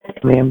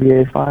in the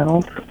NBA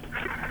Finals,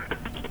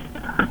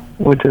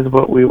 which is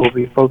what we will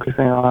be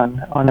focusing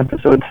on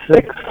episode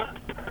 6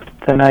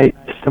 tonight,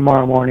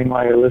 tomorrow morning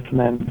while you're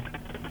listening.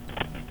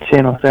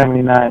 Channel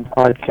 79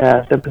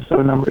 podcast,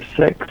 episode number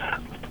 6.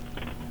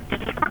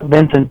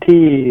 Vincent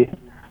T,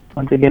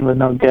 once again with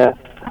no guest.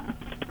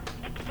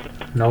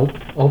 Nope.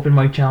 Open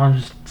mic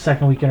challenge,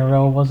 second week in a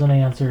row, wasn't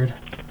answered.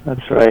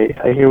 That's right.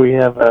 I hear we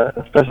have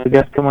a special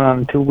guest coming on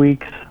in 2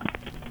 weeks.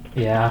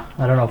 Yeah,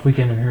 I don't know if we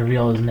can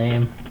reveal his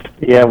name.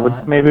 Yeah,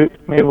 maybe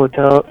we'll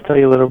tell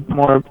you a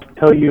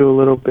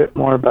little bit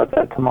more about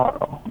that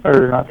tomorrow,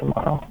 or not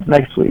tomorrow,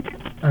 next week.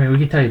 I mean, we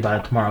can tell you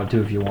about it tomorrow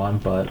too if you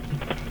want, but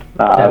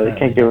we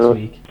can't give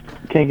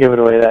it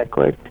away that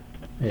quick.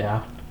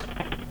 Yeah.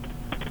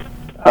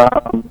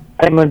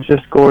 Penguins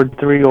just scored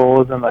 3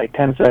 goals in like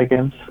 10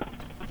 seconds.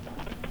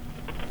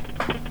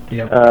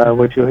 Yep.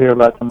 Which you'll hear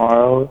about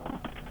tomorrow.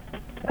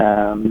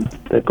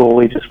 The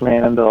goalie just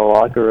ran into the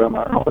locker room.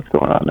 I don't know what's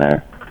going on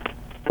there,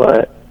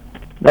 but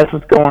that's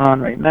what's going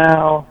on right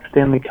now.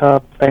 Stanley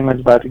Cup,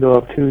 Penguins about to go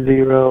up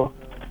 2-0.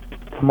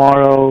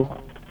 Tomorrow,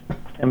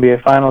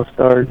 NBA Finals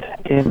starts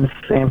in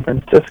San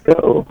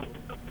Francisco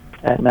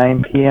at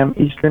 9 p.m.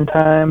 Eastern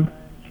Time.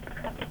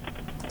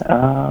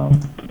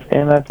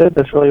 And that's it.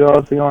 That's really all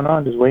that's going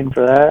on. Just waiting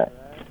for that.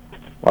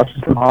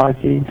 Watching some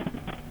hockey.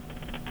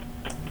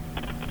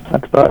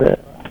 That's about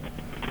it.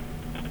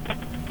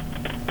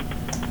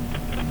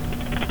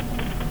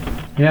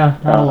 Yeah,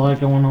 not a lot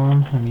going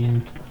on. I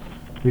mean,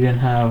 we didn't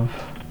have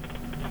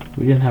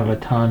a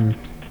ton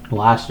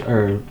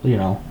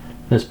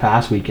this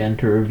past weekend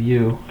to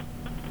review.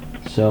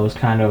 So it was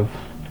kind of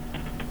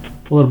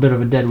a little bit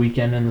of a dead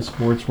weekend in the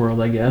sports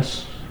world, I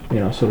guess,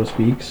 so to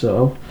speak.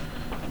 So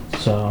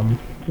some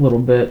a little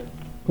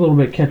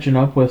bit catching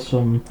up with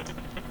some,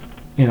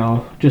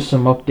 just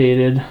some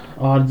updated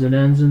odds and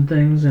ends and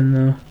things in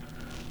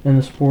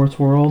the sports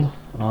world.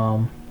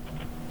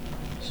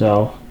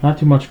 So not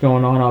too much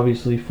going on,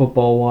 obviously,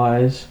 football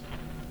wise.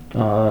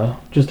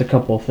 Just a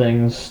couple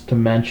things to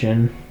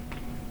mention.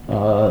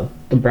 The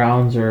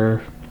Browns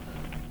are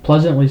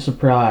pleasantly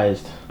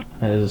surprised,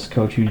 as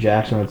Coach Hugh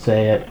Jackson would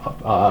say, at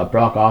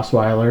Brock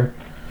Osweiler.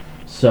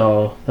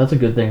 So that's a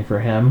good thing for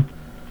him.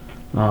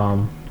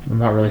 I'm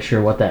not really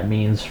sure what that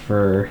means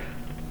for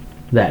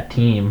that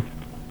team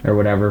or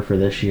whatever for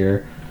this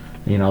year.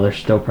 They're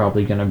still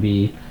probably going to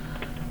be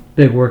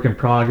big work in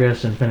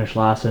progress and finish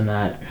last in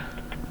that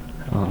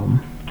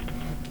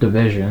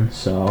division.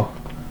 So,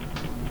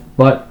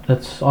 but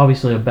that's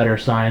obviously a better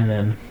sign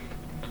than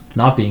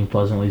not being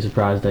pleasantly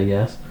surprised, I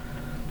guess.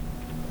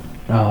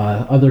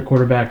 Other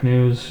quarterback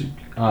news: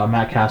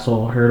 Matt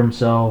Castle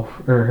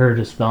hurt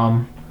his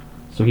thumb,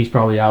 so he's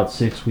probably out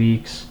 6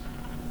 weeks.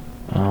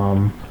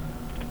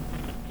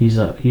 He's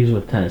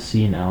with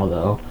Tennessee now,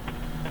 though.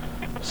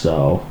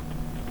 So,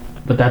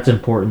 but that's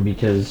important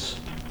because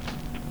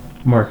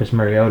Marcus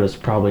Mariota's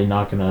probably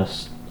not gonna.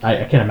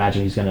 I can't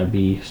imagine he's gonna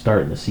be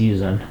starting the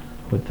season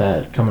with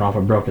that coming off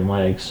a broken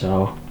leg.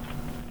 So,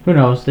 who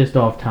knows? They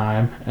still have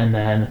time. And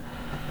then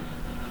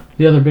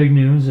the other big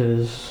news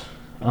is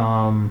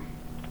the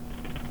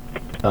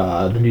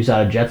news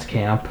out of Jets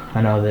camp.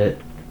 I know that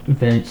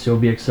Vince will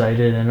be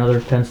excited, and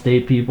other Penn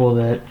State people,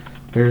 that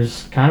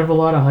there's kind of a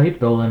lot of hype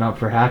building up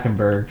for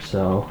Hackenberg.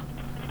 So,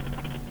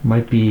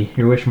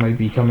 your wish might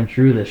be coming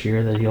true this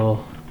year that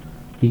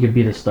he could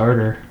be the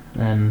starter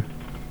and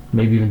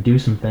maybe even do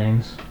some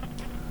things.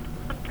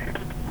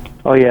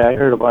 Oh yeah, I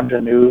heard a bunch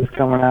of news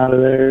coming out of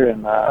there,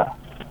 and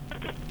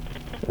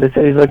they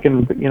say he's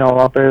looking, a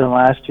lot better than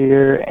last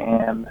year,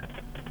 and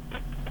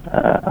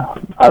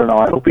I don't know.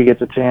 I hope he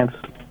gets a chance,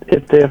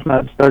 if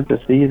not start the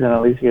season,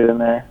 at least get in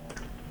there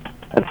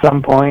at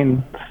some point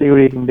and see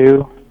what he can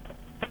do.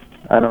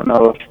 I don't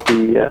know if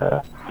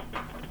the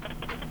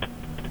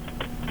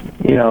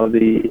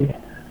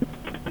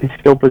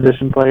skill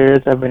position players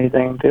have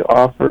anything to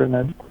offer and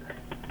then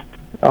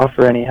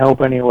offer any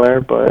help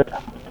anywhere, but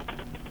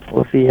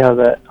we'll see how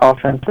that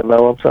offense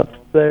develops up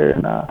there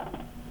in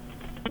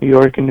New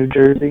York and New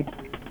Jersey.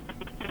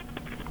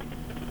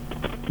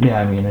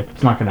 Yeah, I mean,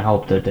 it's not going to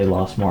help that they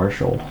lost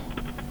Marshall.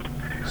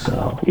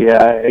 So.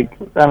 Yeah,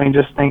 I mean,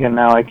 just thinking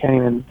now, I can't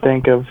even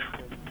think of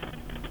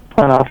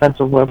an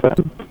offensive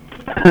weapon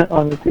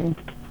on the team.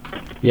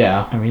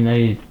 Yeah, I mean,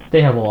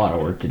 they have a lot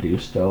of work to do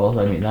still.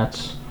 I mean,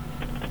 that's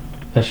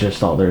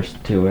just all there's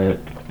to it.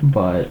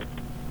 But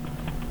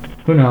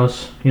who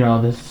knows?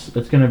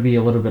 It's going to be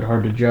a little bit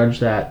hard to judge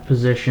that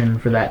position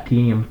for that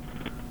team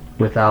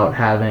without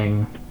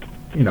having,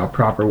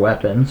 proper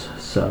weapons.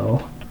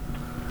 So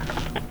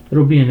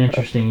it'll be an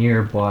interesting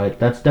year, but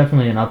that's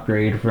definitely an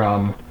upgrade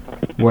from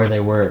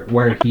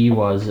where he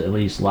was, at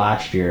least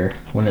last year,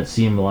 when it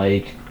seemed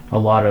like a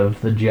lot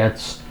of the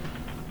Jets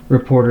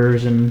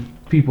reporters and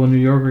people in New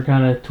York were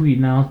kind of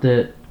tweeting out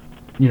that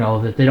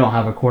that they don't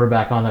have a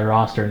quarterback on their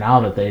roster now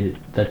that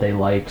they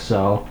like.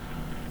 So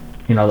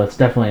that's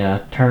definitely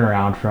a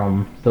turnaround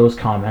from those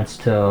comments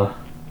to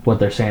what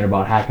they're saying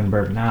about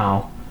Hackenberg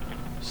now.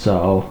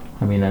 So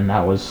I mean, and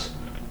that was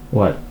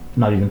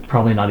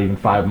probably not even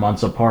 5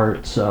 months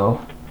apart. So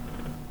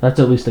that's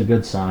at least a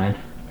good sign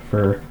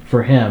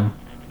for him.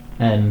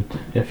 And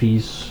if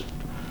he's,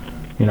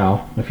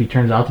 if he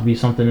turns out to be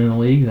something in the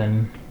league,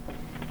 then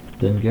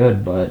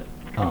good. But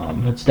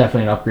it's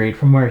definitely an upgrade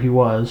from where he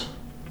was.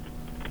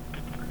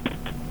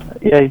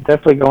 Yeah, he's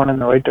definitely going in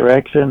the right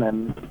direction,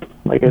 and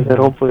like I said,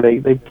 hopefully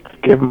they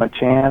give him a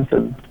chance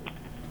and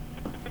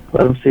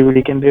let him see what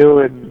he can do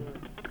and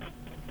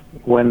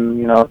win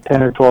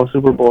 10 or 12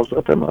 Super Bowls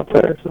with him up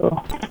there.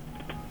 So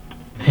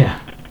yeah,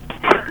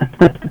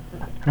 I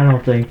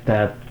don't think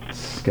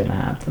that's gonna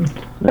happen.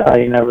 No,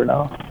 you never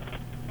know.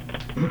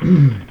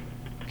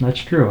 That's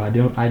true. I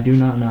do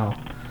not know.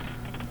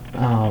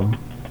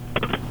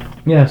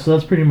 Yeah, so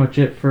that's pretty much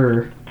it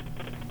for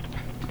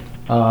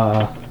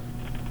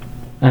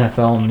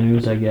NFL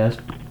news, I guess.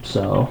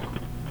 So,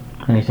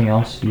 anything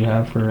else you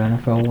have for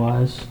NFL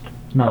wise?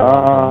 Not a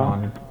lot going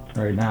on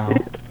right now.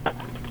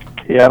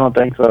 Yeah, I don't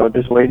think so.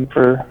 Just waiting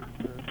for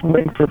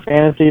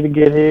fantasy to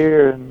get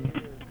here, and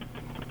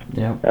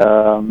yep.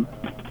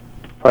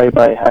 Probably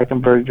buy a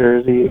Hackenberg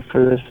jersey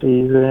for this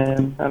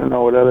season. I don't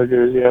know what other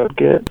jersey I would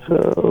get.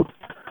 So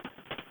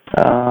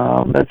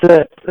that's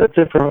it. That's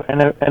it for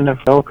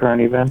NFL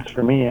current events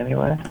for me,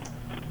 anyway.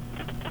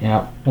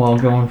 Yeah. Well,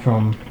 going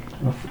from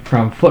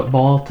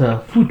football to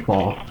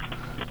football,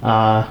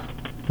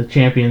 the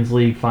Champions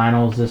League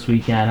finals this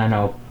weekend. I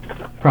know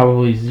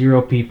probably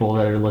 0 people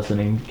that are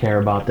listening care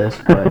about this,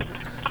 but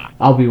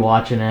I'll be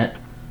watching it.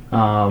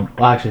 Well,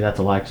 actually, that's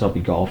a lie because I'll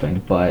be golfing,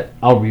 but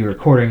I'll be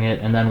recording it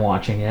and then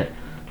watching it.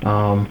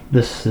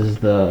 This is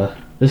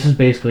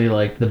basically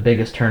like the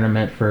biggest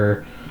tournament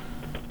for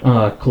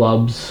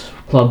clubs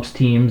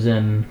teams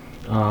in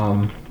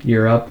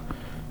Europe,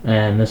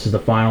 and this is the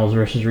finals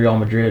versus Real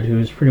Madrid,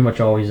 who's pretty much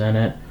always in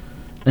it,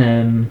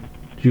 and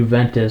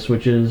Juventus,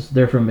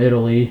 they're from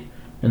Italy,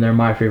 and they're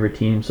my favorite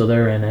team, so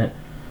they're in it.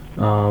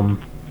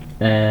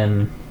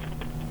 And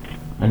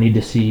I need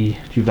to see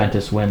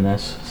Juventus win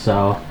this.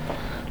 So,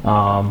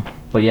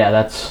 but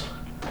yeah,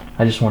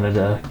 I just wanted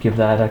to give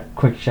that a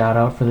quick shout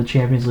out for the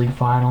Champions League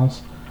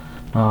finals.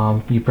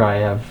 You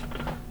probably have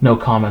no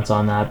comments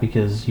on that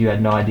because you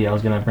had no idea I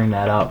was going to bring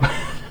that up.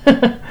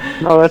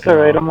 No, that's all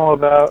right. I'm all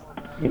about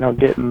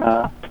getting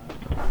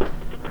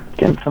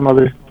some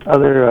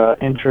other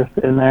interest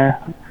in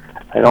there.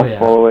 I don't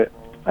follow it.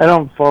 I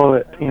don't follow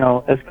it,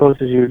 as close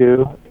as you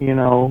do.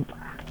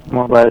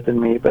 More about it than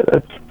me, but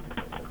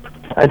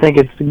I think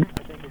it's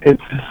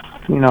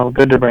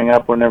good to bring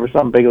up whenever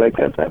something big like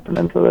that's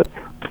happening. So that's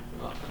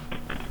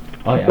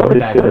we're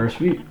diverse.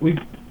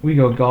 We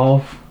go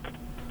golf,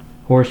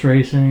 horse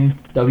racing,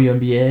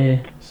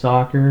 WNBA,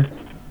 soccer.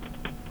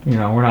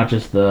 We're not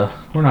just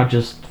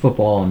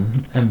football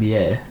and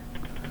NBA.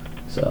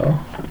 So.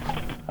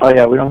 Oh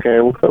yeah, we don't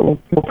care. We'll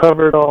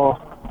cover it all.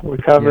 We're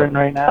covering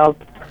right now.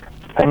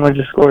 Penguins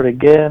just scored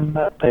again.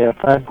 They have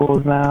 5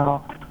 goals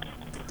now.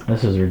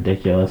 This is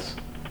ridiculous.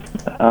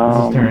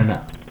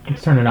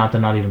 It's turning out to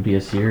not even be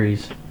a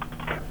series.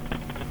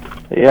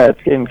 Yeah,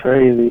 it's getting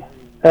crazy.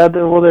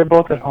 They're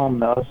both at home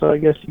now, so I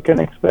guess you can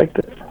expect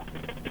it.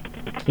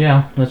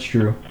 Yeah, that's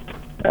true.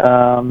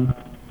 Yeah,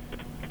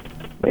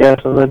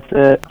 so that's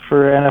it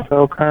for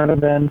NFL current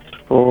events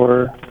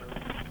for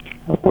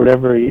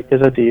whatever is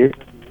it the year?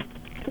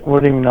 I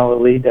wouldn't even know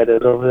what league that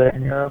is over there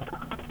in Europe.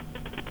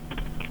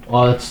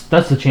 Well,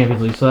 that's the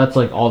Champions League, so that's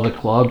like all the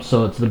clubs.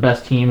 So it's the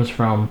best teams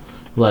from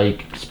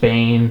like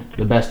Spain,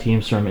 the best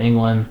teams from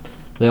England.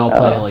 They all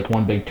play like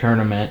one big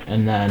tournament,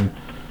 and then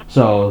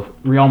so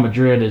Real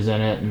Madrid is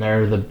in it, and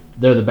they're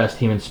the best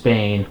team in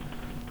Spain,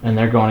 and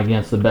they're going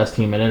against the best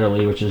team in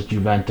Italy, which is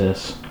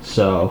Juventus.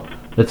 So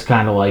it's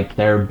kind of like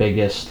their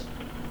biggest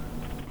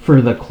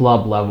for the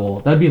club level.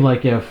 That'd be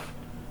like if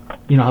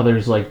how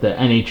there's like the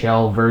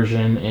NHL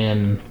version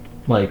in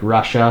like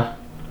Russia.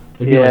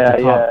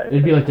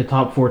 It'd be like the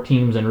top 4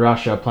 teams in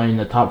Russia playing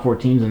the top 4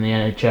 teams in the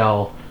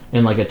NHL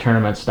in like a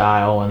tournament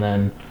style, and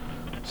then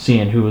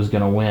seeing who was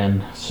gonna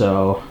win.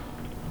 So,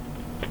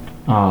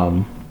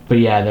 but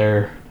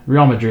yeah,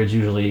 Real Madrid's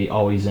usually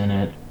always in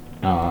it,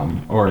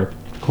 or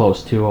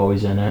close to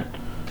always in it.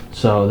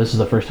 So this is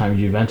the first time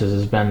Juventus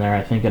has been there,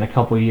 I think, in a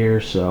couple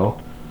years. So,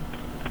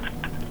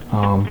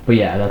 but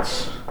yeah,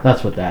 that's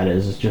what that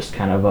is. It's just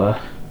kind of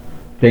a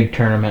big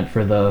tournament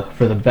for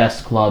the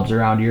best clubs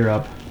around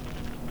Europe.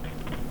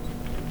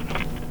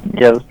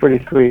 Yeah, that's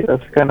pretty sweet.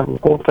 That's kind of a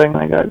cool thing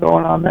they got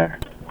going on there.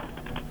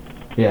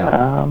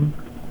 Yeah.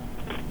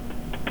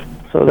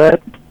 So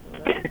that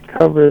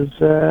covers,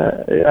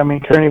 current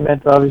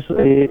events,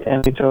 obviously,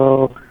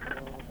 NHL,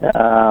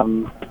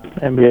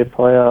 NBA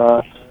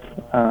playoffs.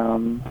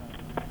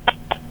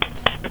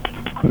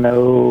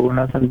 No,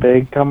 nothing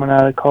big coming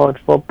out of college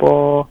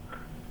football,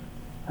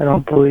 I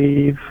don't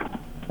believe.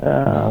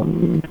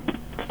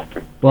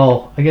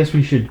 Well, I guess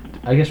we should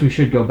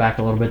go back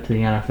a little bit to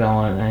the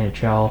NFL and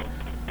NHL.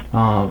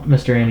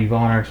 Mr. Andy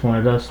Von Arx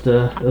wanted us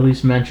to at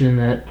least mention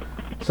that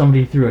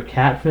somebody threw a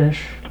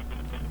catfish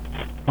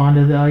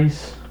onto the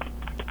ice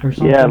or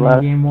something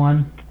in Game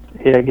 1.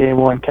 Yeah, Game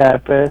 1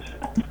 catfish.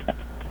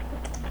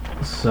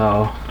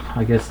 So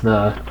I guess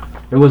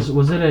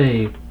was it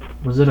a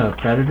Was it a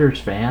Predators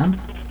fan?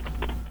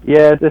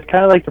 Yeah, it's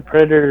kind of like the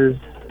Predators,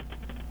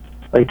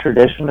 like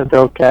tradition to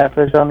throw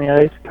catfish on the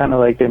ice. Kind of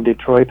like in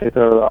Detroit, they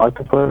throw the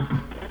octopus.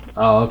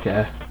 Oh,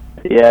 okay.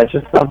 Yeah, it's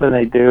just something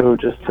they do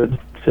just to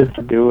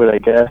do it, I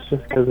guess,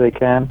 just because they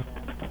can.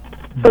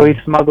 So he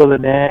smuggled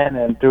it in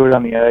and threw it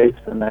on the ice,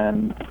 and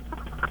then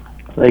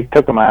they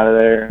took him out of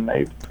there and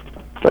they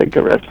like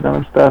arrested him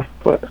and stuff.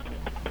 But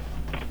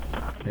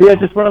yeah,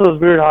 just one of those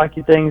weird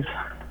hockey things.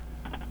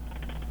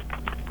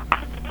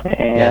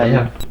 And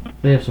Yeah,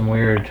 they have some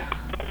weird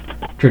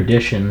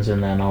traditions,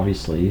 and then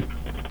obviously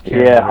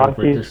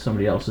hockey to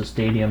somebody else's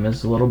stadium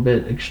is a little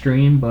bit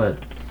extreme, but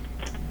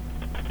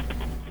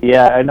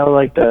yeah, I know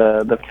like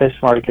the fish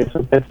markets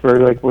in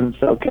Pittsburgh like wouldn't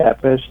sell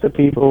catfish to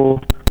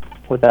people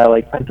without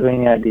like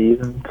Pennsylvania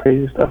IDs and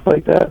crazy stuff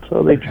like that.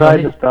 So they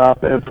tried to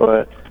stop it,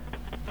 but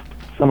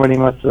somebody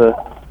must have,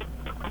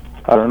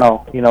 I don't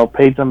know,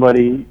 paid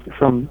somebody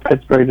from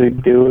Pittsburgh to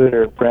do it,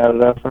 or brought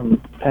it up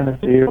from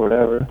Tennessee or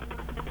whatever.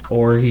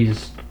 Or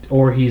he's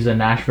a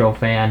Nashville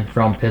fan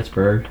from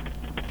Pittsburgh.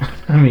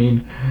 I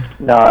mean,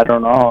 no, I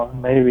don't know.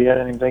 Maybe I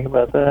didn't even think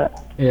about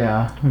that.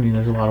 Yeah, I mean,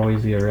 there's a lot of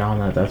ways to get around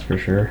that. That's for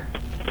sure.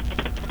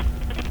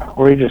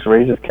 Or he just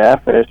raises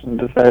catfish and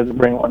decided to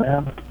bring one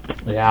in.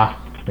 Yeah,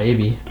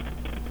 maybe.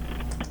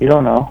 You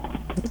don't know.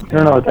 You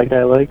don't know what that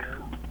guy likes.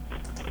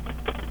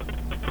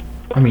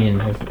 I mean,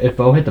 if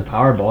Bo hit the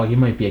Powerball, he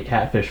might be a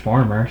catfish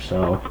farmer,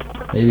 so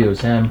maybe it was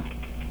him.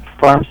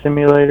 Farm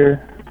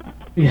Simulator.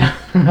 Yeah,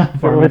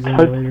 Farming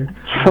Simulator.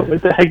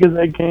 What the heck is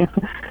that game?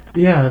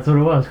 Yeah, that's what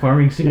it was.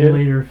 Farming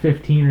Simulator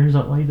 15 or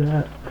something like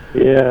that.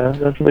 Yeah,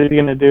 that's what he's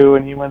gonna do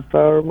when he wins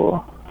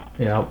Powerball.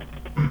 Yep.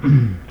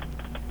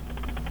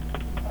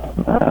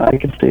 I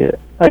can see it.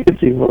 I can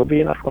see Bo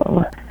being a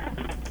farmer.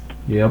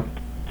 Yep.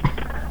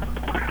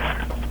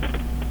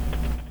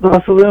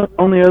 So the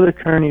only other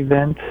current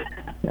event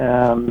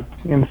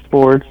in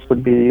sports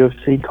would be the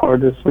UFC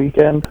card this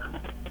weekend.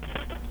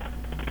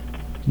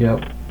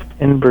 Yep.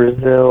 In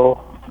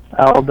Brazil,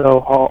 Aldo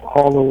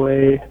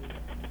Holloway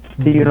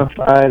to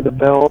unify the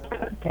belt,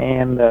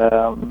 and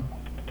a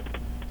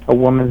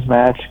women's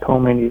match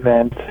co-main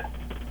event.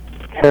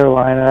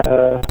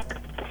 Carolina,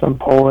 some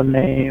Poland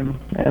name,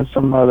 and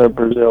some other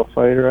Brazil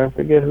fighter. I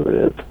forget who it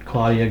is.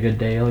 Claudia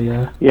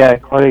Gadelha. Yeah,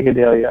 Claudia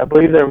Gadelha. I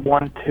believe they're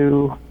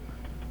 1-2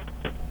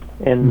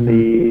 in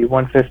the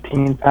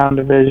 115-pound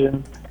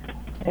division,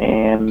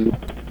 and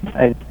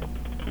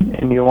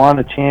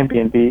Joanna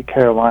Champion beat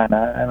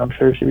Carolina, and I'm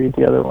sure she beat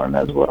the other one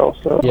as well.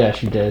 So yeah,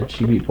 she did.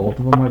 She beat both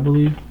of them, I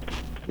believe.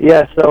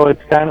 Yeah, so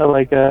it's kind of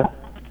like a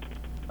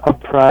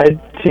pride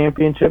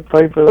championship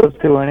fight for those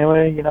two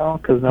anyway,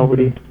 because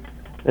nobody,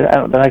 they're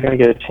not going to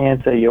get a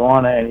chance at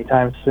Joanna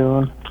anytime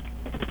soon.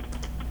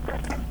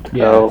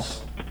 Yeah,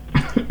 so,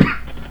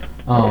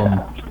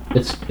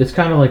 it's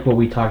kind of like what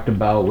we talked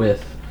about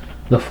with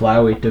the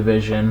flyweight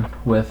division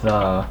with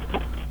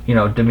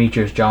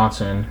Demetrius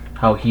Johnson,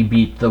 how he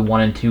beat the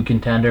 1 and 2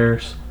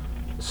 contenders.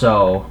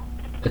 So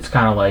it's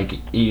kind of like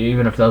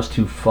even if those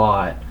two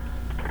fought,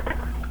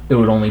 it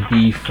would only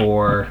be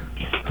for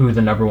who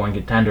the number 1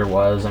 contender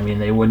was. I mean,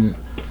 they wouldn't.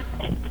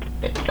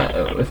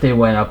 If they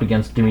went up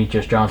against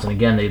Demetrius Johnson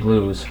again, they'd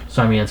lose.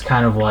 So I mean, it's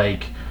kind of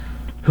like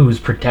who's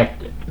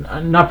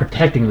not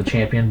protecting the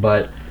champion,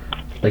 but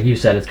like you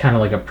said, it's kind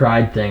of like a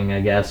pride thing,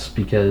 I guess,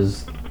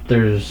 because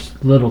there's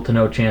little to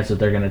no chance that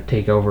they're going to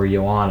take over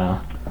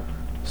Joanna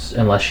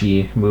unless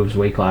she moves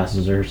weight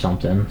classes or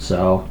something.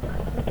 So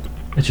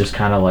it's just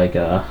kind of like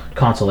a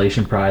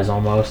consolation prize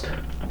almost.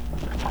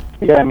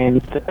 Yeah, I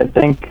mean, I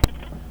think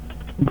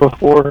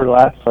before her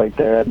last fight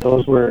there,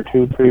 those were her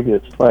 2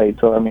 previous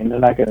fights. So I mean, they're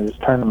not going to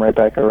just turn them right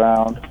back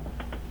around.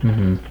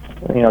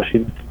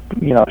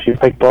 She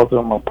picked both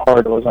of them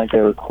apart. It wasn't like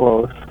they were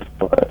close,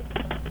 but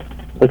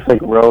looks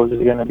like Rose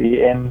is going to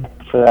be in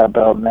for that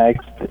belt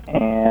next.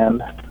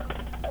 And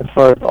as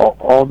far as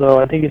Aldo,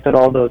 I think you said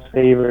Aldo's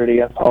favored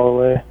against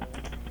Holloway.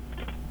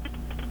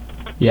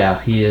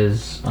 Yeah, he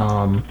is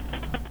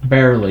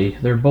barely.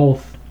 They're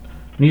both.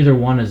 Neither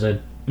one is a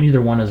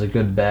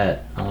good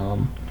bet.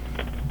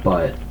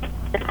 But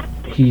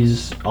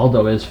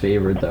Aldo is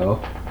favored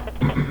though.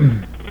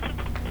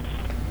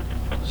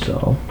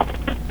 So.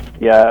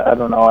 Yeah, I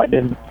don't know.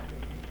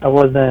 I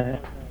wasn't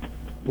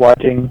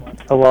watching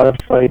a lot of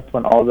fights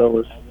when Aldo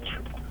was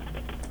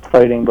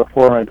fighting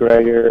before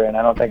McGregor, and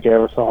I don't think I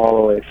ever saw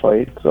Holloway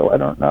fight, so I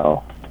don't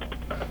know.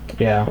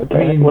 Yeah.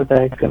 What the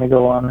heck's gonna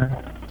go on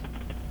there?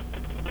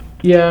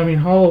 Yeah, I mean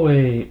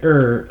Holloway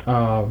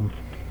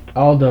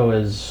Aldo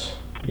is,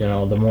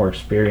 the more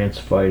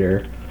experienced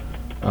fighter.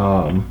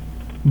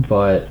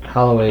 But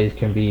Holloway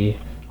can be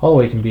a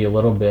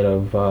little bit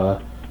of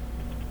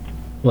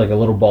like a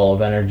little ball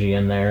of energy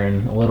in there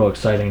and a little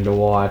exciting to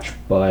watch,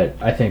 but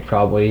I think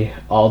probably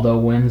Aldo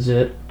wins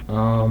it.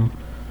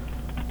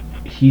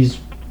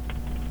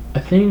 I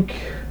think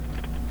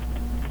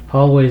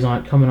Holloway's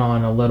coming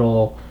on a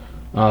little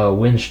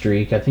win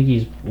streak. I think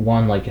he's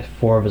won like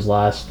 4 of his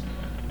last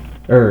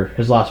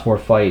 4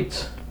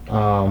 fights,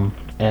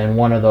 and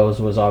one of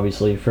those was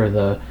obviously for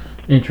the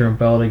interim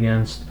belt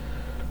against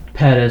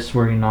Pettis,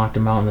 where he knocked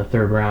him out in the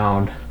third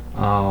round,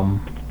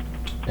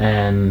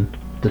 and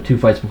the 2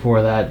 fights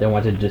before that, they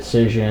went to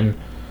decision,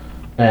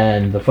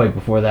 and the fight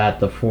before that,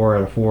 the 4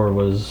 out of 4,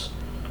 was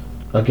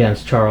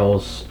against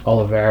Charles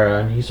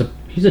Oliveira, and he's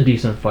a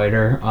decent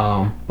fighter,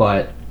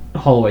 but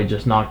Holloway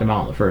just knocked him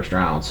out in the first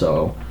round,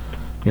 so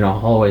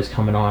Holloway's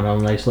coming on a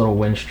nice little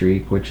win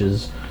streak, which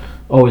is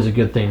always a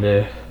good thing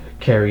to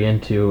carry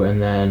into.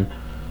 And then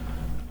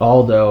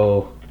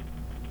Aldo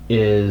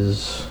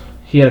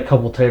he had a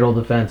couple title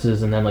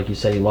defenses, and then like you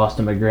said, he lost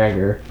to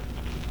McGregor,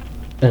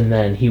 and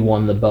then he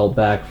won the belt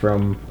back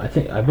from I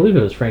believe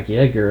it was Frankie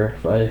Edgar,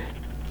 if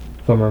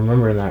I'm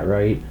remembering that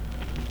right.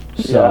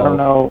 So, yeah,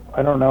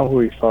 I don't know who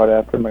he fought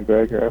after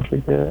McGregor. I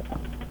forget.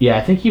 Yeah,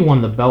 I think he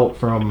won the belt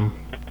from,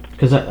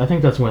 because I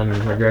think that's when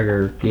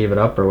McGregor gave it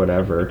up or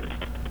whatever,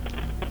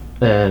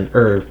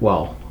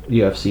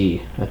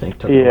 UFC I think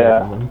took it away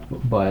from him.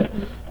 But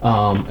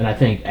and I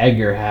think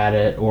Edgar had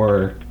it,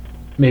 or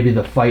maybe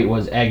the fight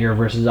was Edgar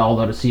versus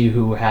Aldo to see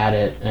who had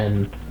it,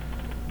 and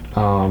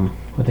I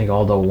think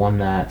Aldo won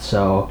that.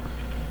 So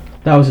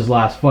that was his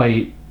last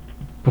fight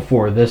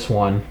before this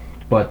one,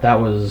 but that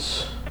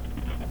was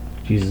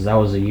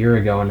a year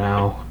ago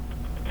now.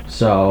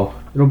 So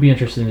it'll be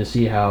interesting to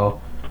see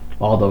how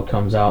Aldo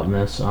comes out in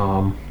this.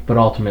 But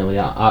ultimately,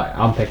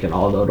 I'm picking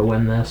Aldo to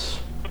win this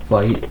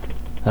fight.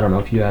 I don't know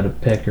if you had a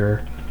pick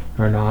or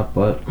not,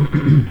 but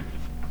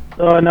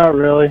not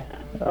really.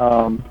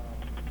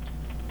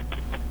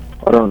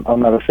 I'm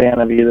not a fan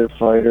of either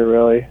fighter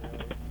really,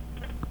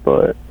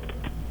 but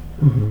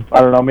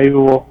I don't know. Maybe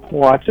we'll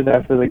watch it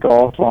after the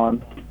golf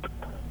on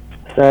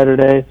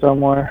Saturday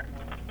somewhere.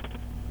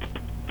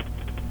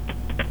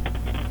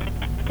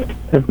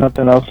 If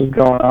nothing else is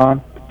going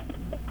on,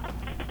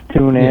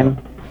 tune in.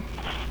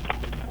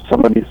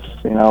 Somebody's,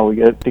 we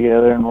get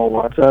together and we'll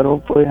watch that.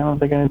 Hopefully, I don't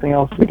think anything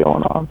else will be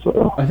going on.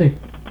 So I think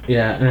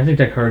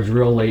that card's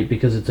real late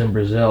because it's in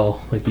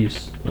Brazil, like you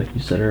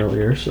said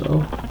earlier.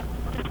 So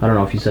I don't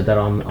know if you said that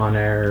on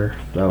air.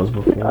 If that was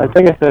before. I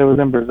think I said it was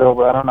in Brazil,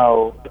 but I don't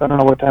know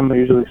what time they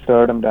usually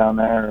start them down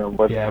there or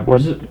what. Yeah,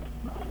 Brazil.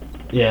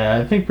 Yeah,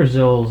 I think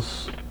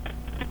Brazil's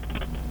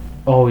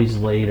always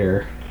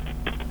later,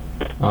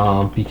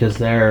 because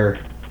they're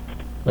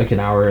like an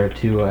hour or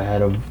two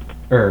ahead of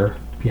or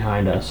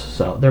behind us,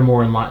 so they're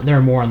more in line. They're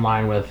more in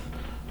line with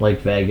like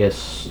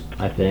Vegas,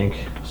 I think.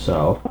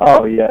 So.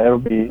 Oh yeah, it'll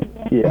be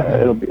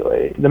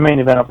late. The main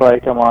event will probably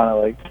come on at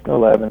like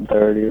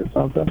 11:30 or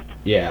something.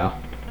 Yeah,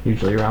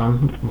 usually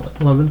around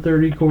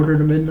 11:30, quarter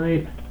to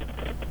midnight.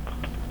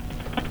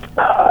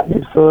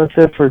 So that's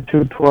it for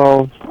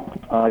 212.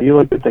 You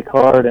looked at the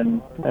card,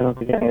 and I don't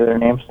think any of their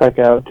names stuck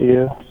out to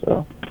you.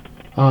 So.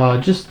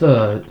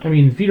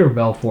 Vitor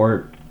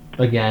Belfort.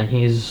 Again,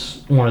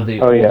 he's one of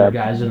the older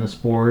guys in the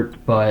sport,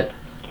 but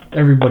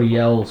everybody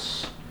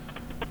else,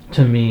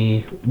 to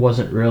me,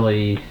 wasn't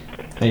really.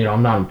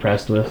 I'm not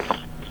impressed with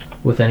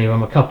any of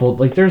them. A couple,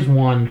 like there's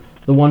one.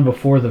 The one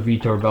before the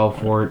Vitor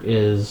Belfort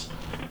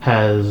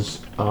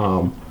has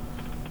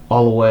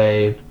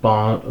Holloway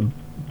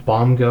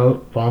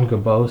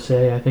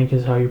Bomgabose, I think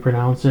is how you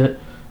pronounce it,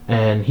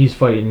 and he's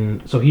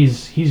fighting. So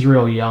he's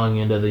real young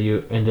into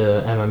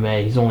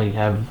MMA. He's only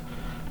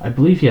I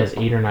believe he has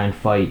 8 or 9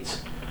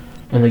 fights,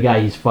 and the guy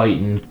he's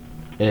fighting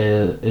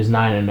is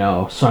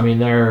 9-0. So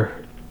they're,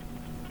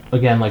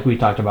 again, like we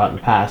talked about in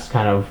the past,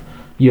 kind of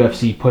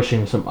UFC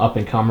pushing some up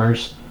and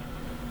comers.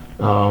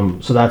 So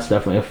that's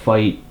definitely a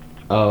fight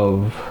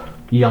of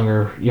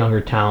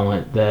younger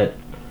talent that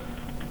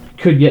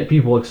could get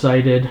people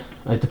excited.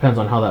 It depends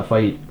on how that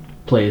fight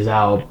plays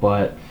out,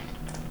 but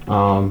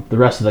the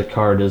rest of the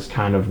card is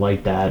kind of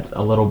like that.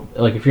 A little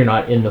like if you're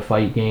not in the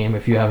fight game,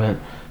 if you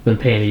haven't been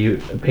pay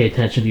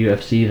attention to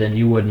UFC, then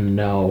you wouldn't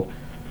know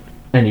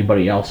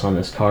anybody else on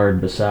this card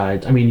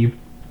besides. You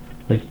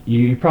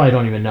probably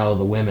don't even know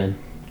the women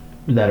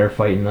that are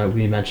fighting. Like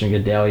we mentioned,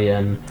 Gedalia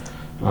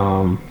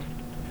and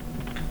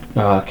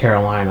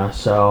Carolina.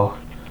 So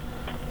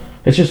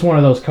it's just one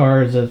of those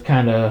cards that's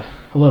kind of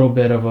a little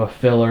bit of a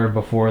filler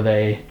before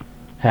they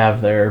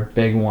have their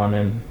big one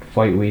in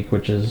fight week,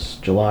 which is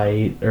July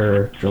 8th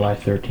or July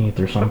 13th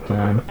or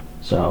sometime.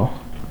 So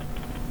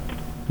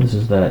this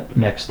is that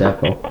next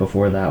step up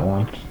before that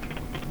one.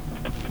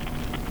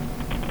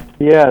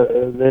 Yeah,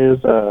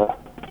 there's a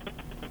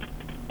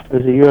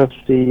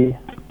UFC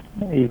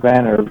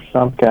event or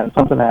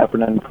something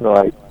happening for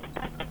like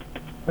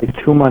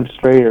 2 months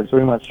straight or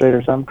 3 months straight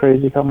or something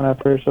crazy coming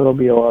up here. So there'll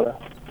be a lot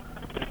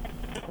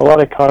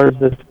of cards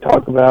to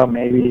talk about.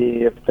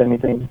 Maybe if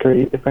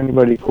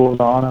anybody cools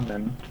on them,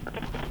 and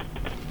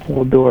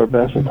we'll do our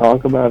best to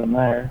talk about them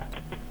there.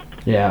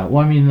 Yeah,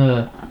 well,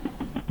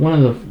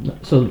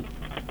 so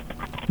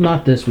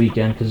not this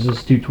weekend because this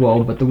is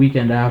 212, but the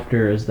weekend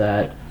after is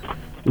that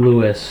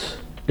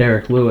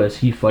Derek Lewis,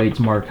 he fights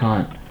Mark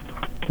Hunt,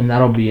 and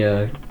that'll be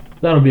a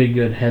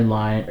good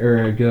headline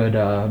or a good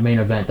main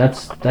event.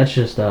 That's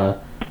just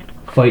a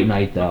fight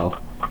night though,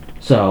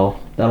 so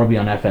that'll be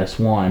on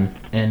FS1.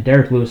 And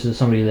Derek Lewis is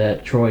somebody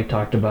that Troy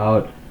talked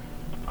about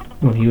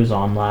when he was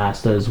on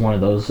last as one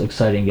of those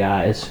exciting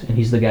guys, and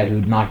he's the guy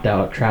who knocked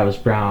out Travis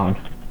Brown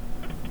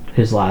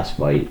his last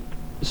fight.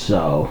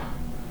 So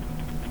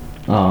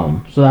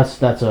that's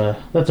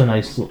a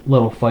nice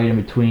little fight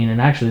in between,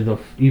 and actually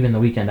even the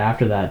weekend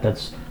after that,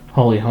 that's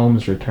Holly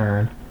Holm's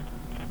return.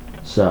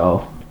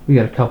 So we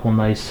got a couple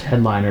nice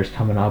headliners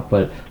coming up,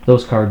 but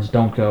those cards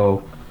don't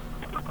go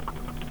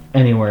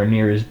anywhere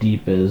near as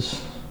deep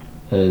as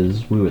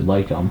we would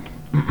like them.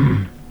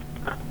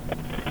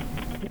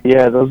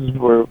 Yeah, and those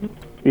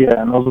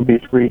will be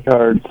 3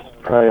 cards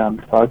probably on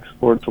Fox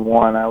Sports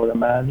 1, I would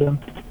imagine.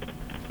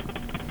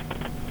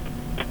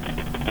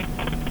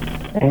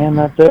 And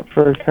that's it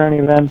for current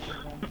events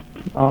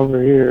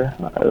over here.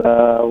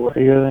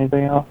 You got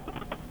anything else?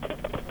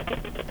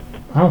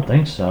 I don't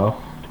think so.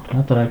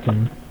 Not that I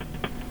can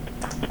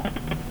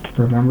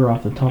remember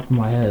off the top of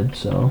my head,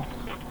 so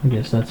I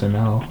guess that's a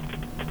no.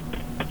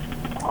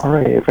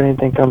 Alright, if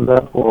anything comes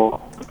up,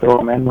 we'll throw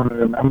them in when we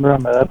remember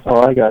them, but that's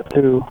all I got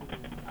too.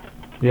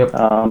 Yep.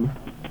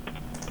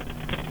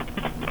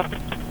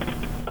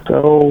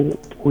 So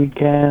we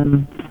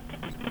can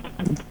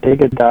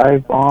take a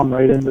dive bomb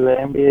right into the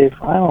NBA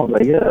Finals,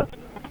 I guess.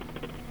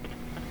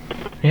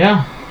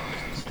 Yeah,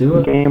 let's do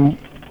it.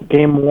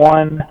 Game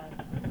 1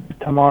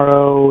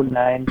 tomorrow,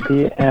 9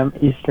 p.m.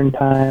 Eastern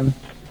Time.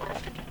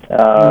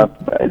 I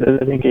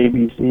think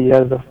ABC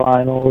has the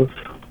finals.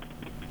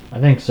 I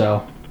think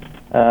so.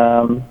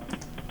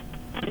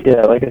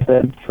 Yeah, like I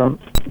said,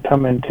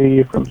 coming to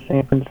you from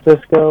San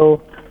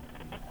Francisco.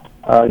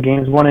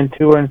 Games 1 and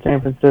 2 are in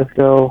San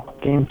Francisco.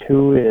 Game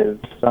 2 is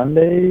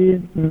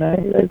Sunday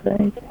night, I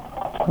think.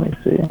 Let me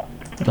see.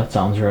 That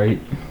sounds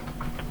right.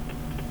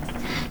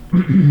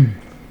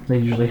 They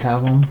usually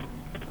have them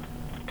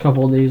a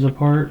couple of days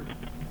apart.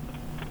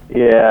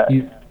 Yeah.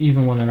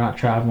 Even when they're not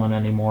traveling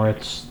anymore,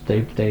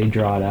 they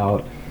draw it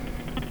out.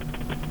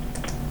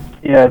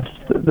 Yeah,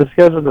 the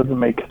schedule doesn't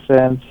make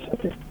sense.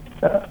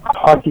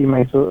 Hockey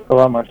makes a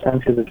lot more sense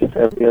because it's just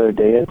every other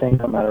day, I think,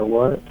 no matter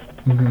what.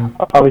 Mm-hmm.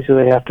 Obviously,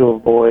 they have to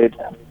avoid,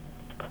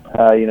 the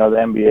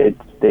NBA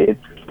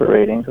dates for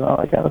ratings and all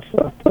that kind of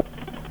stuff.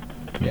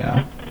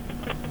 Yeah.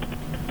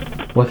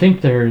 Well, I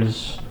think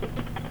there's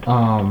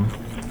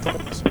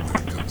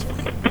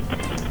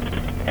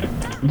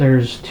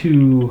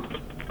two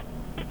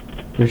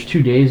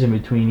days in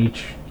between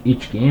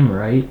each game,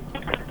 right?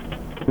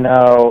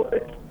 No,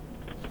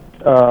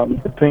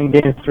 between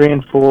games 3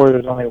 and 4,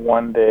 there's only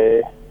 1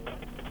 day.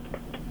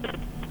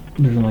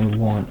 There's only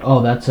one.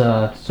 Oh, that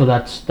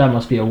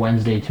must be a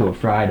Wednesday to a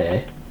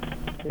Friday.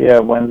 Yeah,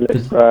 Wednesday,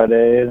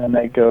 Friday, and then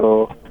they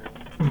go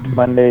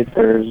Monday,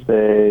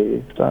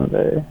 Thursday,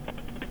 Sunday.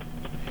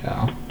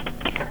 Yeah.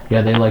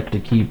 Yeah, they like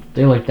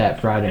that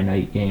Friday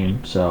night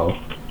game. So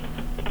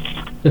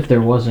if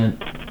there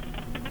wasn't,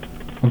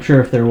 I'm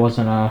sure if there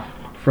wasn't a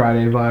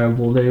Friday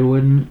viable, they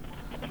wouldn't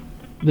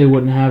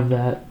have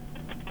that.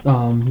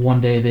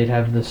 One day they'd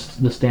have the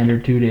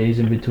standard 2 days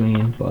in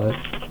between, but.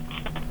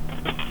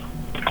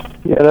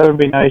 Yeah, that would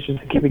be nice just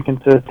to keep it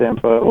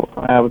consistent, but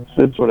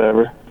it's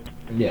whatever.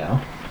 Yeah.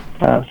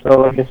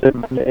 So, like I said,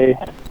 Monday.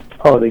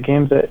 Oh, the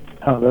game's at.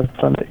 Oh, that's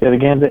Sunday. Yeah, the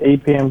game's at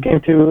 8 p.m.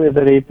 Game 2 is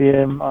at 8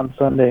 p.m. on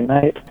Sunday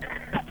night.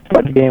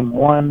 But Game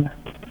 1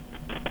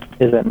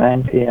 is at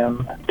 9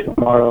 p.m.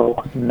 tomorrow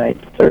night,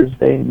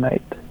 Thursday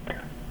night.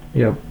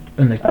 Yep.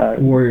 And the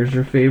Warriors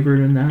are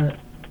favored in that?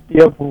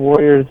 Yep,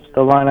 Warriors.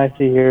 The line I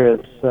see here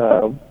is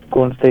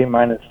Golden State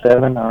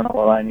 -7. I don't know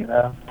what line you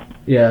have.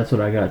 Yeah, that's what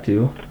I got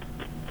too.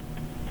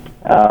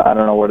 I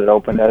don't know what it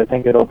opened at. I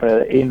think it opened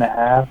at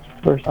 8.5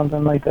 or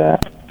something like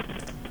that.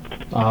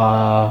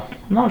 I'm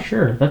not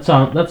sure. That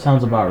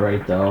sounds about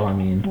right though. I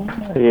mean.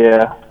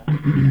 Yeah.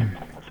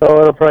 So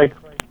it'll probably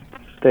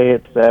stay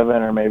at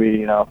 7 or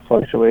maybe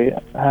fluctuate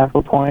half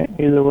a point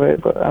either way.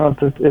 But I don't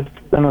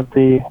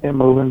see it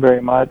moving very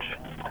much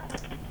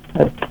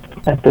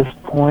at this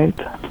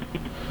point.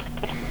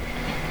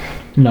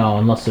 No,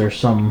 unless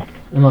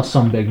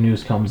some big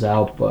news comes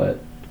out, but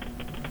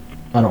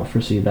I don't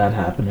foresee that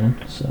happening,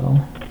 so.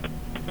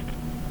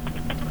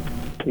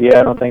 Yeah,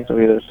 I don't think so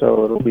either,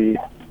 so it'll be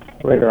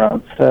right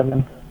around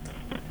 7.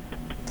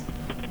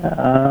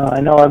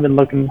 I know I've been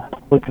looking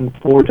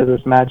forward to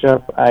this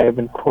matchup. I have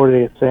been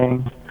quoted as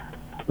saying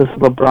this is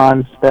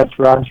LeBron's best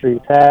roster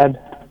he's had,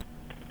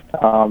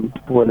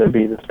 whether it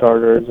be the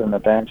starters and the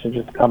bench, and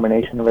just a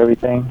combination of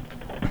everything.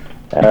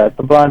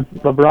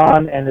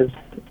 LeBron and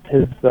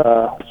his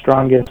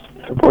strongest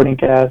supporting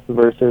cast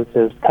versus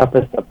his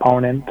toughest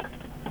opponent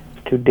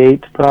to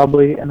date,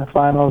 probably in the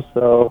finals.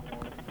 So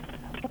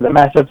the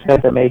matchup's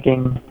got the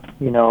making,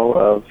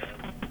 of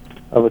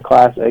a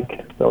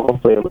classic. So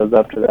hopefully it lives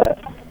up to that.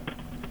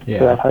 Yeah.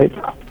 To that hype.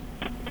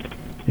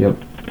 Yep.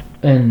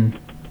 And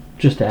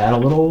just to add a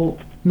little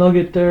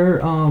nugget there,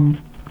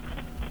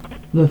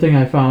 the thing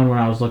I found when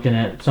I was looking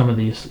at some of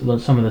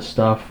this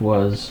stuff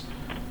was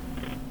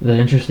the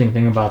interesting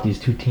thing about these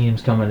two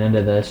teams coming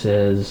into this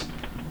is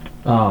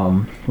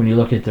when you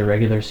look at the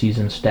regular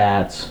season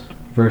stats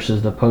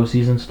versus the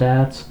postseason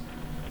stats,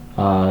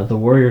 the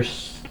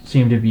Warriors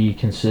seem to be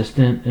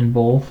consistent in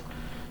both.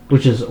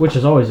 which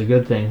is always a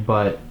good thing.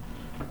 But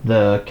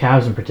the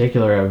Cavs in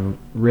particular have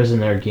risen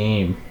their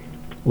game,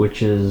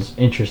 which is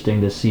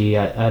interesting to see.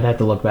 I'd have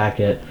to look back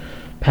at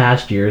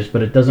past years,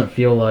 but it doesn't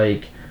feel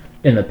like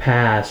in the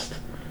past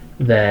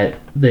that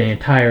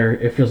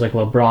it feels like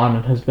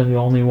LeBron has been the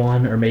only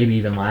one, or maybe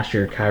even last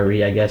year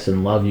Kyrie, I guess,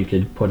 and Love you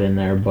could put in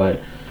there,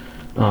 but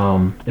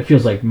it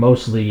feels like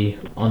mostly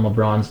on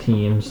LeBron's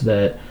teams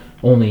that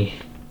only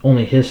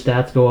his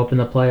stats go up in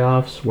the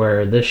playoffs,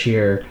 where this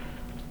year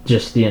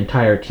just the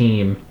entire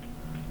team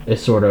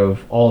is sort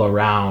of all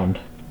around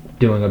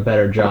doing a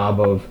better job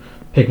of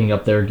picking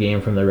up their game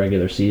from the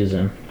regular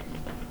season,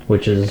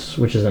 which is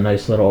a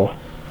nice little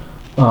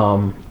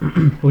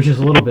which is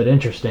a little bit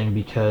interesting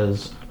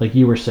because, like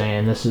you were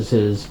saying, this is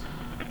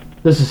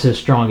his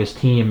strongest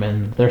team,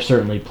 and they're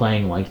certainly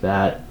playing like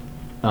that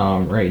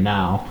right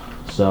now.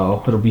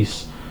 So it'll be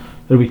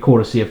cool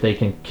to see if they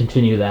can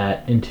continue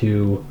that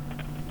into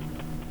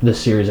this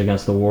series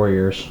against the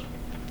Warriors.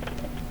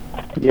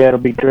 Yeah, it'll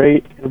be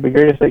great. It'll be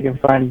great if they can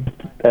find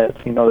that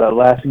that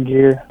last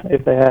gear,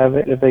 if they have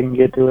it, if they can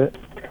get to it.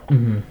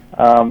 Mm-hmm.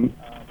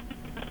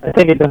 I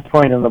think at this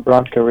point in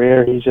LeBron's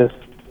career, he's just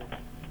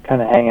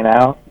kind of hanging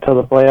out till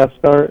the playoffs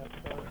start.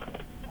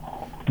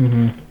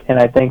 Mm-hmm. And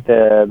I think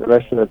the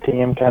rest of the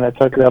team kind of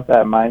took up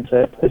that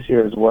mindset this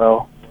year as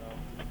well.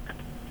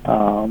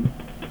 All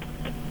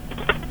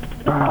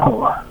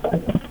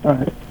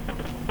right.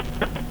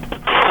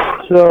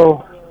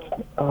 So,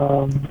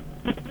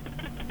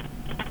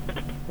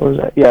 what was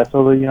that? Yeah,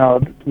 so,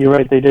 you're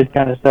right, they did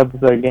kind of step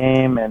up their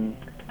game, and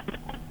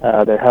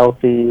they're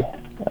healthy.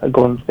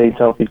 Golden State's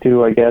healthy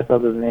too, I guess,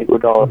 other than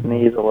Iguodala's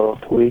knees a little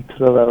tweaked,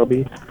 so that'll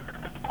be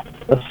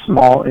a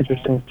small,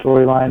 interesting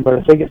storyline. But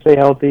if they can stay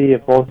healthy,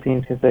 if both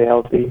teams can stay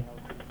healthy,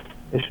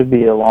 it should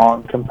be a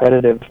long,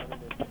 competitive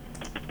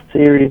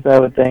series, I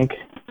would think.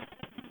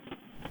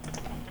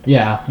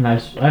 Yeah, and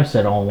I've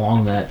said all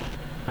along that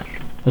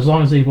as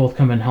long as they both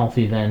come in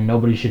healthy, then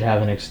nobody should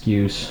have an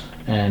excuse.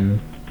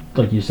 And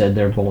like you said,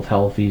 they're both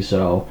healthy,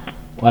 so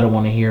I don't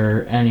want to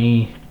hear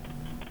anything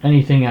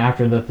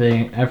after the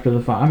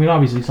final. I mean,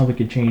 obviously something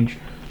could change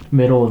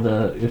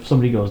if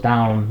somebody goes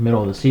down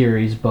middle of the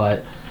series,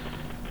 but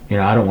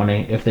I don't want to.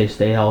 If they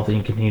stay healthy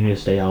and continue to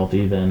stay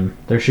healthy, then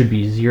there should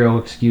be zero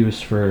excuse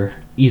for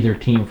either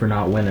team for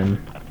not winning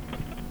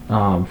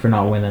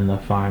the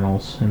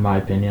finals, in my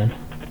opinion.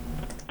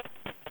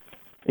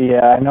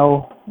 Yeah, I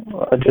know.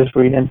 Just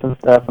reading some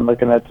stuff and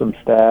looking at some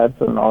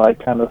stats and all that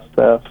kind of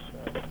stuff,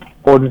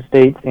 Golden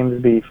State seems to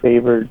be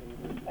favored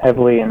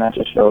heavily, and that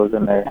just shows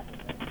in their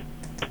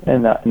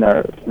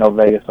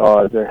Vegas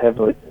odds. They're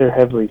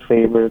heavily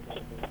favorites.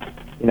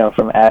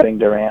 From adding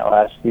Durant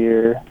last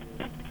year.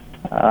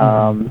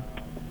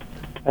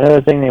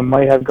 Another thing they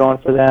might have going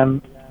for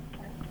them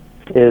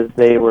is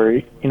they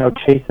were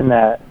chasing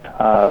that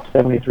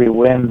 73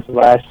 wins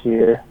last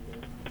year.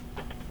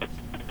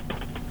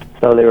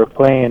 So they were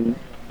playing,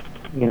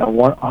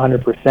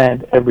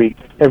 100% every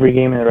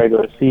game in the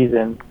regular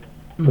season,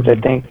 which I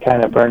think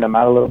kind of burned them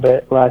out a little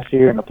bit last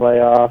year in the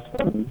playoffs.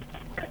 And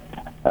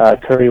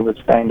Curry was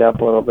banged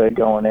up a little bit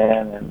going in,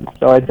 and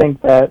so I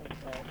think that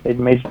it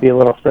may just be a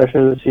little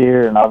fresher this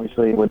year. And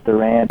obviously with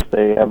Durant,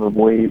 they have a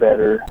way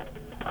better,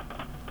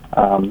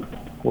 home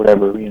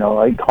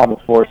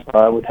force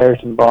spot with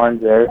Harrison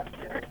Barnes there.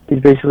 He's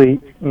basically,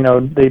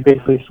 they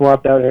basically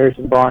swapped out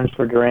Harrison Barnes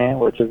for Durant,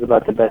 which is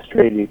about the best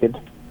trade you can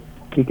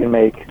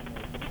make.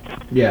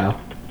 Yeah.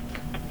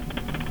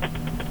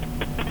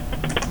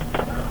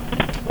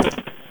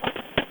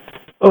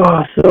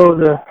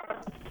 So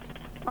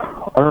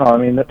I don't know. I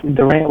mean,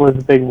 Durant was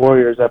a big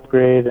Warriors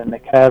upgrade, and the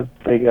Cavs'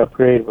 big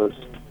upgrade was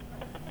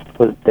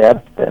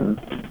depth and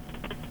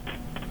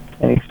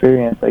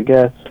experience, I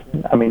guess.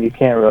 I mean, you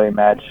can't really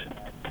match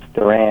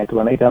Durant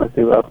when it comes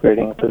to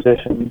upgrading a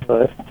position,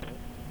 but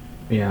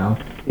yeah,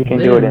 you can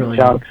do it in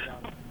chunks.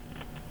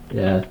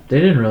 Yeah, they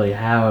didn't really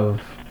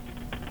have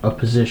a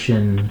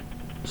position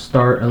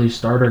at least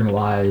starting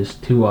wise,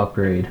 to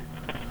upgrade.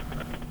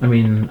 I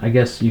mean, I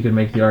guess you could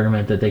make the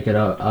argument that they could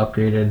have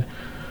upgraded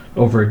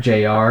over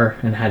JR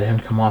and had him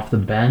come off the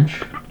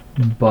bench,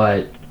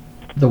 but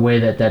the way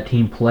that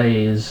team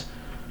plays,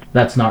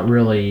 that's not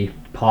really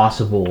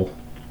possible.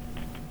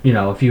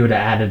 If you would have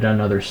added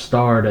another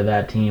star to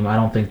that team, I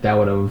don't think that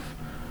would have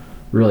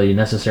really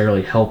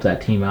necessarily helped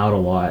that team out a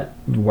lot.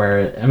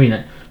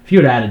 If you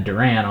had added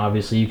Durant,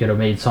 obviously you could have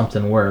made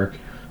something work,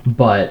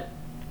 but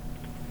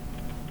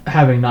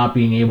not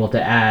being able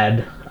to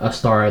add a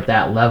star at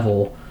that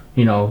level,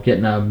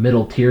 getting a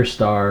middle tier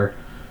star,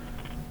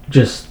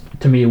 just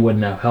to me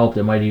wouldn't have helped.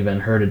 It might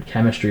even hurted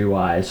chemistry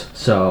wise.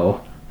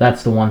 So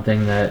that's the one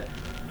thing that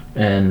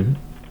the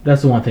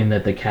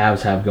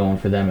Cavs have going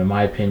for them, in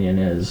my opinion,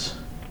 is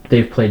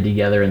they've played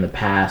together in the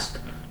past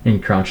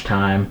in crunch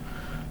time,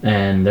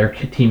 and their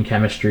team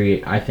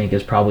chemistry, I think,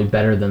 is probably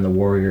better than the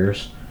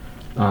Warriors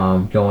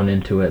going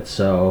into it.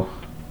 So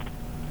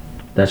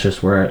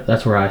that's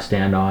where I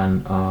stand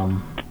on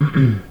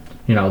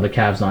the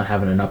Cavs not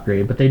having an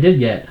upgrade, but they did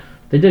get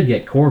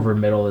Korver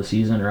middle of the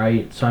season,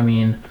 right? So I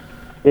mean,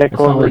 Yeah, It's not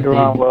Corley, like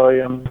Deron they.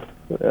 Williams,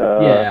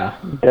 Yeah.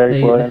 Derek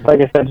They. Williams.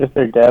 Like I said, just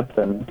their depth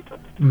and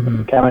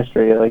Mhm.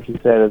 chemistry, like you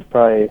said, is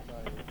probably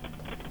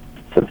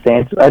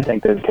substantial. I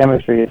think their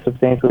chemistry is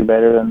substantially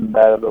better than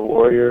that of the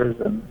Warriors,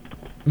 and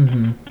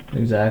Mhm.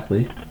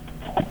 Exactly.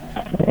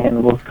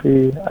 we'll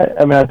see.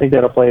 I mean, I think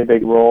that'll play a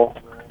big role.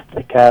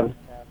 The Cavs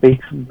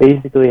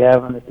basically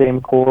having the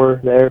same core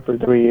there for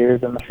 3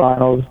 years in the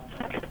finals.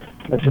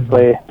 That should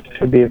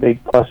be a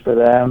big plus for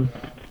them.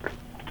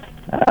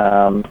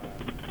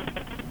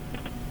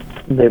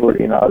 They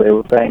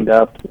were banged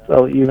up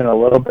even a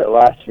little bit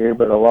last year,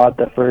 but a lot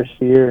the first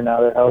year.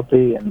 Now they're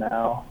healthy, and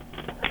now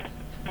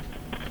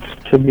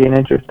should be an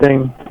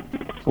interesting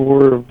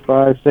 4,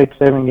 5, 6,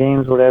 7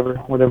 games, whatever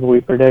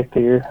we predict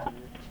here.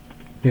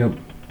 Yep.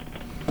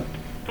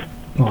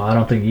 Well, I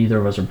don't think either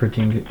of us are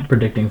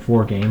predicting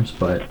 4 games,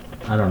 but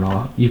I don't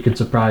know. You could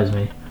surprise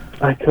me.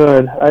 I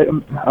could. I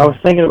was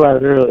thinking about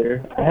it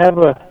earlier.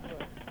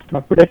 My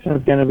prediction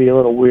is going to be a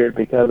little weird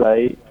because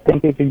I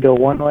think it could go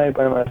one way,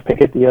 but I'm going to pick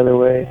it the other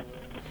way.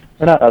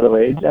 Or not other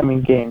way. I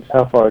mean games.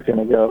 How far it's going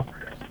to go.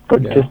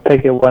 But just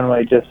pick it one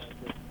way.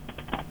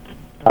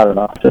 I don't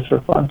know. Just for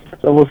fun.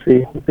 So we'll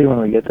see. We'll see when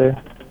we get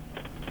there.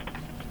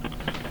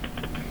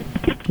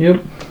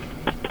 Yep.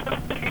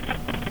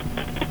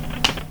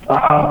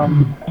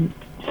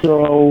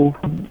 So,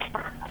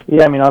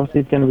 yeah, I mean,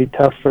 obviously it's going to be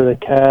tough for the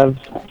Cavs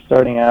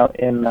starting out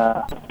in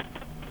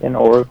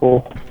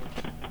Oracle,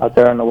 out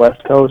there on the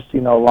West Coast.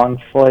 Long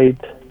flight.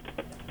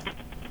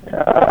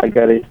 I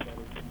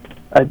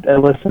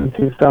listened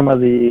to some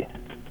of it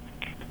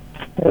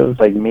was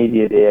like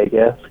media day, I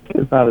guess.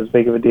 It's not as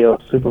big of a deal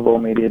as Super Bowl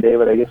media day,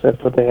 but I guess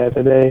that's what they had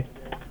today.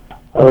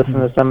 I listened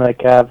to some of the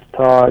Cavs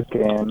talk,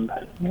 and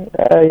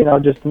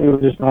just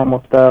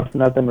normal stuff.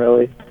 Nothing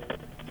really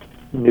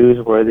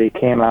newsworthy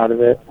came out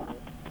of it.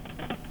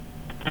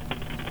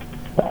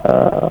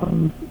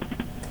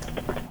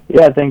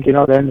 Yeah, I think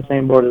they're in the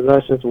same boat as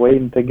us, just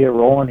waiting to get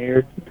rolling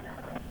here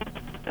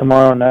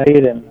tomorrow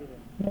night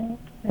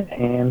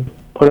and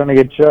put on a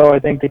good show. I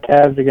think the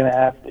Cavs are going to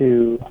have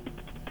to,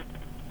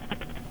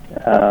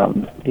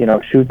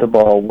 shoot the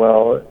ball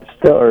well,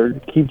 still, or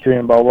keep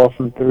shooting the ball well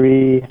from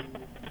 3.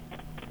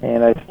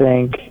 And I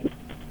think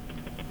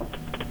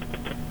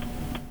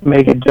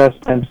make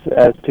adjustments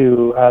as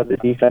to how the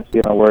defense is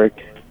going to work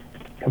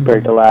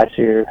compared to last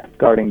year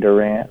guarding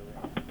Durant.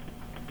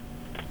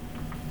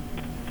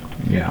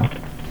 Yeah.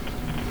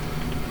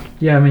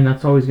 Yeah, I mean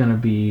that's always going to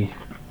be.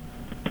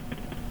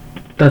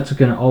 That's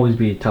going to always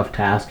be a tough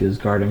task is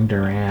guarding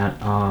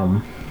Durant.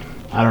 I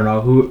don't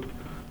know who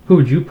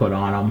would you put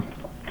on him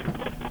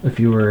if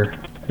you were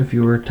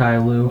Ty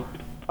Lue.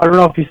 I don't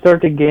know if you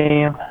start the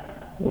game,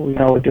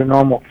 with your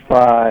normal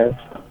 5.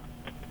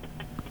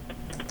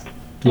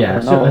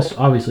 Yeah, so that's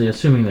obviously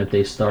assuming that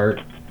they start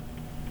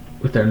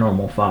with their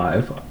normal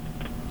 5.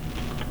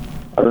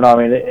 I don't know.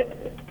 I mean,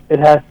 it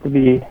has to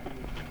be.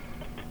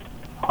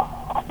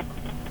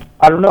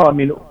 I don't know. I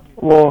mean,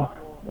 well,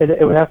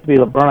 it would have to be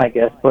LeBron, I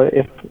guess. But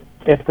if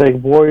the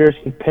Warriors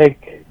could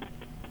pick,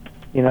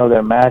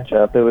 their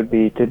matchup, it would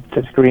be to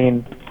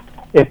screen.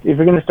 If you're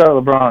going to start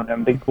LeBron,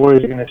 I think the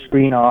Warriors are going to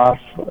screen off.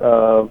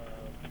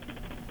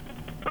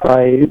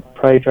 Probably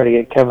try to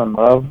get Kevin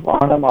Love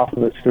on him off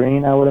of the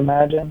screen, I would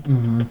imagine.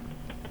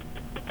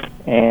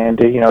 Mm-hmm. And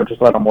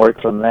just let him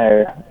work from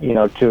there.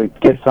 To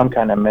get some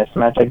kind of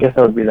mismatch. I guess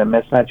that would be the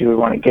mismatch you would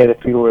want to get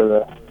if you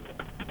were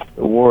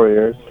the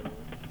Warriors.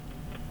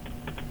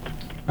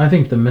 I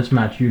think the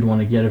mismatch you'd want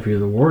to get if you're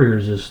the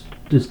Warriors is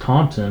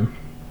Thompson.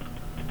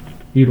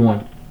 You'd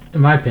want, in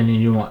my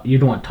opinion,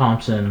 you'd want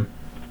Thompson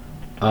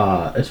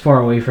as far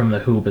away from the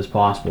hoop as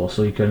possible,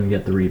 so he couldn't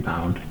get the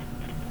rebound.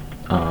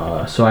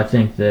 So I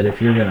think that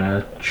if you're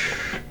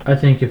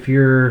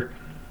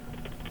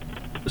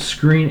if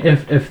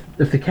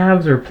the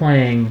Cavs are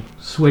playing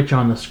switch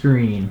on the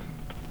screen,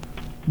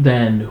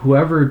 then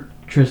whoever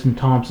Tristan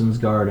Thompson's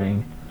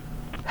guarding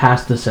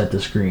has to set the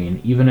screen,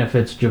 even if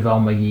it's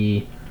JaVale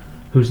McGee,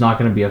 who's not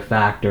going to be a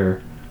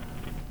factor.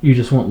 You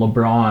just want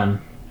LeBron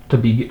to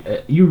be.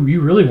 You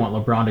really want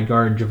LeBron to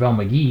guard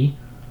JaVale McGee.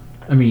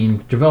 I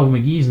mean, JaVale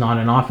McGee's not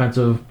an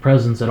offensive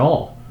presence at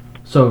all.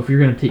 So if you're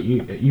going to take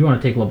you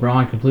want to take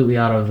LeBron completely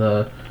out of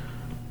the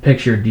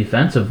picture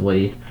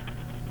defensively,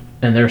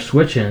 and they're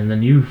switching,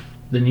 then you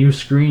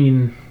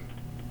screen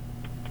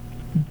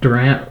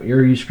Durant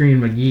or you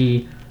screen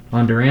McGee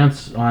on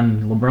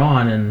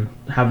LeBron and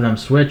have them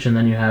switch, and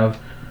then you have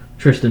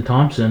Tristan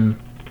Thompson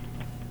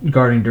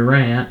guarding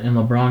Durant and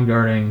LeBron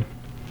guarding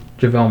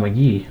JaVale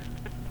McGee.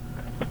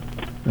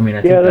 I mean,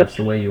 I think that's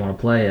the way you want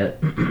to play it.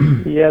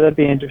 Yeah, that'd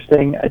be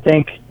interesting. I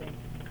think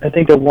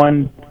the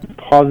one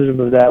positive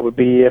of that would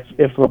be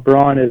if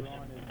LeBron is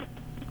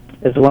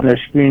the one they're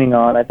screening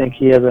on. I think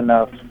he has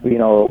enough.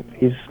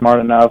 He's smart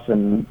enough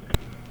and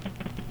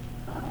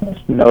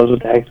knows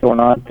what the heck's going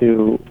on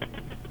to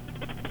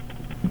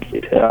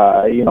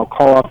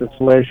call off the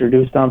switch or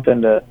do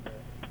something to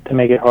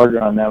make it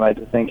harder on them. I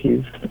just think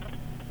he's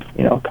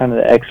kind of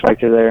the X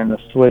factor there in the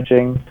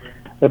switching.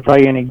 They're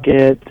probably going to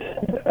get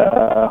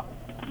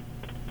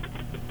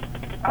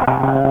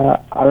I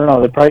don't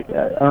know. They probably,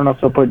 I don't know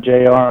if they'll put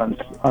Jr.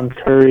 on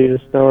Curry to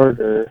start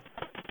or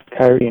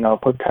Kyrie,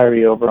 put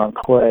Kyrie over on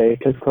Clay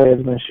because Clay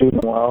has been shooting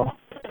well.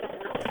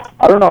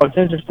 I don't know. It's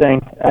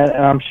interesting,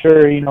 and I'm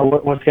sure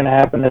what's going to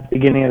happen at the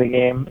beginning of the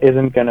game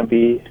isn't going to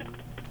be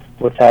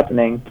what's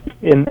happening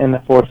in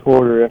the fourth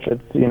quarter if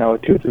it's a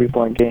 2-3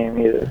 point game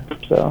either.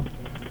 So.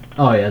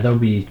 Oh yeah,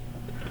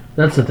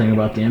 that's the thing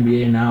about the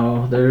NBA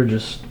now.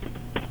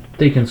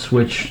 They can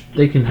switch.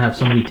 They can have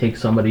somebody take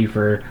somebody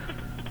for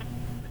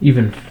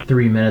even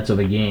 3 minutes of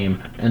a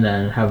game, and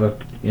then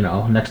have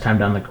next time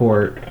down the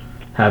court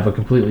have a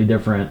completely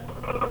different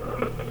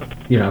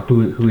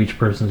who each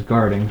person's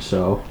guarding.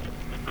 So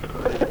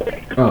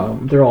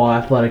they're all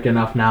athletic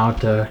enough now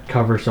to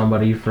cover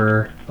somebody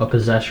for a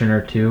possession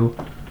or two,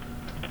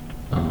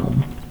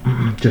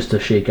 just to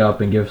shake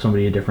up and give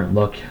somebody a different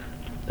look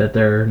that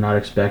they're not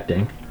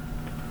expecting.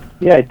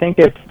 Yeah, I think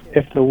if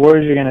the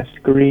Warriors are going to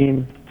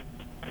screen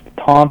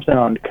Thompson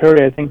on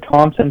Curry, I think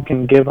Thompson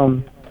can give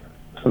them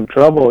some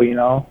trouble,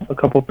 a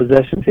couple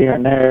possessions here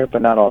and there,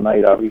 but not all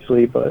night,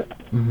 obviously. But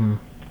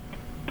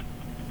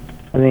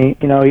I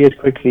think he has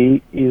quick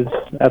feet. He's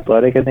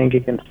athletic. I think he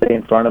can stay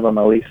in front of him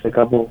at least a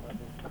couple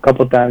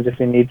times if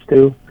he needs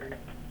to.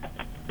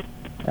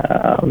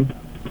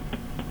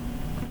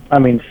 I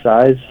mean,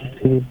 size.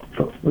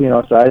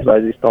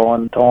 Size-wise, he's tall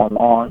and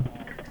long.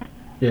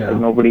 Yeah.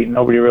 Like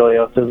nobody really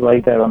else is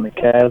like that on the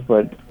Cavs,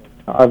 but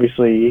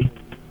obviously,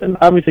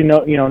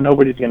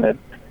 nobody's gonna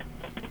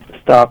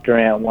stop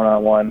Durant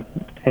one-on-one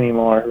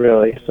anymore,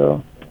 really.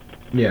 So.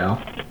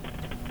 Yeah.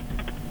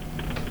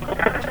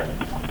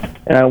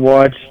 And I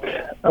watched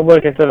a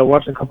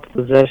couple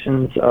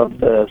possessions of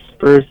the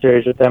Spurs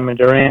series with them, and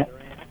Durant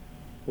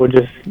would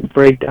just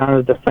break down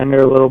his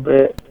defender a little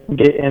bit,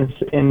 get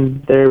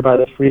in there by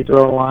the free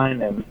throw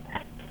line, and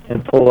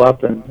pull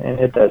up and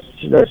hit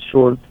that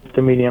short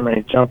to medium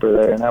range jumper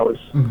there, and that was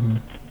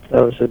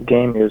his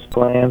game he was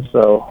playing.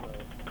 So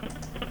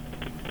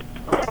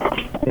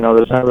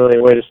there's not really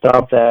a way to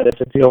stop that if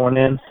it's going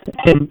in,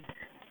 and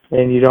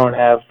you don't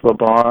have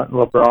LeBron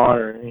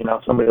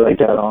or somebody like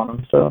that on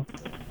him. So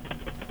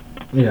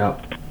yeah.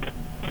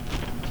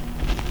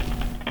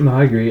 No,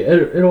 I agree.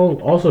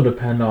 It'll also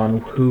depend on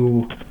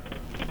who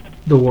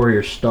the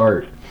Warriors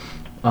start,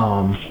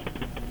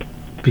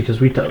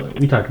 because we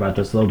talked about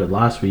this a little bit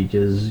last week.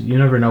 Is you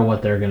never know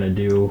what they're gonna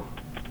do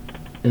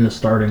in the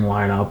starting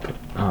lineup,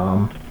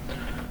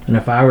 and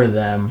if I were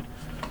them,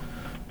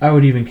 I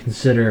would even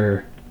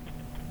consider.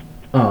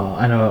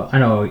 I know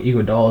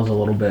Iguodala's a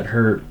little bit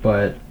hurt,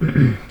 but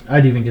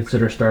I'd even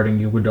consider starting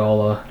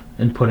Iguodala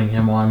and putting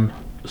him on,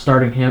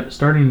 starting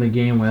the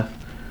game with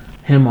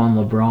him on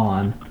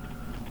LeBron.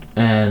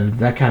 And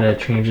that kind of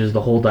changes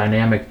the whole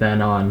dynamic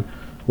then on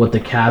what the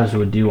Cavs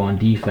would do on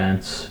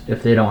defense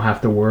if they don't have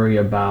to worry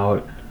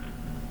about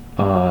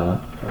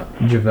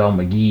JaVale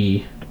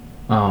McGee.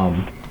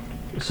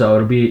 So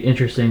it'll be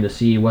interesting to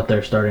see what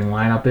their starting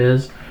lineup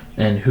is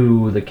and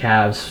who the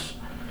Cavs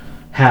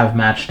have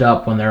matched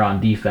up when they're on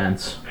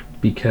defense.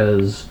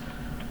 Because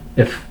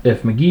if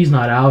McGee's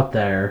not out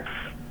there,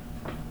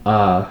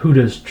 who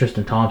does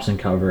Tristan Thompson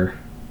cover?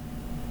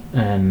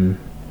 And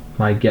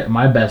my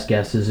best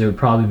guess is it would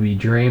probably be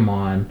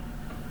Draymond,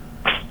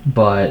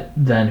 but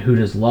then who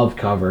does Love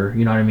cover?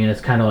 You know what I mean? It's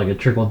kind of like a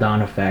trickle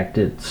down effect.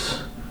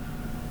 It's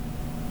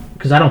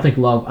because I don't think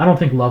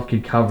Love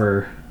could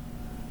cover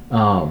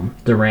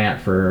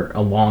Durant for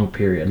a long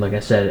period. Like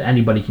I said,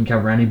 anybody can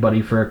cover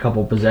anybody for a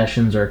couple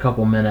possessions or a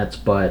couple minutes,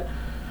 but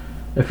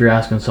if you're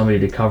asking somebody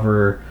to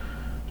cover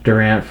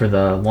Durant for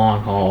the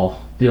long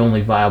haul, the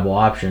only viable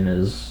option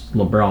is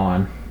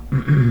LeBron.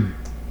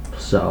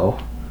 So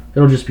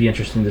it'll just be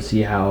interesting to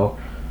see how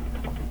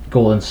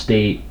Golden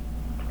State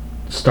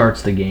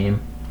starts the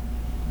game.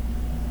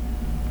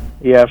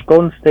 Yeah, if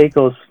Golden State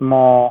goes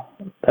small,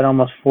 that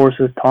almost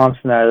forces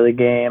Thompson out of the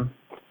game.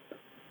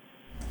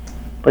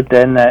 But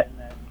then that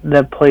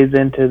plays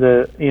into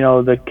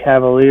the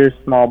Cavaliers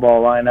small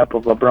ball lineup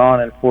of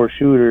LeBron and four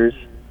shooters,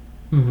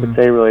 that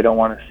they really don't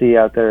want to see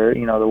out there.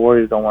 The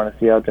Warriors don't want to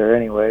see out there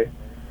anyway.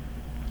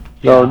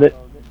 So it's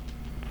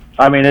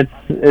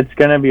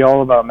going to be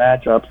all about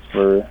matchups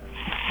for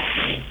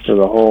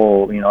the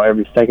whole.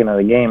 Every second of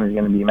the game is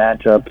going to be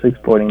matchups,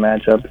 exploiting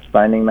matchups,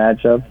 finding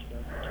matchups.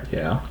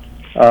 Yeah.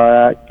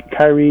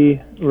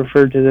 Kyrie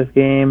referred to this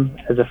game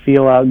as a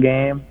feel-out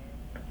game,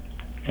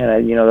 and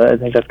I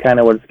think that's kind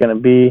of what it's going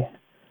to be.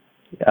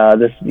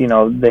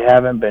 They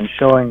haven't been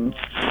showing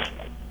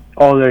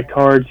all their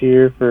cards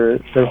here for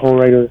their whole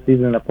regular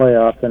season and the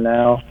playoffs, and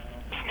now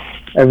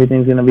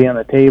everything's going to be on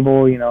the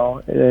table.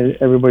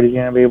 Everybody's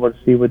going to be able to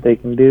see what they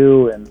can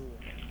do and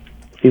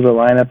see what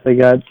lineups they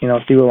got. See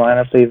what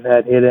lineups they've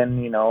had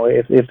hidden.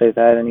 If they've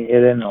had any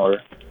hidden or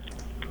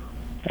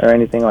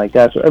anything like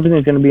that. So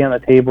everything's going to be on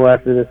the table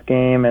after this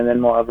game, and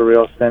then we'll have a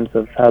real sense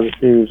of how the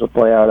series will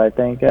play out, I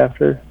think,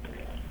 after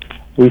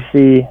we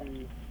see,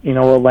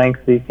 what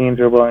lengths these teams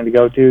are willing to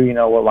go to,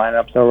 what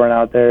lineups they'll run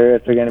out there,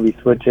 if they're going to be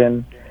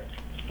switching,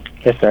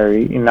 if they're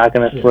not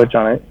going to switch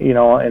on it,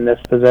 in this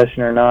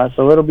possession or not.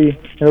 So it'll be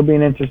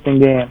an interesting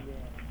game.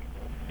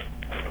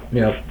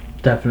 Yep,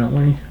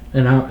 definitely.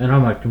 And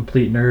I'm a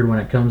complete nerd when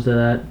it comes to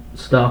that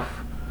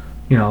stuff.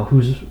 You know,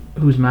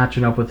 who's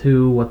matching up with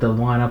who, what the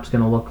lineup's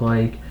going to look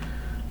like.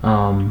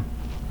 And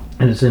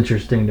it's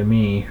interesting to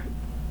me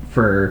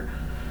for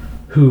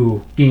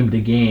who game to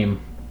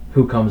game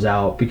who comes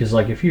out, because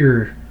like if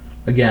you're,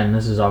 again,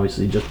 this is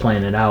obviously just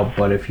playing it out,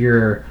 but if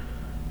you're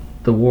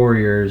the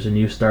Warriors and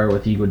you start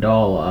with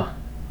Iguodala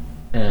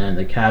and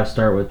the Cavs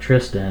start with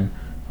Tristan,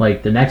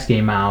 like the next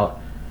game out,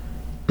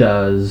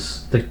 do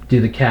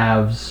the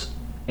Cavs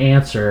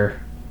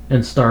answer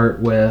and start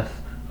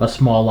with a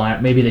small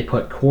lineup? Maybe they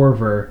put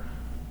Corver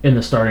in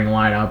the starting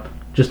lineup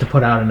just to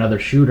put out another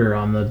shooter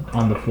on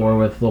the floor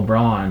with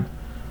LeBron,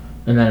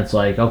 and then it's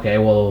like, okay,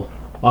 well,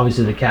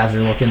 obviously the Cavs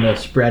are looking to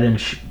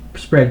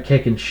spread,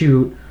 kick, and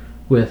shoot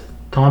with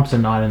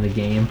Thompson not in the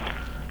game,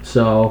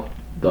 so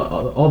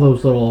all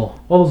those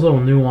little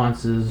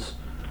nuances,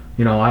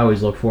 I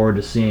always look forward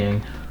to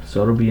seeing.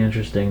 So it'll be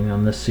interesting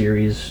on this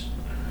series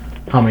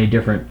how many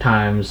different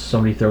times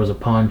somebody throws a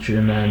punch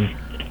and then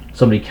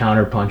somebody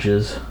counter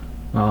punches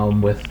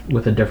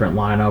with a different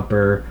lineup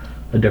or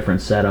a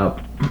different setup.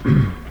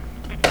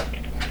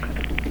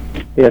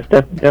 Yeah, it's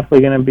definitely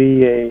going to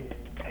be a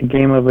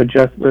game of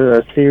adjustment,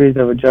 a series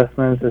of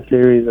adjustments, a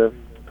series of,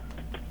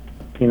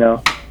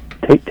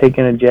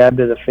 taking a jab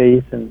to the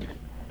face and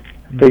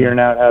figuring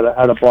out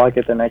how to block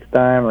it the next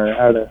time, or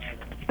how to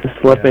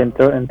slip it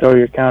and throw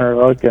your counter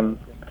hook. And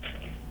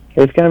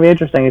it's going to be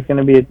interesting. It's going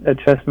to be a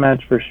chess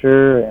match for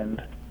sure,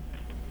 and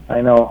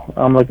I know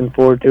I'm looking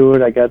forward to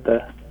it. I got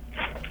the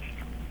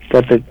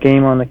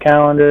game on the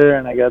calendar,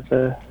 and I got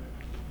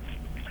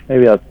I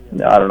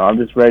don't know. I'm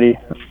just ready.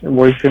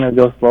 Work's going to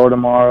go slow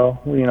tomorrow.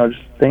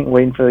 Just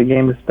waiting for the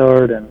game to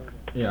start. And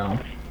yeah.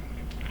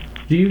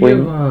 Do you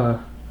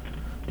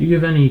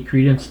give any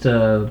credence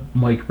to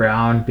Mike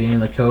Brown being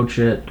the coach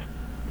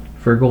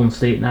for Golden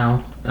State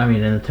now? I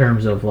mean, in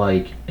terms of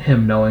like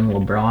him knowing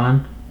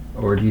LeBron,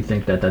 or do you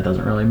think that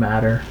doesn't really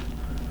matter?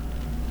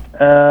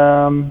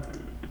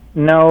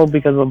 No,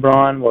 because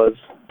LeBron was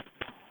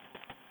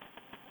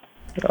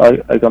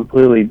a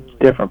completely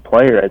different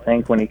player, I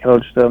think, when he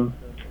coached him.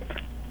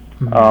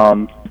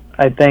 Mm-hmm.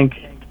 I think,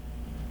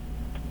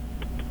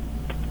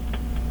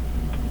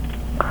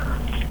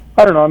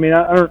 I don't know. I mean,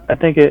 I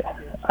think it.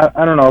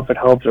 I don't know if it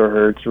helps or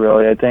hurts,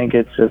 really. I think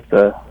it's just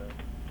a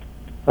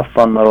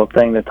fun little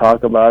thing to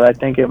talk about. I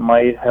think it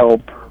might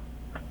help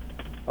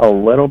a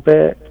little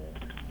bit,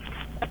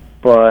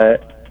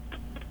 but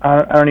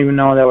I don't even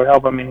know that would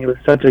help. I mean, he was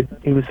such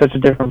a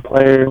different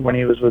player when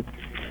he was with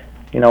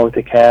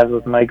the Cavs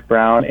with Mike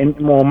Brown, and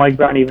Mike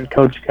Brown even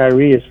coached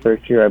Kyrie his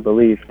first year, I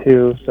believe,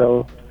 too.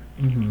 So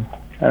mm-hmm.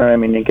 I don't know. I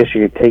mean, I guess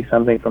you could take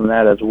something from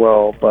that as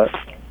well, but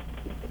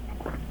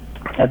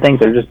I think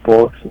they're just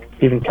both,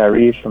 even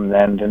Kyrie from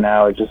then to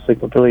now, is just a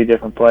completely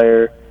different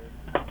player.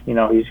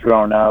 He's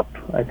grown up.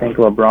 I think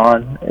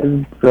LeBron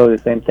is really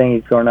the same thing.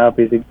 He's grown up.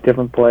 He's a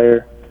different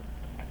player.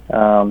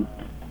 But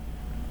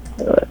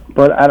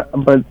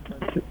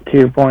to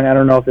your point, I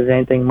don't know if there's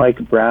anything Mike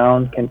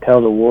Brown can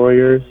tell the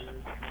Warriors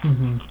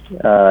mm-hmm.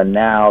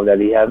 Now that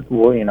he has,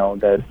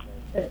 that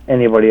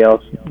anybody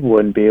else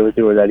wouldn't be able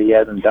to, or that he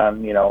hasn't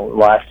done,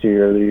 last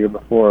year or the year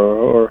before,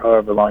 or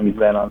however long he's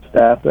been on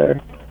staff there.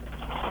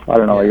 I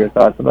don't know what your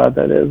thoughts about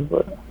that is,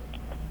 but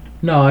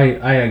no,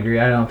 I agree.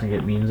 I don't think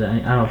it means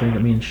any. I don't think it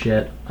means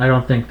shit. I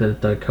don't think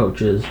that the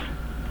coaches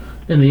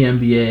in the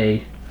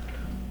NBA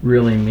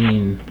really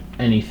mean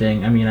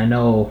anything. I mean, I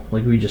know,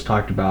 like we just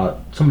talked about,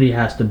 somebody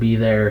has to be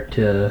there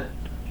to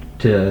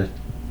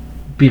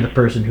be the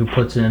person who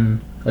puts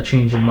in a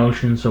change in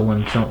motion. So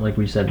like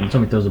we said, when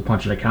somebody throws a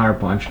punch and a counter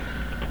punch,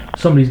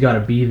 somebody's got to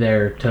be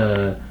there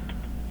to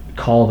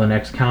call the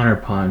next counter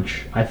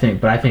punch. I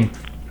think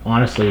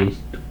honestly,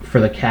 for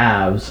the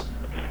Cavs,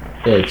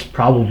 it's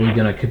probably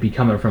could be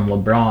coming from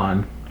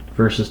LeBron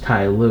versus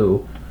Ty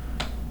Lue,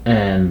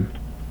 and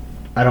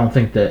I don't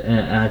think that,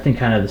 and I think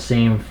kind of the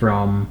same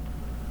from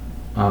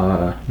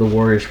the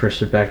Warriors'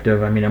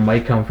 perspective. I mean, it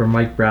might come from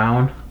Mike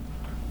Brown,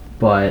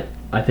 but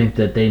I think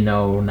that they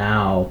know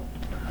now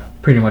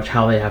pretty much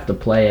how they have to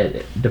play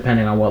it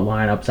depending on what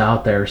lineup's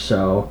out there.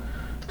 So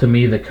to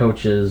me, the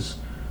coaches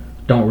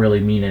don't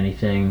really mean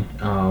anything.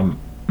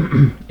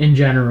 In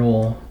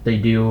general, they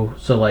do.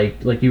 So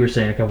like you were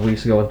saying a couple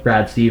weeks ago with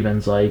Brad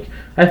Stevens, like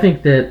I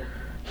think that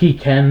he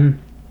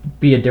can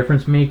be a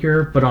difference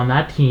maker, but on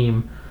that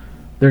team,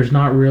 there's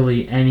not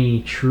really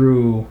any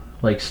true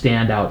like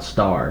standout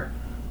star.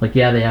 Like,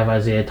 yeah, they have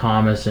Isaiah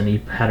Thomas, and he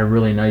had a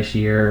really nice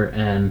year,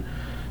 and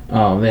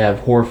they have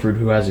Horford,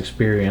 who has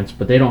experience,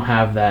 but they don't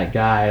have that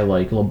guy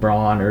like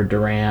LeBron or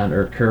Durant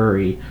or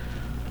Curry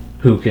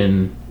who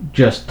can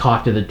just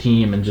talk to the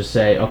team and just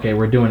say, okay,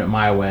 we're doing it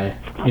my way.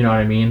 You know what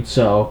I mean?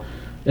 So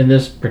in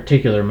this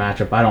particular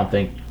matchup, I don't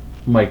think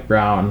Mike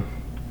Brown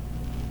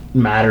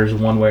matters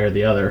one way or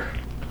the other.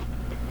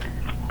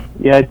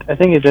 Yeah, I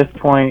think at this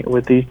point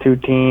with these two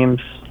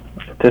teams,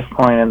 at this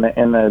point in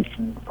the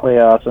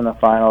playoffs and the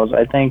finals,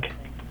 I think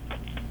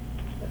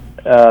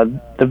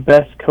the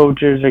best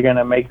coaches are going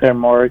to make their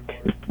mark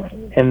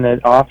in the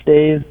off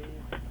days,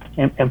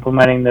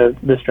 implementing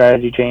the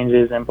strategy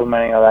changes,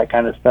 implementing all that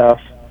kind of stuff,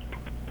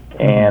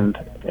 and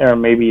or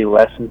maybe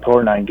less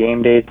important on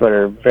game days, but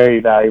are very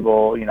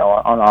valuable,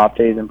 on off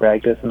days in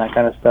practice and that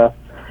kind of stuff.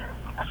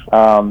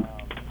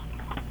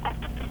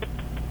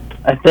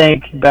 I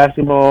think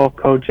basketball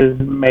coaches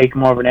make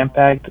more of an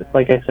impact,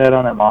 like I said,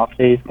 on them off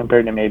days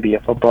compared to maybe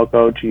a football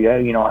coach who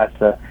has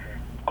to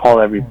call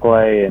every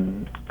play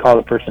and call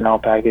the personnel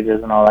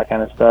packages and all that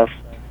kind of stuff.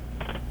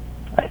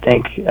 I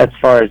think as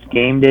far as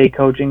game day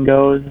coaching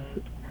goes,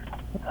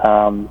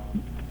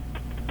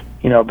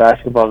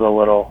 basketball's a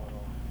little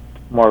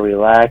more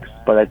relaxed,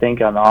 but I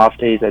think on the off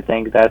days, I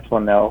think that's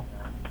when they'll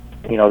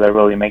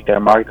really make their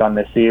mark on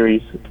the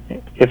series,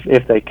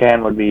 if they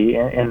can, would be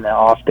in the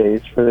off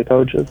days for the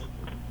coaches.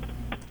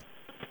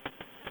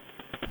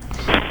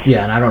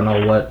 Yeah, and I don't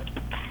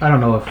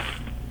know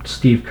if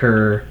Steve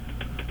Kerr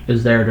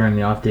is there during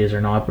the off days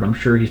or not, but I'm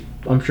sure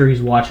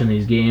he's watching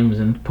these games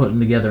and putting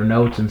together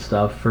notes and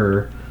stuff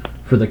for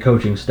the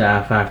coaching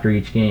staff after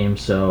each game.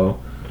 So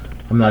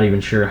I'm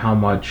not sure how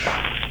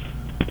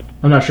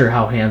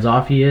hands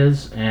off he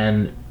is,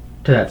 and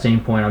to that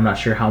same point, I'm not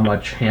sure how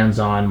much hands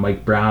on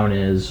Mike Brown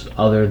is,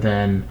 other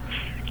than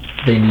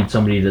they need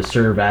somebody to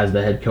serve as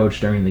the head coach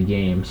during the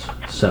games.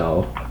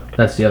 So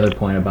that's the other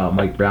point about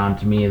Mike Brown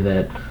to me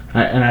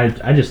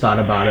I just thought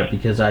about it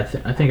because I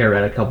think I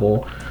read a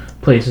couple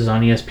places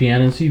on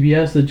ESPN and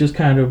CBS that just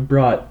kind of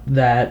brought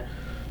that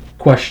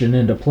question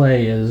into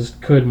play: is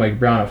could Mike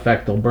Brown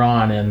affect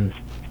LeBron? And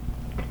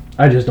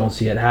I just don't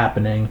see it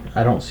happening.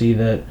 I don't see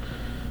that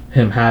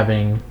him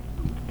having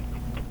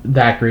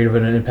that great of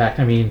an impact.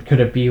 I mean, could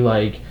it be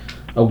like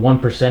a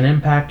 1%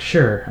 impact?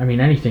 Sure. I mean,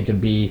 anything could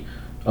be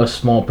a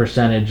small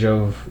percentage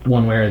of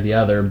one way or the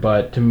other,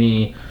 but to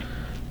me,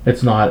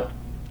 it's not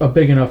a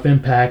big enough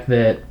impact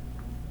that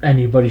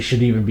anybody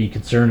should even be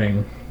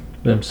concerning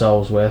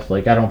themselves with.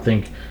 Like, I don't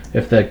think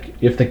if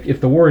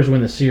the Warriors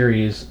win the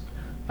series,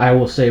 I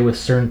will say with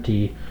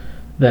certainty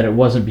that it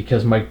wasn't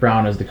because Mike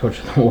Brown is the coach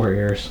of the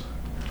Warriors.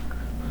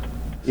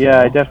 So.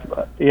 I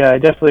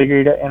definitely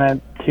agree.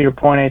 And to your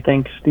point, I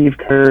think Steve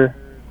Kerr,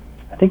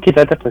 I think he's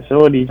at the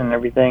facilities and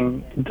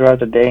everything throughout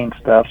the day and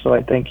stuff. So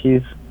I think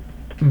he's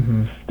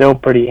still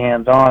pretty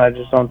hands-on. I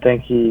just don't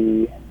think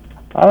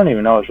I don't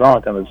even know what's wrong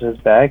with him. Is his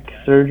back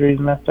surgery's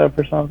messed up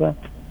or something?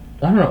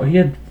 I don't know. He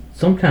had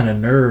some kind of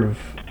nerve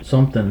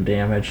something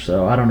damage,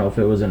 so I don't know if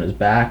it was in his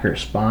back or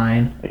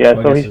spine. Yeah,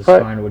 well, so I guess his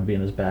spine would be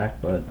in his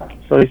back, but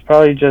so he's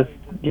probably just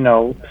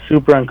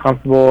super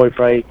uncomfortable. He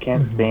probably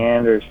can't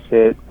stand or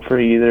sit for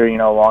either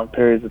long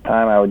periods of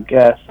time, I would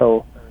guess.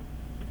 So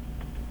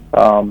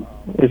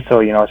it's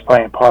probably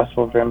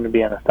impossible for him to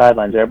be on the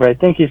sidelines there. But I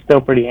think he's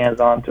still pretty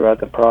hands-on throughout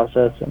the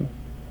process, and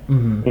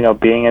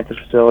being at the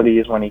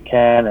facilities when he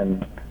can,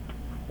 and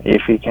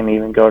if he can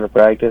even go to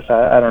practice.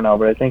 I don't know,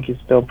 but I think he's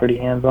still pretty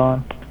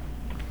hands-on.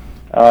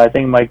 I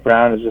think Mike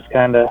Brown is just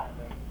kind of,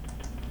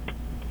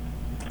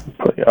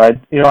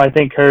 I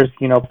think Kerr's,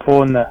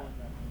 pulling the,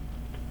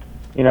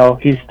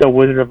 he's still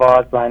Wizard of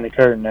Oz behind the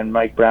curtain, and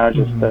Mike Brown's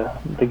just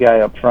the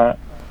guy up front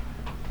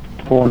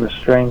pulling the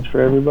strings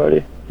for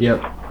everybody.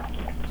 Yep.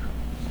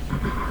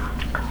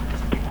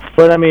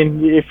 But, I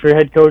mean, if your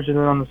head coach is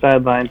on the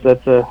sidelines,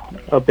 that's a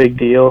big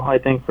deal, I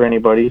think, for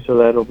anybody, so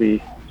that'll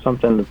be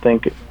something to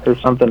think, or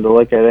something to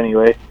look at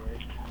anyway.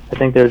 I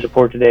think there's a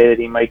report today that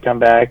he might come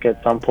back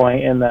at some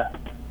point in the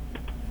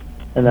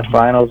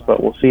finals,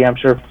 but we'll see. I'm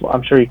sure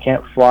he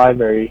can't fly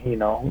very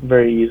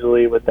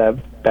easily with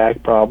that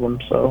back problem.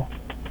 So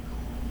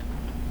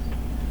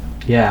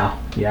yeah,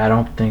 I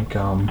don't think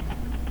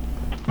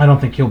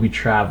he'll be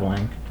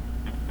traveling.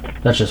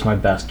 That's just my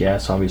best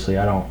guess. Obviously,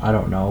 I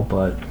don't know,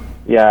 but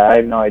yeah, I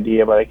have no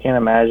idea. But I can't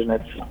imagine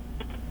if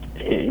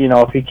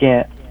he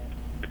can't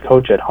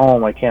coach at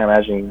home, I can't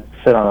imagine he can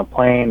sit on a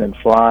plane and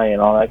fly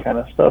and all that kind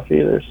of stuff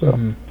either.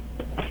 So,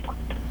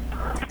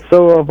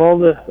 so of all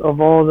the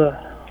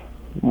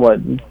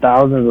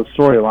thousands of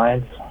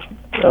storylines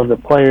of the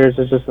players,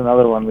 it's just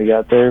another one we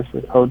got there for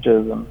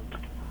coaches and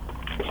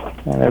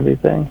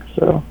everything.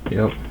 So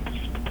yep.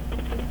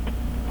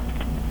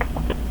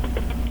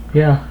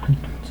 Yeah,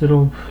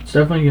 it's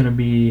definitely gonna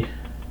be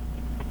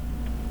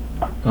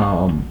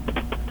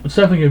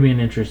an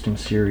interesting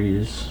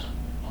series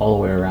all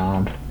the way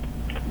around.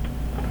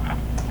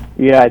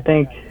 Yeah, I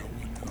think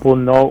we'll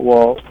know.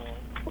 Well,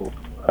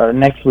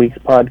 next week's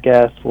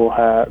podcast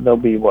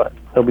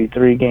there'll be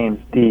 3 games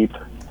deep.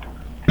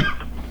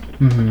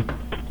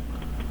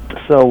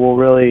 So we'll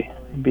really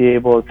be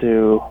able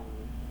to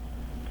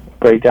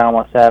break down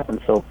what's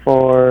happened so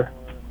far.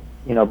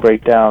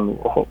 Break down.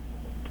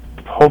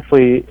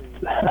 Hopefully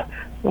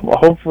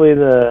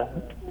the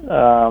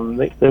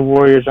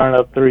Warriors aren't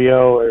up 3-0,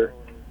 or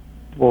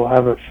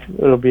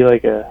it'll be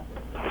like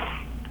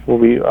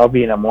I'll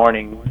be in the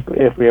morning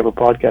if we have a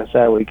podcast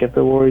that week if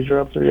the Warriors are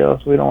up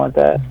 3-0, so we don't want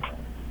that.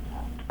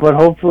 But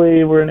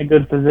hopefully we're in a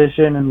good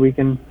position and we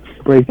can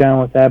break down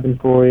what's happened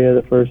for you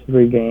the first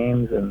 3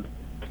 games, and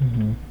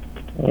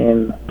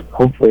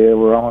hopefully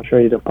we're almost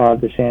ready to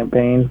pop the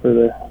champagne for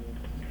the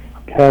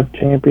Cup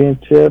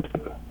championship.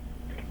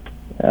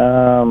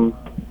 Um,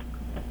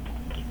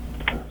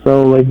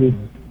 so like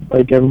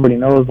everybody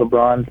knows,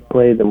 LeBron's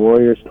played the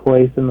Warriors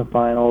twice in the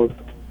finals,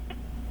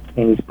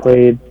 and he's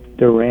played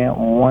Durant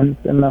once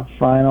in the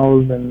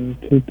finals in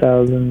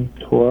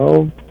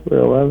 2012 or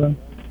 11.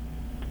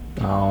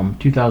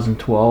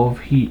 2012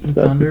 Heat and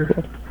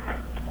Thunder.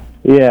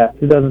 Yeah,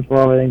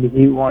 2012. I think the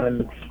Heat won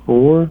in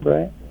 4,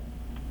 right?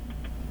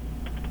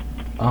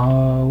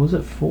 Was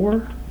it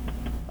 4?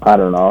 I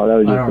don't know.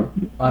 That was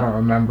I don't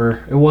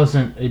remember. It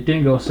wasn't. It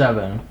didn't go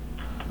 7.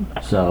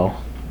 So.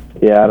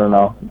 Yeah, I don't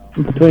know.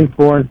 Between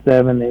 4 and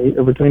 7,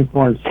 or between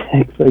 4 and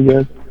 6, I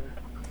guess.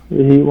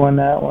 The Heat won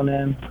that one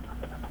in.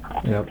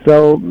 Yep.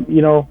 So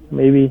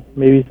maybe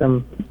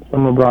some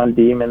LeBron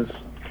demons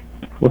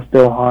will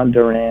still haunt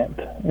Durant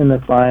in the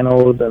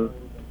finals and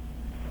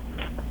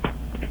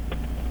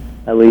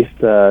at least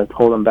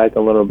hold him back a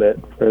little bit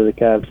for the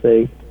Cavs'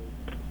 sake.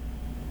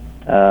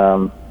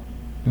 I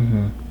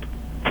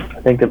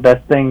think the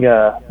best thing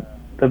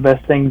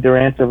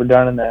Durant's ever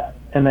done in the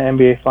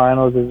NBA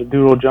Finals is a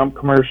doodle jump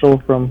commercial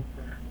from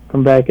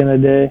back in the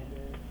day.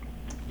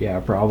 Yeah,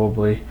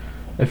 probably.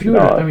 If you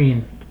would, I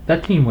mean,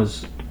 that team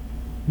was,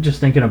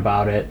 just thinking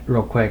about it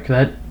real quick,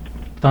 that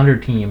Thunder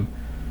team,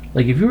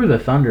 like if you were the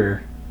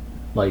Thunder,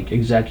 like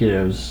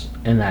executives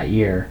in that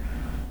year,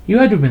 you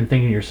had to have been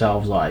thinking to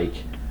yourselves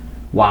like,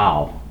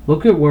 wow,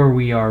 look at where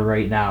we are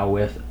right now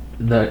with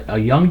a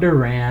young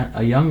Durant,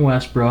 a young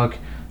Westbrook,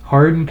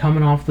 Harden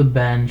coming off the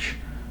bench.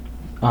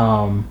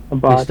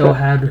 They still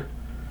had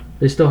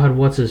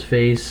what's his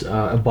face,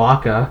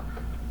 Ibaka.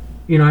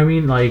 You know what I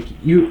mean? Like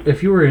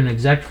if you were an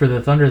exec for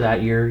the Thunder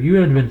that year, you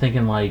would have been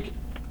thinking like,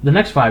 the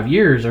next 5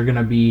 years are going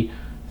to be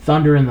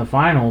Thunder in the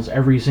finals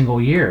every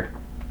single year.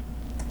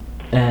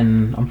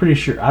 And I'm pretty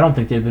sure, I don't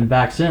think they've been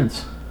back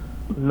since.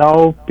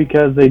 No,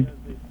 because they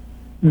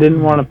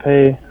didn't want to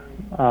pay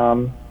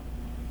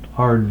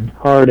Harden.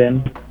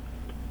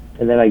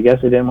 And then I guess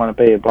they didn't want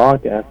to pay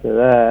Ibaka after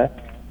that.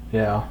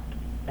 Yeah.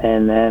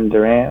 And then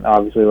Durant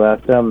obviously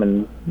left them,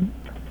 and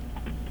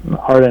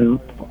Harden,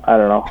 had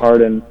an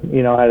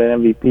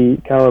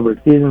MVP caliber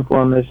season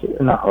for him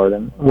not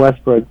Harden,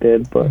 Westbrook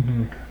did, but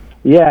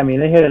yeah, I mean,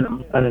 they had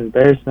an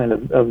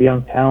embarrassment of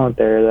young talent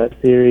there, that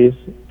series.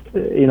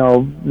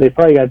 They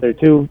probably got there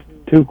too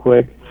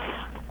quick.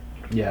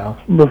 Yeah.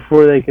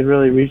 Before they could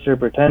really reach their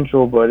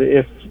potential, but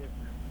just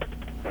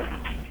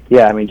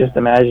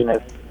imagine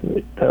if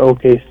the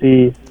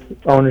OKC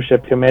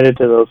ownership committed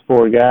to those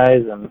 4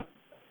 guys and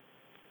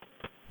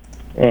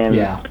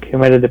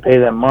committed to pay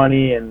them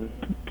money, and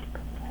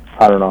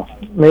I don't know.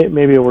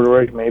 Maybe it would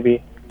work.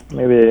 Maybe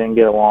they didn't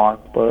get along,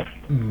 but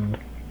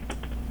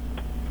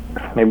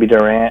maybe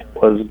Durant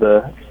was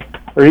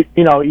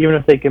even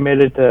if they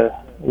committed to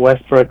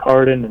Westbrook,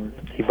 Harden, and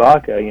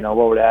Ibaka,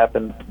 what would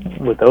happen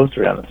with those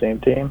 3 on the same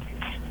team?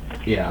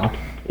 Yeah.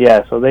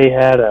 Yeah. So they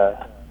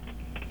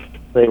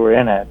were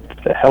in a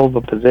hell of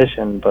a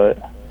position, but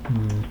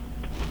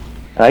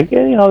I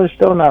get they're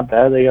still not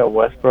bad. They got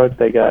Westbrook,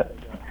 they got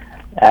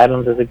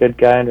Adams is a good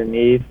guy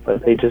underneath,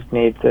 but they just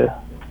need to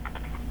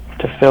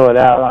fill it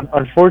out.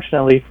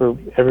 Unfortunately for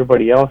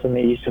everybody else in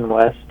the East and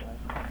West,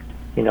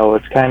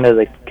 it's kind of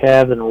the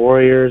Cavs and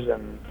Warriors,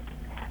 and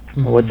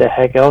what the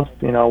heck else?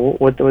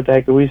 What the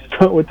heck are we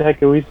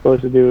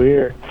supposed to do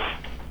here?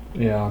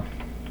 Yeah.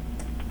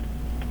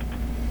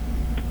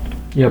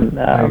 Yep,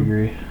 I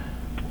agree.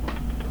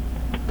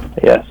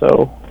 Yeah.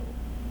 So.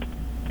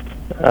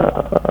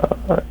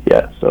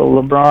 So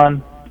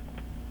LeBron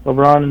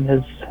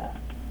and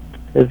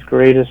his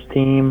greatest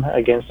team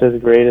against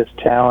his greatest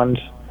challenge.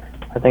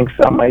 I think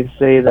some might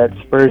say that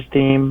Spurs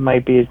team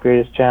might be his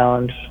greatest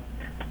challenge.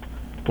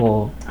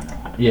 Well,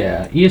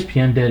 yeah,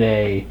 ESPN did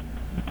I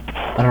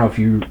don't know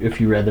if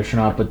you read this or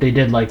not, but they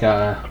did like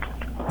a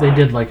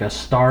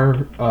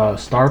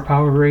star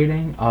power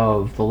rating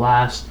of the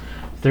last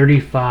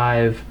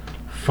 35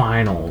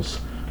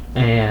 finals,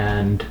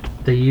 and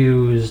they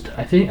used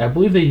I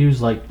believe they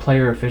used like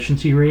player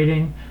efficiency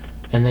rating,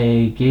 and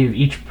they gave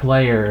each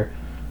player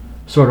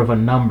sort of a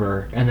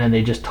number, and then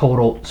they just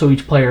so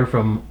each player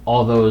from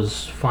all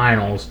those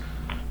finals,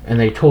 and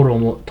they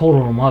total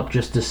them up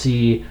just to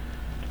see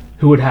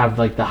who would have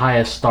like the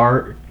highest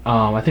star.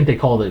 I think they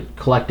called it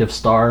collective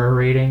star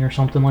rating or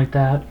something like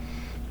that.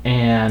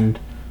 And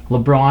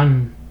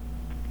LeBron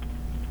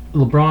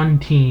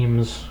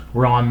teams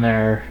were on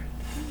there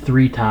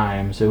 3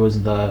 times. It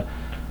was the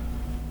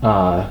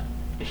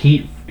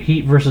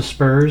Heat versus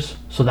Spurs,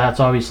 so that's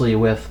obviously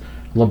with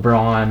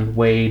LeBron,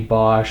 Wade,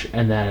 Bosh,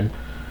 and then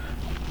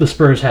the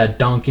Spurs had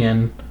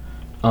Duncan,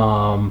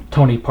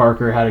 Tony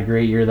Parker had a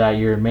great year that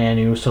year,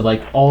 Manu, so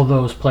like all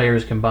those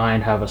players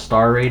combined have a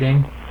star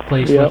rating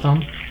placed with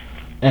them.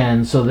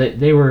 And so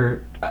they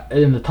were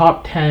in the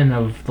top 10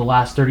 of the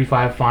last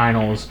 35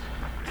 finals.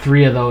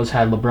 3 of those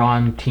had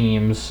LeBron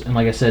teams, and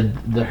like I said,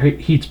 the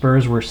Heat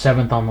Spurs were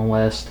 7th on the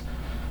list.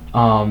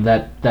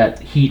 That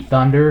Heat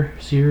Thunder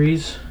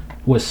series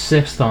was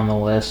 6th on the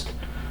list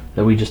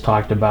that we just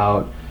talked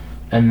about,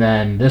 and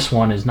then this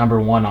one is number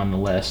 1 on the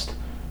list.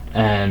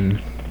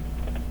 And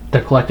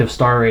the collective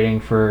star rating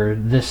for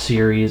this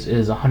series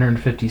is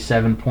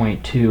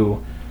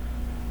 157.2,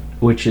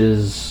 which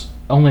is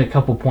only a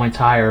couple points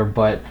higher,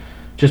 but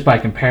just by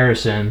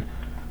comparison,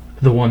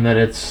 the one that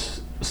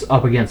it's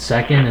up against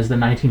second is the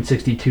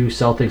 1962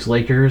 Celtics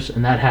Lakers,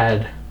 and that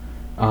had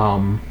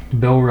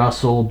Bill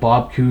Russell,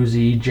 Bob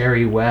Cousy,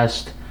 Jerry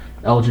West,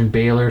 Elgin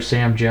Baylor,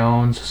 Sam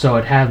Jones. So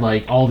it had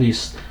like all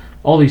these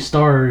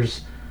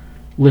stars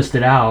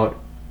listed out,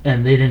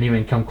 and they didn't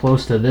even come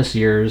close to this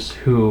year's.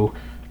 On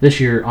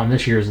this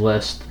year's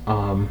list,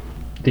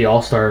 the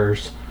All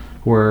Stars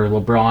were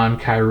LeBron,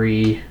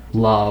 Kyrie,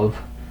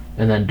 Love,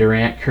 and then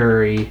Durant,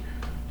 Curry,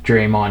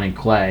 Draymond, and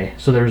Clay.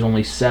 So there's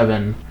only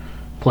 7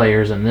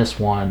 players in this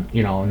one,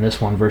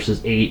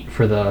 versus 8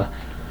 for the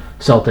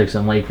Celtics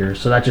and Lakers.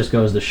 So that just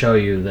goes to show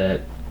you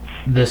that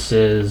this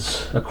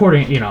is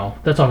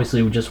that's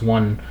obviously just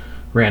one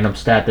random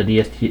stat that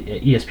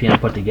ESPN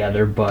put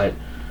together, but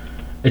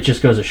it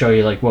just goes to show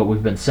you like what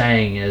we've been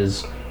saying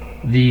is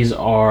this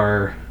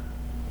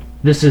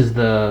is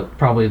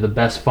probably the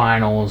best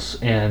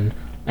finals in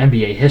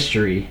NBA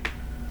history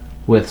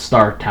with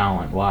star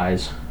talent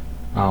wise.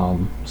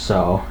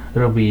 So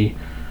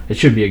it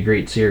should be a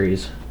great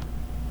series.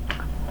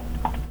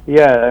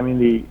 Yeah, I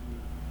mean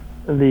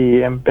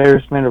the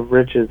embarrassment of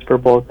riches for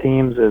both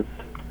teams is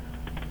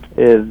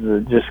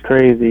just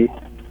crazy.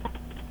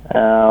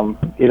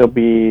 It'll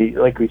be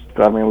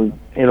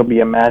it'll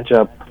be a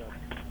matchup,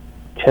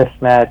 chess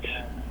match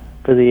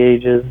for the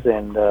ages,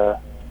 and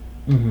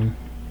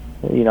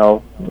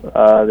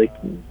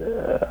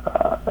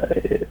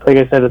like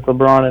I said, it's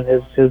LeBron and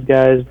his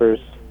guys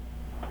versus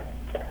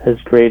his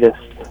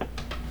greatest.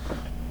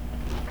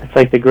 It's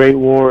like the Great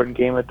War in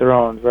Game of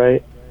Thrones,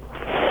 right?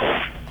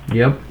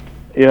 Yep,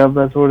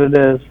 that's what it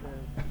is.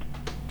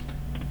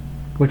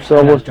 Which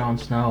side has Jon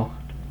Snow?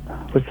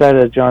 Which side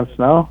has Jon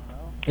Snow?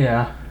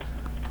 Yeah.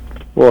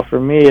 Well, for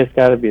me, it's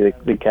got to be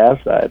the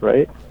Cavs side,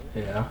 right?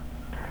 Yeah.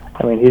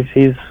 I mean,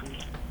 he's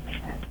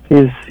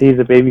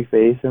a baby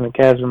face, and the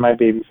Cavs are my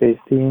baby face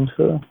team.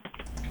 So.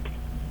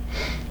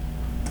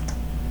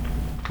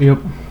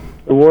 Yep.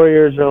 The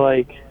Warriors are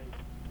like,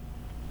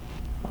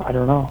 I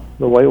don't know,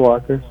 the White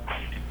Walkers.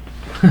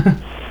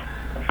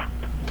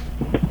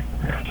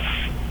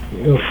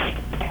 Yep.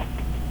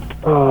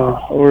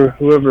 Or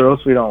whoever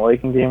else we don't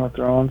like in Game of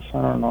Thrones.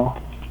 I don't know.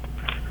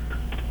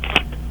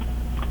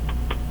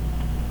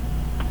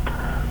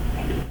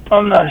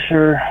 I'm not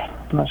sure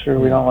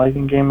we don't like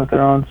in Game of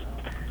Thrones.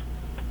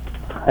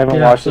 I haven't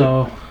watched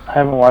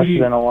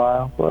it in a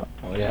while, but.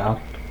 Oh yeah.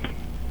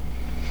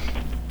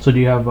 So do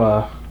you have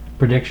a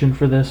prediction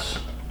for this?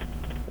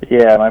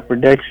 Yeah, my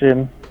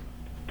prediction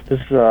is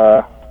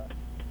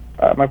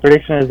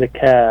the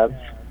Cavs.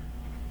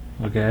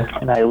 Okay.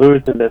 And I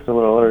alluded to this a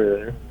little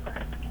earlier.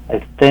 I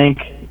think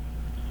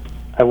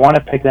I want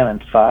to pick them in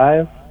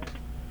 5,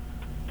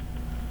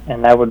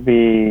 and that would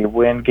be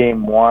win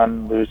game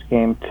 1, lose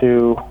game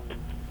 2,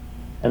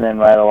 and then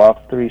rattle off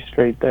 3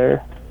 straight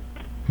there.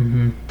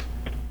 Mhm.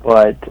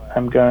 But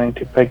I'm going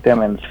to pick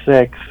them in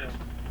 6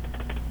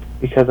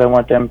 because I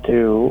want them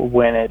to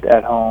win it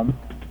at home.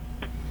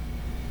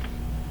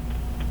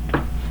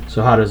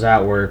 So how does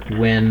that work?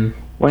 Win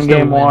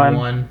game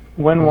 1,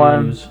 win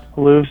 1,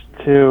 lose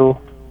 2.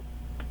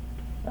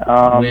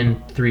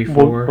 Win 3,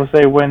 4. We'll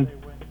say win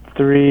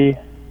 3,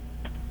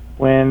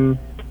 win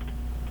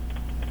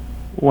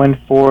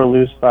 4,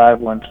 lose 5,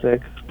 win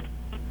 6.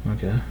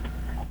 Okay.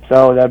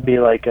 So that'd be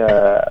like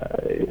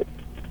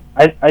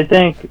I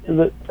think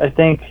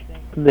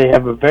they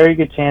have a very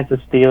good chance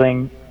of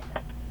stealing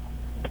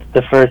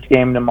the first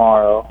game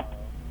tomorrow.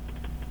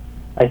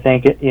 I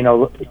think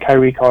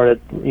Kyrie called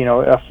it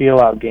a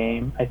feel-out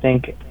game. I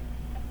think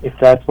if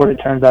that's what it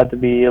turns out to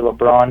be,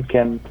 LeBron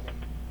can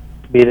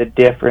be the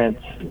difference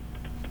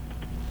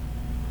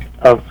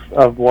of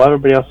what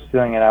everybody else is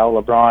feeling it out.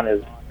 LeBron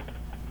is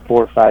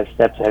 4 or 5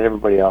 steps ahead of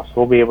everybody else.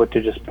 We'll be able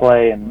to just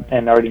play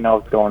and already know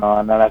what's going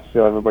on, not have to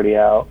feel everybody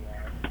out.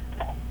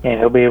 And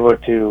he'll be able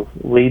to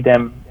lead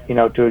them,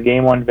 to a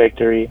game 1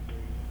 victory.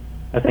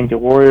 I think the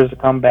Warriors will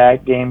come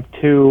back game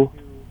 2,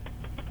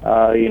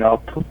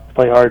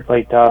 play hard,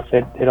 play tough,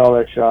 hit all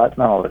their shots,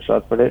 not all their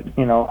shots, but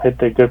hit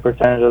the good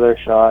percentage of their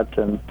shots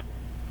and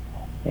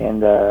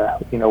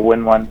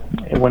win one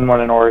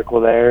in Oracle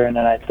there. And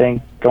then I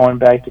think going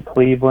back to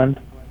Cleveland,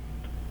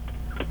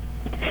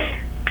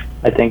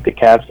 I think the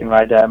Cavs can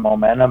ride that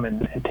momentum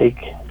and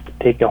take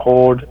a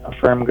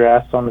firm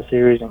grasp on the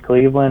series in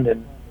Cleveland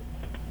and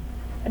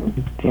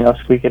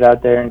squeak it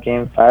out there in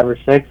game 5 or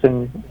 6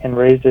 and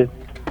raise the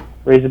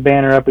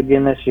banner up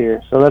again this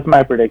year. So that's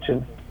my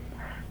prediction.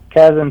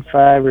 Cavs in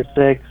 5 or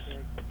 6,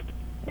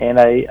 and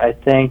I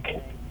think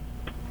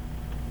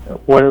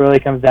what it really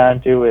comes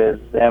down to is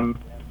them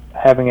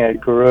having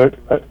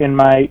in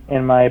my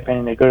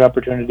opinion, a good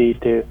opportunity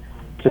to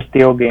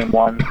steal game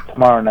 1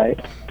 tomorrow night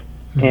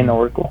in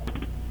Oracle.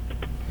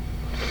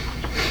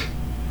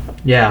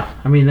 Yeah,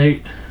 I mean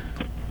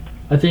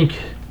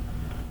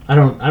I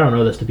don't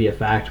know this to be a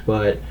fact,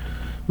 but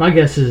my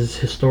guess is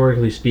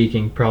historically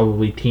speaking,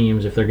 probably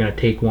teams, if they're going to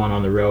take one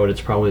on the road,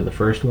 it's probably the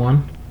first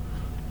one.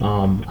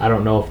 I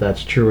don't know if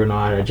that's true or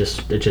not. It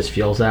just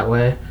feels that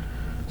way.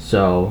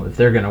 So if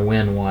they're gonna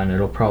win one,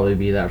 it'll probably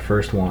be that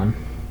first one.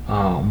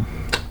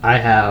 I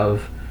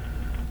have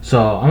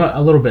so I'm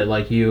a little bit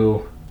like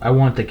you. I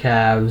want the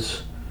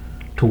Cavs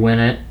to win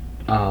it,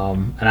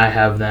 and I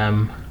have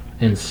them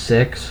in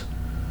 6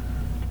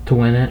 to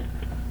win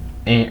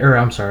it, or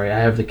I'm sorry, I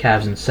have the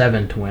Cavs in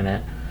 7 to win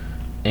it,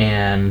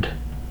 and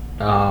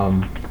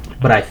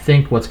but I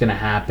think what's going to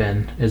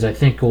happen is I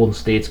think Golden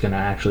State's going to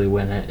actually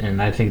win it,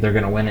 and I think they're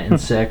going to win it in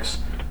 6.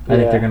 I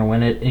think they're going to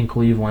win it in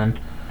Cleveland.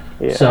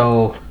 Yeah.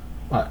 So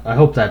I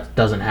hope that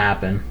doesn't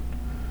happen,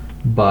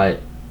 but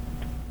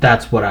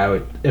that's what I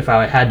would if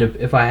I had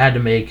to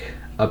make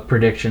a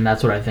prediction.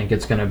 That's what I think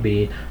it's going to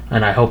be,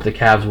 and I hope the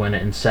Cavs win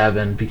it in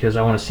 7 because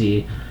I want to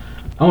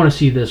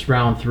see this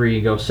round 3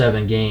 go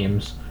 7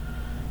 games,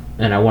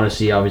 and I want to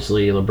see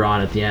obviously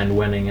LeBron at the end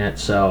winning it.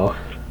 So,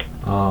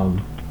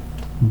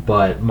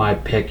 but my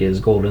pick is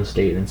Golden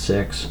State in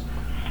 6.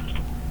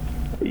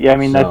 Yeah,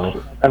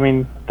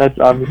 that's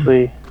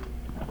obviously.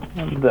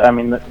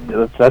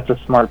 That's a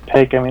smart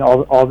pick.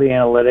 All the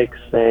analytics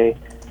say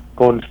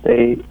Golden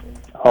State.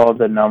 All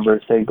the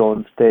numbers say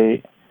Golden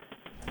State.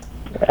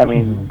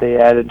 They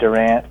added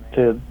Durant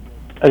to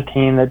a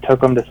team that took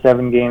them to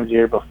 7 games the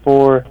year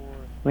before.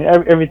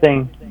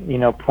 Everything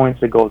points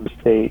to Golden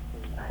State.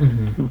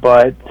 Mm-hmm.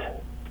 But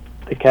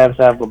the Cavs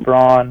have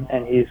LeBron,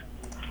 and he's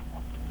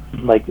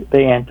like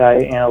the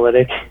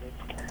anti-analytic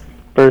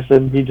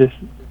person. He just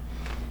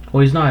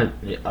he's not.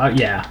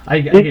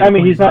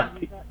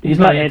 He's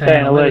not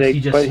anti-analytic.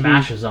 He just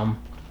smashes them.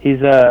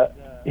 He's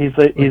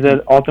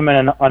an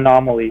ultimate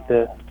anomaly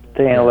to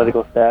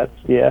analytical stats.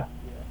 Yeah.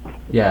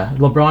 Yeah,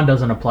 LeBron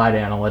doesn't apply to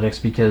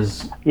analytics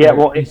because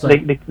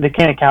they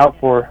can't account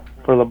for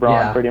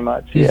LeBron pretty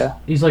much.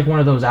 He's like one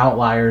of those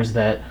outliers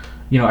that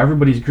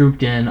everybody's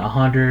grouped in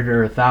 100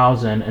 or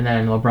 1,000, and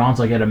then LeBron's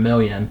like at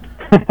 1,000,000.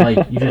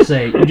 Like you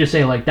just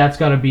say like that's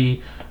got to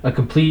be a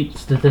complete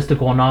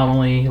statistical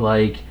anomaly.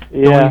 Like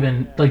don't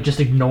even just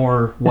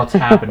ignore what's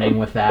happening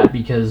with that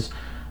because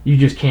you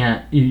just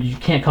can't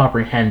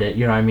comprehend it.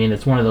 You know what I mean?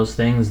 It's one of those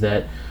things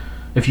that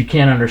if you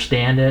can't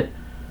understand it,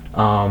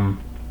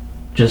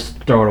 just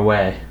throw it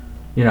away,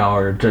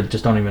 or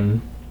just don't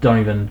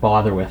even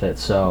bother with it.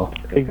 So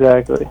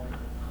exactly,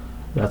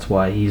 that's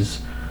why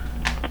he's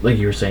like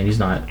you were saying. He's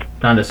not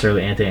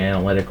necessarily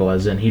anti-analytical,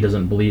 as in he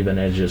doesn't believe in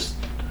it. Just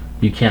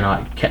you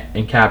cannot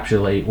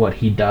encapsulate what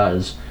he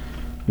does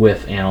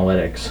with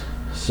analytics.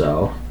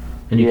 So,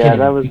 and you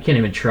can't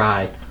even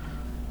try.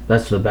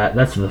 That's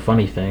the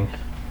funny thing.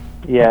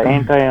 Yeah,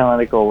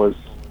 anti-analytical was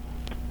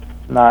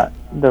not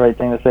the right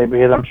thing to say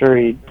because I'm sure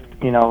he's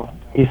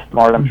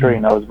smart. I'm sure he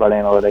knows about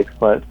analytics,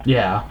 but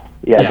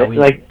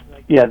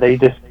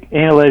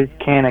analytics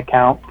can't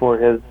account for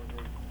his,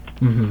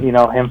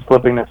 him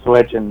flipping the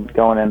switch and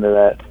going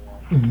into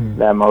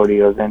that mode he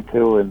goes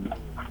into, and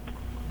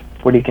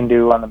what he can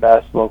do on the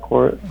basketball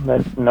court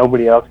that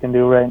nobody else can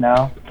do right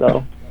now.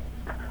 So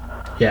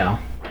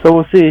so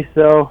we'll see.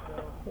 So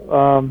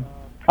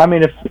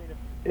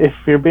if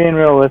you're being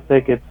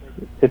realistic,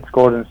 it's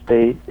Golden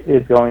State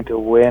is going to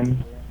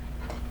win,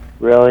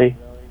 really.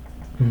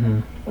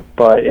 Mm-hmm.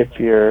 But if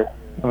you're,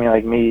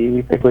 like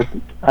me,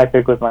 I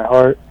pick with my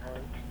heart.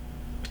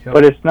 Yep.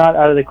 But it's not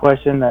out of the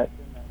question that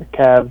the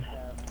Cavs,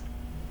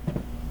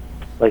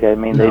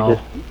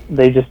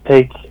 they just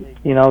take,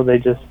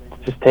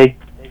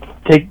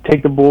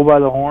 take the bull by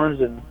the horns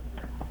and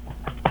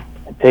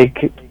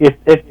take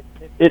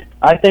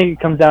I think it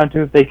comes down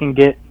to if they can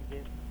get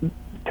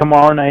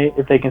tomorrow night,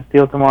 if they can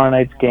steal tomorrow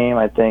night's game,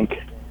 I think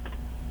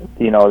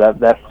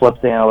that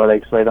flips the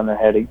analytics right on their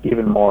head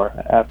even more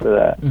after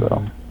that.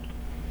 So.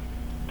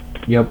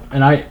 Yep,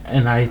 and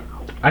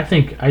I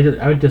think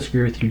I would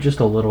disagree with you just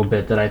a little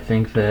bit. That I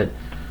think that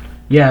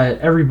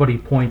everybody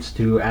points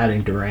to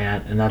adding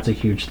Durant, and that's a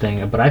huge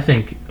thing. But I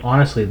think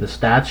honestly, the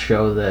stats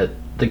show that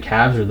the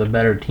Cavs are the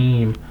better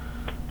team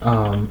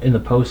in the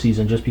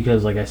postseason, just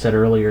because, like I said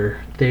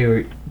earlier,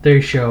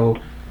 they show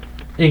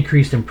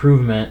increased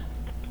improvement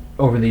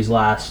over these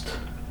last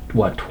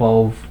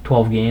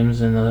 12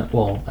 games in the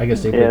I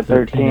guess they played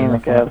 13 in the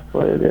Cavs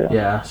played,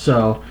 yeah,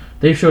 so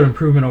they've showed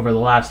improvement over the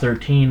last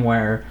 13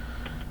 where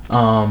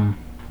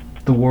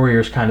the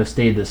Warriors kind of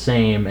stayed the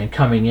same, and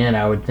coming in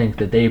I would think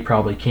that they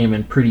probably came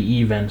in pretty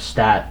even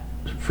stat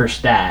for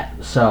stat.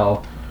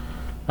 So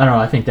I don't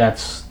know, I think that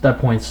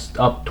points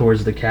up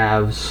towards the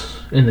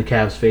Cavs, in the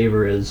Cavs'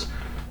 favor, is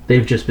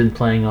they've just been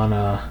playing on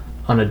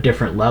a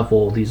different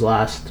level these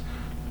last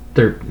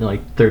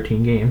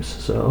 13 games.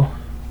 So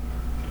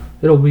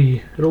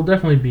it'll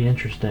definitely be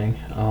interesting.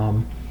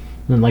 And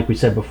like we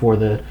said before,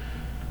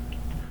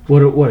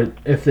 what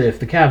if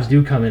the Cavs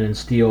do come in and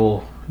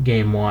steal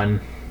Game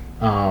 1,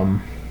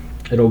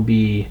 it'll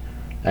be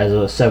as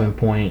a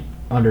 7-point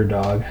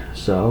underdog.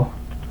 So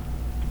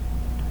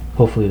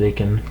hopefully they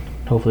can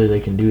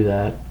do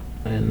that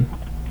and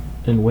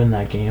win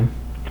that game.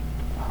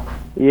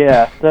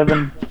 Yeah,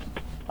 7.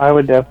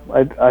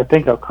 I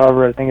think they'll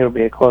cover. I think it'll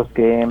be a close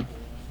game.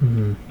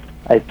 Mm-hmm.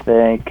 I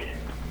think.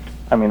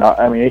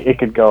 it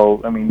could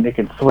go. I mean, it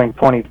could swing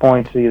 20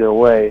 points either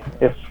way.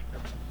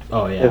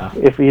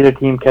 If either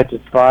team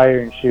catches fire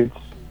and shoots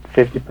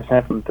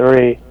 50% from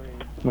three,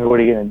 I mean, what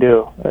are you gonna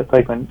do? It's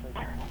like when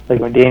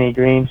Danny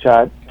Green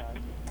shot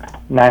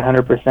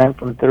 900%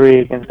 from three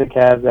against the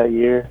Cavs that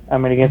year. I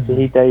mean, against the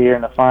Heat that year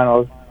in the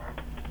finals.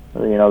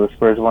 The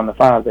Spurs won the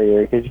finals that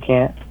year because you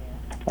can't.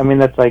 I mean,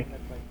 that's like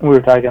we were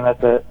talking.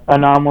 That's an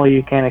anomaly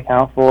you can't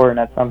account for, and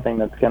that's something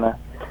that's gonna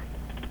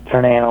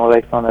turn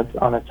analytics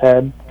on its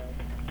head.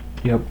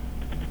 Yep.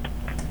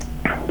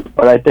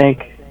 But I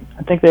think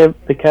the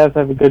Cavs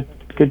have a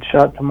good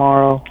shot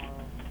tomorrow,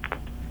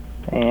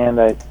 and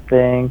I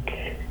think.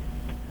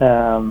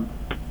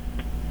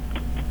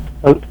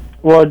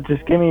 Well,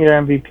 just give me your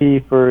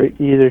MVP for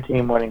either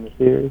team winning the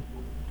series.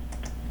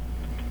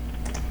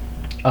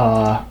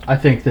 I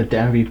think that the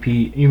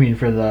MVP. You mean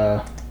for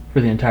the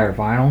entire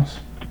finals?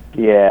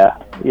 Yeah.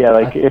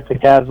 If the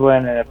Cavs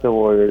win and if the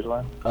Warriors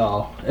win.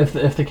 Oh, if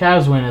the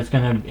Cavs win, it's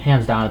gonna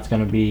hands down. It's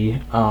gonna be.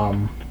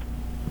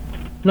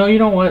 No, you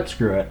know what?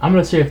 Screw it. I'm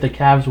gonna say if the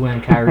Cavs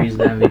win, Kyrie's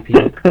the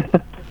MVP.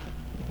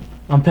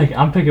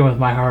 I'm picking with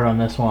my heart on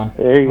this one.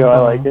 There you go. I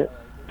like it.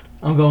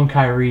 I'm going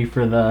Kyrie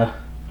for the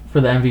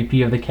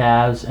MVP of the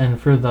Cavs, and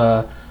for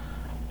the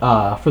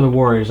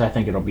Warriors, I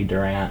think it'll be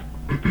Durant.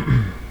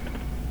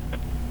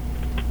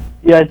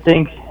 Yeah, I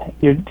think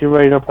you're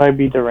right. It'll probably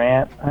be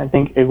Durant. I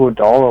think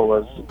Iguodala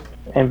was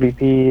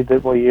MVP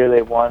the year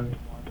they won,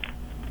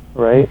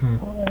 right?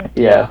 Mm-hmm.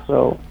 Yeah.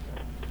 So,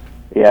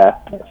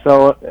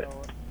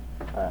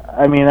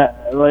 I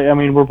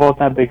mean, we're both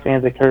not big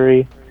fans of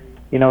Curry.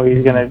 He's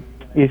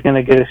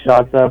gonna get his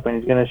shots up and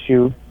he's gonna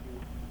shoot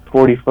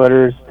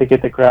 40-footers to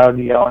get the crowd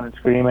yelling and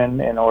screaming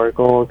in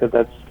Oracle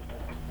because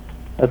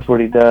that's what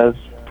he does.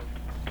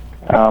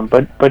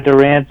 But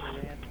Durant's,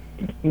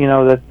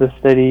 that's the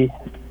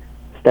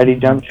steady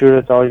jump shooter.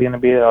 That's always going to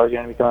be. Always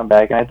going to be coming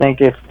back. And I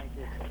think if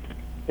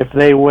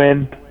they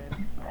win,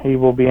 he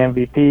will be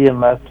MVP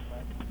unless,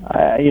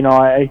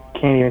 I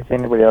can't even see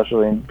anybody else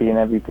really be an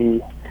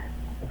MVP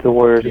if the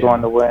Warriors are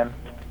going to win.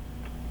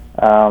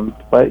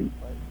 But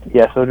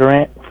yeah, so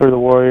Durant for the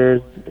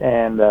Warriors,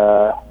 and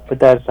but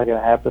that's not going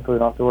to happen, so we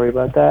don't have to worry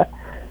about that.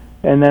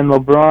 And then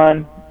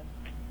LeBron,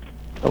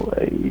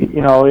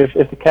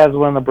 if the Cavs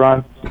win,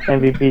 LeBron's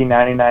MVP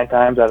 99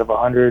 times out of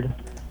 100. Yeah.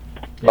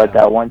 But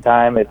that one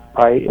time, it's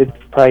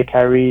probably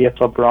Kyrie if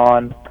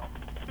LeBron,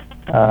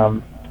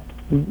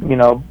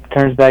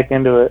 turns back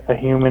into a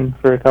human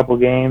for a couple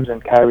games,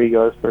 and Kyrie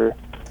goes for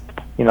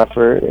in the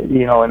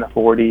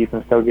 40s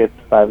and still gets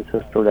 5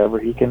 assists or whatever.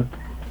 He can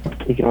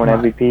win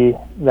MVP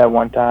that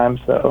one time.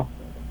 So.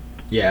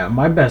 Yeah,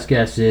 my best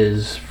guess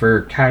is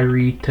for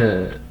Kyrie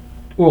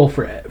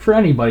for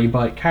anybody,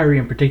 but Kyrie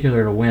in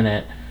particular to win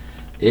it,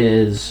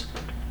 is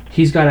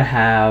he's got to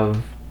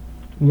have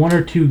 1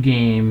 or 2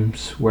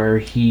 games where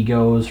he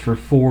goes for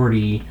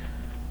 40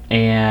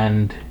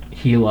 and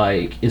he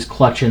is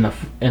clutch in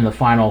the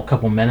final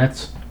couple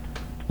minutes.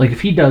 Like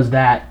if he does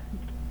that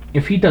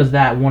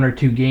 1 or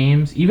 2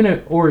 games, even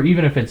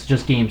if it's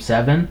just game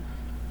 7,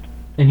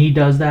 and he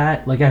does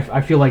that, I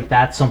feel like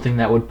that's something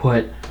that would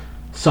put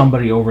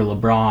somebody over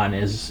LeBron,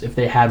 is if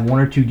they had 1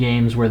 or 2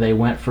 games where they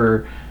went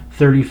for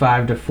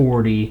 35 to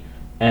 40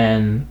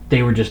 and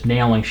they were just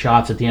nailing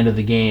shots at the end of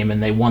the game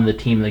and they won the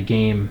team the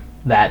game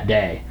that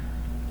day.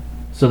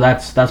 So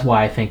that's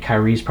why I think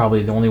Kyrie's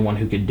probably the only one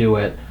who could do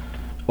it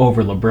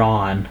over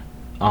LeBron,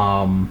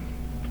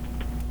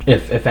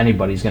 if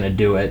anybody's going to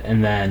do it.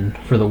 And then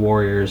for the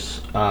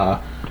Warriors,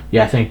 I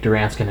think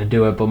Durant's going to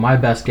do it. But my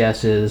best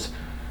guess is,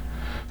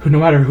 no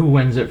matter who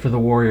wins it for the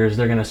Warriors,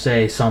 they're going to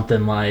say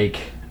something like,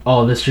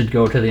 oh, this should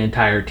go to the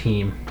entire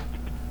team.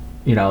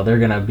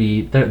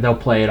 They'll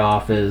play it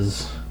off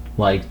as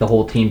like the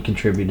whole team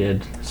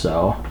contributed.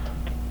 So,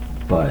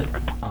 but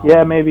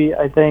yeah, maybe.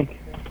 I think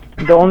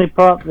the only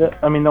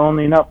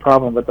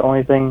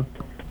thing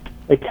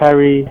like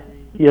Kyrie,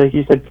 like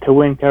you said, to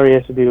win, Kyrie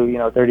has to do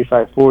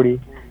 35-40.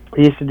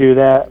 He used to do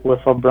that with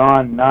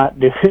LeBron,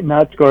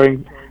 not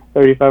scoring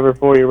 35 or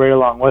 40 right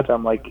along with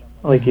him, like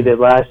he did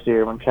last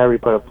year when Kyrie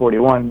put up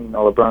 41.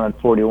 LeBron had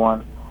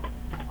 41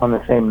 on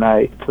the same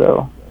night.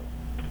 So.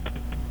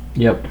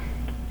 Yep.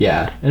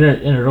 Yeah, and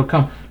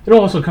it'll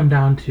also come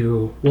down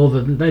to, well,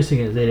 the nice thing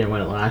is they didn't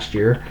win it last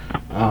year.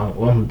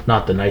 Well,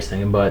 not the nice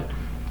thing, but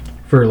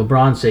for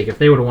LeBron's sake, if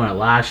they would have won it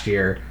last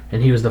year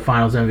and he was the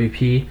Finals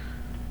MVP,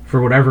 for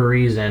whatever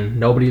reason,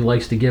 nobody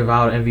likes to give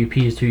out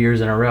MVPs 2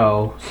 years in a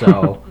row.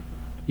 So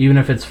even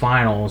if it's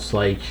Finals,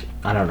 I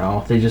don't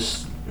know, they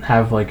just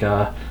have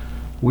a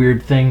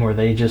weird thing where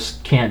they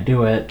just can't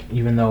do it,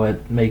 even though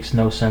it makes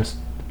no sense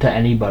to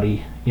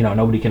anybody.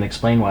 Nobody can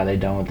explain why they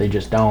don't. They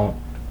just don't.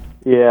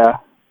 Yeah.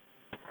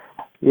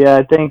 Yeah,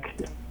 I think.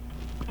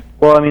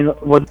 Well, I mean,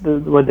 what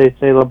they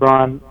say?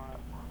 LeBron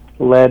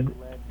led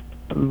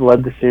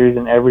the series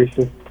in every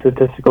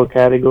statistical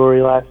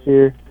category last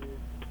year.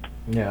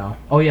 Yeah.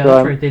 Oh yeah,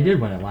 that's right. They did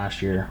win it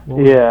last year.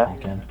 What yeah.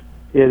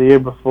 Yeah, the year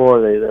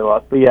before they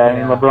lost. But yeah, I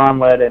mean,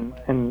 LeBron led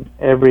in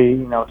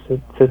every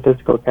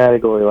statistical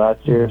category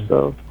last year.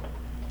 So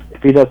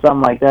if he does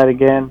something like that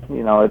again,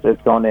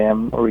 it's going to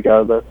him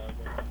regardless.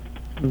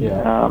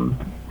 Yeah.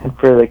 And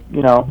for I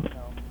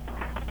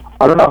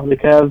don't know,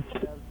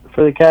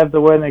 for the Cavs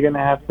to win, they're going to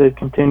have to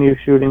continue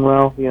shooting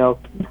well.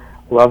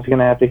 Love's going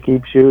to have to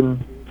keep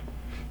shooting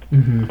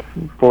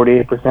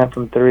 48%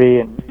 from three,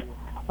 and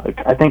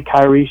I think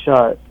Kyrie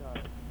shot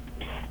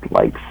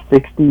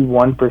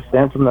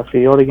 61% from the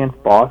field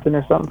against Boston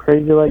or something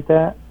crazy like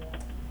that.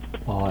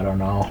 Oh, I don't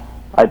know.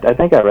 I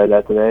think I read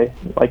that today.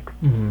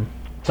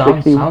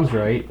 Sounds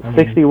right.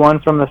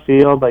 61 from the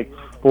field,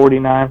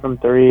 49 from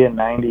three, and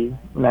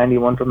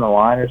 91 from the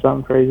line or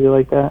something crazy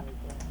like that.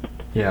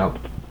 Yeah.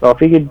 So if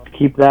he could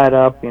keep that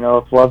up,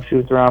 if Love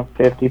shoots around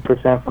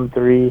 50% from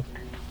three,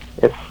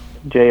 if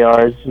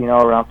JR's,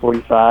 around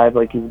 45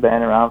 like he's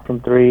been around from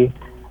three,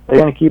 they're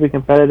going to keep it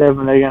competitive,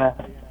 and they're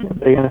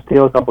going to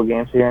steal a couple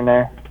games here and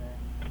there.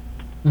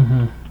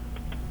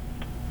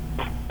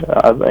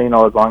 As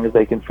long as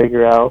they can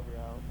figure out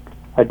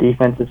a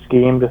defensive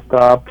scheme to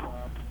stop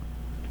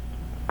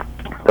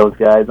those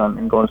guys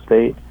in Golden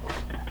State.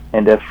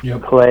 And if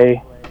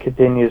Clay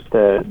continues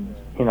to,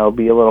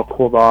 be a little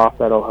cooled off,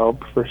 that'll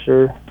help for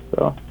sure.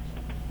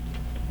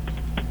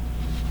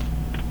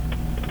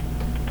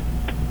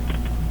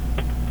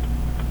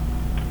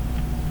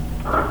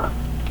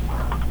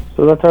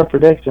 So that's our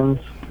predictions.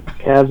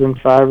 Cavs in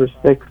 5 or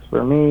 6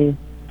 for me.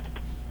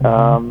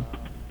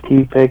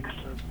 He picks.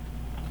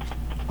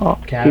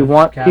 Cavs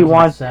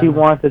he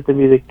wants it to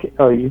be the.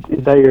 Oh,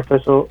 is that your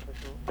official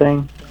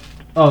thing?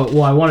 Oh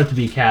well, I want it to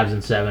be Cavs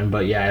in 7,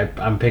 but yeah,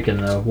 I'm picking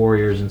the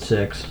Warriors in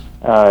 6.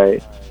 All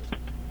right.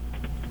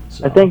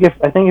 So. I think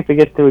if it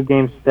gets to a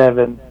game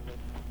 7,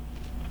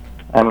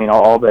 I mean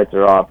all bets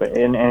are off.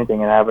 Anything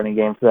can happen in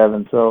game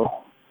 7. So.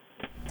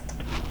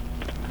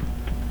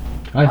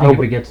 I think if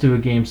it gets to a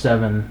game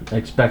 7,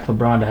 expect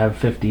LeBron to have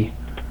 50.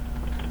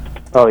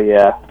 Oh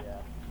yeah.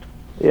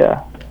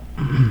 Yeah.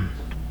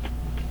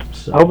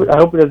 So. I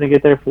hope it doesn't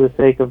get there for the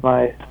sake of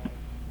my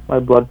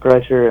blood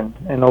pressure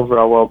and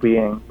overall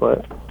well-being,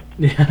 but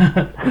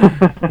yeah.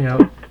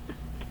 Yep.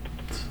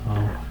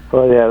 So.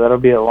 But yeah, that'll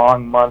be a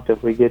long month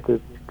if we get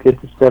to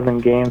 7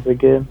 games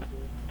again.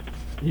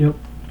 Yep.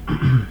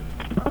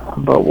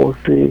 But we'll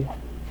see.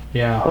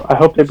 Yeah. I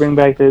hope they bring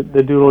back the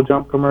Doodle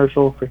Jump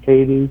commercial for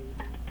KD.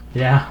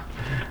 Yeah.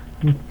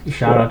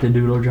 Shout out to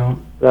Doodle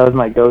Jump. That was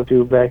my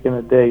go-to back in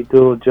the day.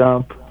 Doodle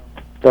Jump,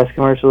 best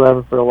commercial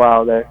ever for a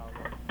while there.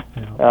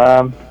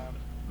 Yeah.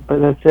 But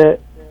that's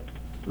it.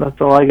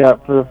 That's all I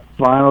got for the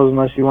finals,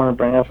 unless you want to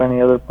bring up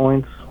any other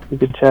points we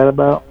could chat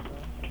about.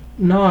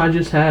 No, I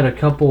just had a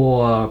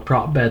couple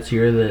prop bets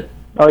here that.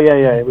 Oh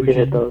yeah, we can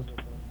hit those.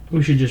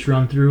 We should just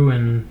run through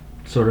and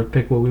sort of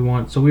pick what we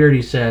want. So we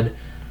already said,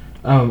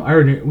 we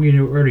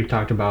already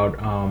talked about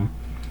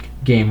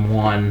game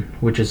 1,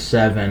 which is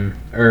 7.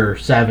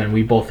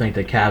 We both think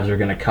the Cavs are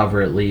going to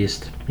cover at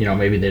least.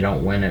 Maybe they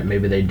don't win it,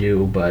 maybe they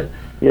do, but.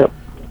 Yep.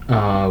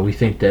 We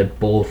think that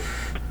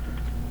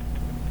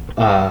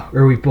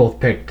we both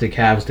picked the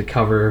Cavs to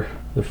cover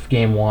the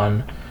game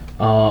 1.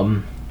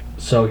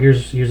 So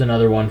here's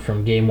another one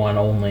from game 1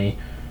 only.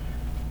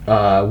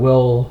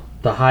 Will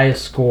the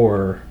highest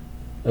score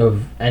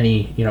of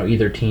any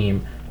either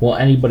team, will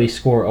anybody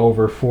score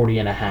over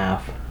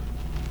 40.5?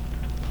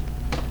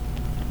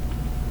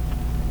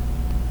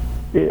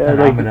 Yeah,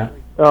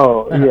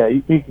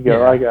 you could go.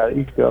 Yeah. I got it.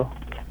 You could go.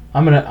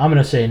 I'm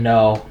gonna say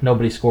no.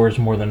 Nobody scores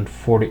more than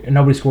 40.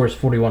 Nobody scores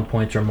 41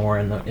 points or more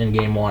in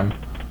game 1.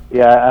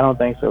 Yeah, I don't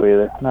think so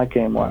either. Not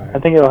game 1. Right. I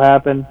think it'll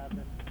happen,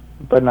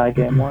 but not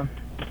game 1.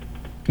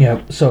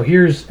 Yeah. So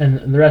and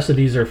the rest of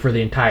these are for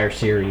the entire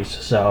series.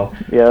 So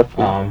yeah.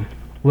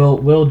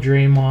 Will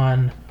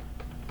Draymond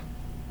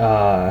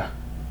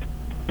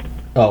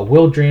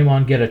will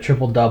Draymond get a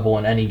triple-double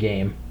in any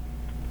game?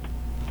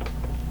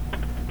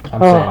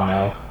 I'm saying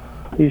no.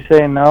 You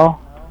saying no?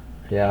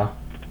 Yeah.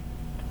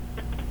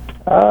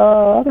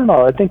 I don't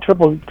know. I think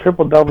triple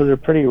doubles are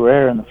pretty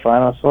rare in the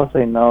finals, so I'll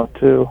say no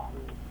too.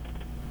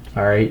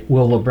 All right.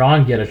 Will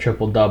LeBron get a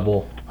triple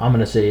double? I'm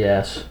gonna say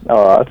yes.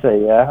 Oh, I'll say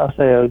yeah. I'll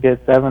say he'll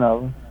get 7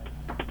 of them.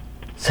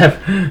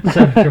 7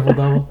 triple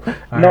double.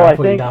 No, I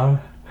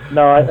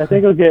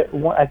think he'll get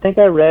 1. I think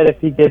I read if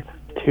he gets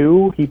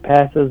 2, he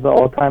passes the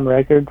all-time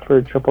record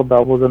for triple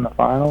doubles in the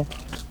finals.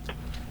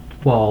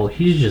 Well,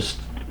 he's just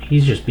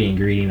being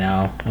greedy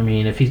now. I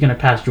mean, if he's going to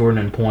pass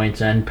Jordan in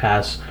points and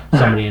pass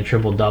somebody in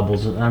triple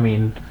doubles, I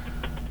mean,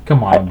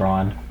 come on,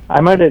 LeBron. I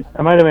might have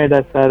made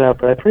that stat up,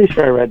 but I'm pretty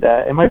sure I read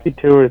that. It might be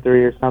 2 or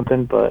 3 or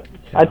something, but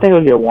yeah. I think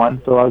he'll get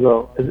 1. So I'll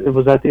go.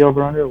 Was that the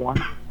over/under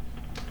 1?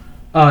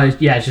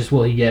 Yeah, it's just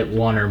will he get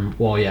 1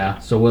 or yeah.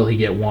 So will he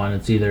get 1?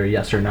 It's either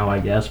yes or no, I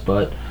guess.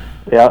 But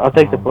yeah, I'll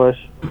take the push.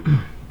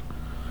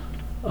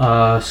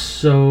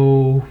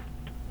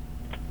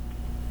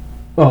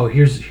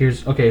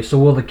 Here's okay. So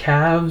will the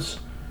Cavs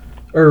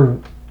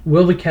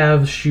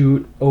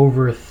shoot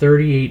over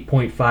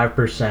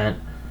 38.5%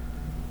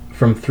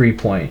 from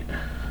 3-point?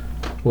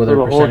 Will their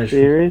percentage whole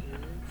series?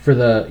 For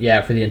the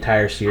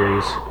entire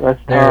series? That's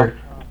tough.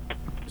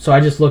 So I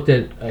just looked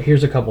at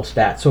here's a couple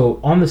stats. So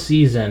on the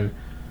season,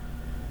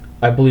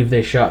 I believe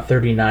they shot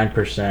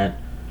 39%,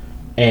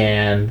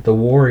 and the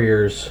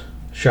Warriors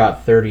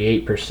shot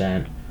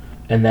 38%.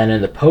 And then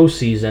in the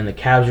postseason, the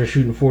Cavs are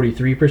shooting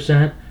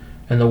 43%,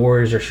 and the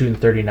Warriors are shooting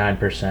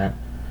 39%.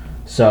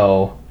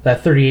 So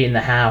that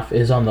 38.5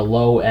 is on the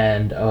low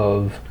end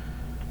of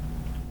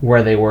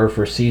where they were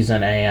for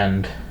season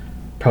and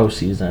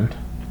postseason.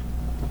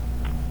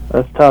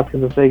 That's tough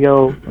because if they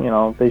go,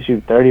 if they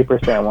shoot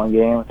 30% one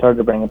game, it's hard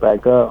to bring it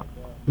back up.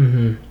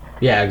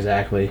 Yeah,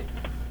 exactly.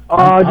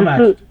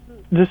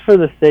 Just for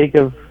the sake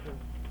of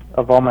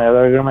all my other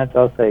arguments,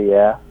 I'll say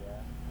yeah.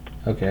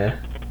 Okay.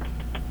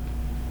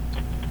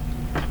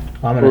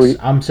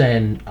 I'm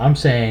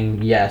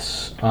saying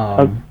yes.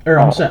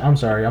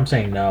 I'm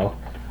saying no.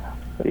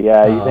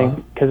 Yeah, you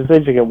think because if they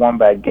just get one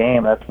bad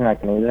game, they're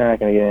not gonna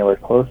get anywhere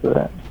close to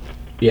that.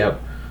 Yep.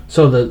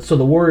 So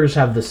the Warriors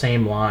have the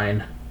same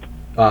line,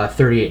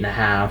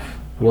 38.5.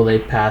 Will they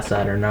pass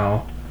that or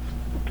no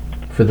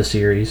for the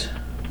series?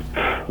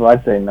 Well,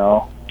 I'd say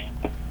no.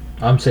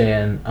 I'm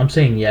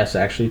saying yes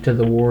actually to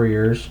the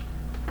Warriors,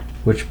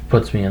 which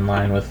puts me in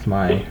line with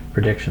my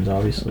predictions,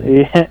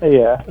 obviously.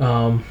 Yeah.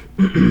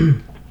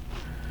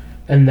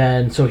 And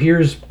then so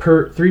here's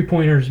per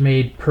 3-pointers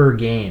made per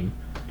game.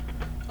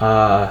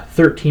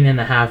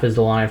 13.5 is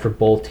the line for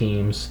both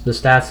teams. The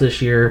stats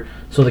this year,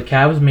 so the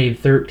Cavs made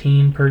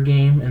 13 per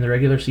game in the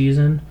regular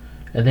season,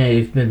 and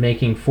they've been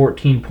making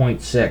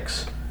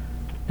 14.6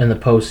 in the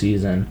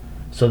postseason.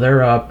 So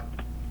they're up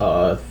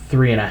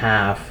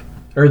 3.5,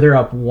 or they're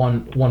up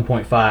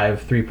 1.5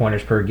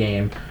 3-pointers per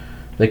game.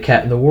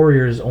 The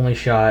Warriors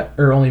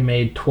only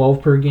made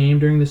 12 per game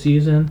during the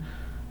season,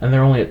 and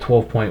they're only at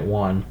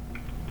 12.1.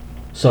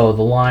 So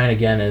the line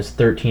again is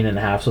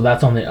 13.5. So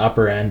that's on the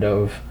upper end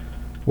of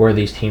where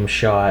these teams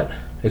shot,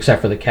 except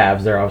for the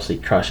Cavs. They're obviously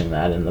crushing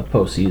that in the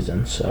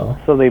postseason. So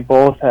they're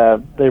both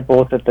at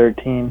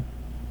 13.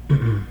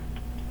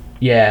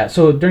 Yeah.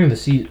 So during the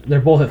season,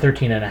 they're both at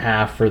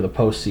 13.5 for the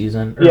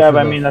postseason. Yeah,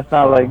 but I mean that's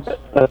not like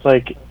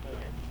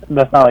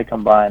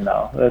combined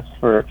though. That's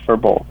for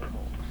both.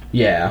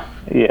 Yeah.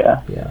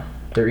 Yeah. Yeah.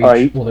 They're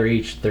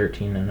each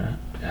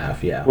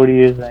 13.5. Yeah. What do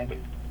you think?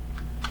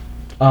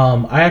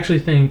 I actually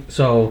think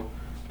so.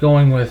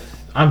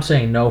 I'm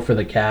saying no for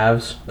the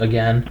Cavs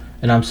again,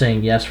 and I'm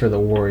saying yes for the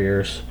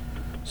Warriors.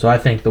 So I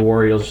think the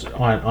Warriors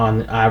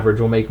on average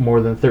will make more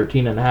than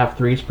 13.5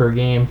 threes per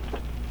game,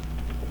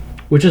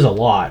 which is a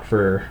lot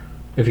for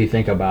if you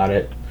think about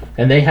it.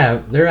 And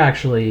they're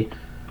actually,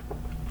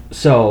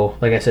 so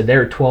like I said,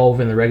 they're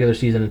 12 in the regular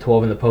season and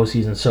 12 in the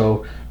postseason.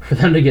 So for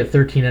them to get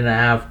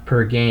 13.5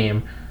 per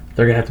game,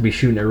 they're gonna have to be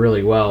shooting it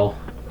really well.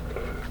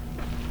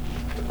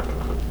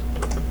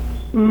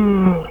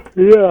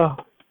 Yeah.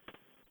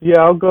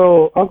 Yeah, I'll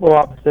go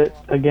opposite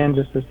again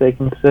just to stay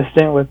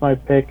consistent with my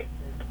pick.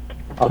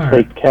 I'll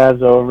take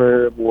Cavs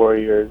over,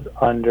 Warriors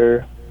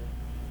under.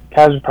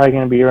 Cavs are probably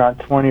going to be around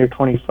 20 or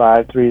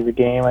 25 threes a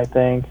game, I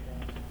think.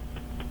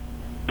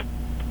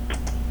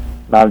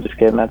 No, I'm just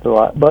kidding. That's a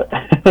lot, but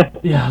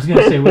yeah, I was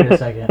gonna say, wait a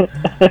second.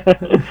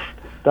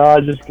 No,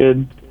 just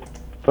kidding.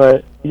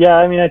 But yeah,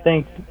 I mean, I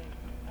think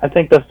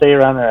they'll stay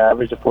around their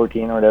average of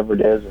 14 or whatever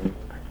it is, and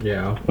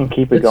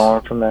keep it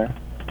going from there.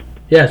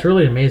 Yeah, it's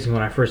really amazing.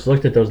 When I first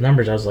looked at those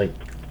numbers, I was like,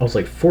 on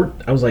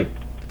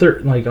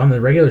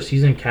the regular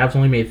season, Cavs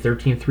only made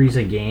 13 threes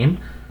a game.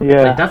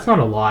 Yeah, like that's not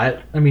a lot.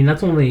 I mean,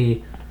 that's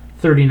only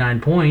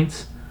 39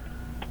 points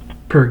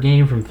per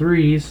game from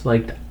threes.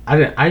 Like I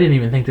didn't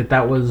even think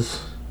that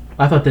was.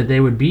 I thought that they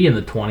would be in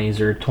the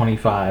 20s or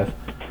 25.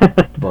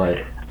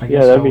 But I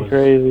guess that'd be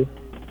crazy.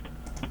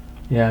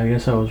 Yeah, I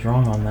guess I was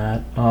wrong on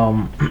that.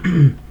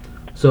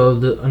 So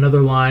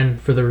another line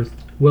for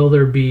will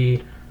there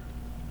be?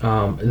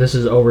 This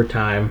is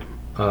overtime.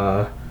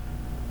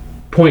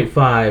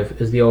 0.5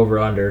 is the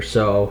over-under,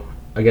 so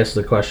I guess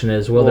the question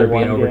is, will there be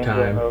an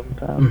overtime?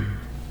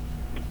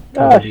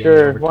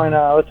 Sure. Why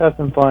not? Let's have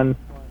some fun.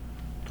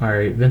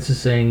 Alright, Vince is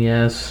saying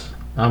yes.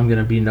 I'm going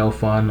to be no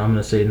fun. I'm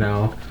going to say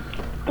no.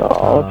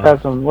 Let's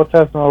have some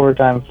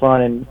overtime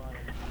fun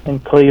in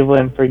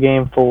Cleveland for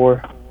Game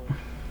 4.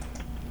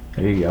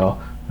 There you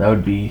go.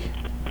 That'd be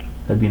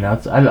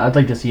nuts. I'd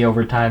like to see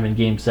overtime in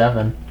Game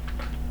 7.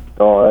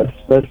 Oh,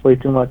 that's way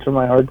too much for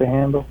my heart to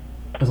handle.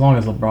 As long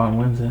as LeBron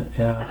wins it,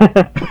 yeah.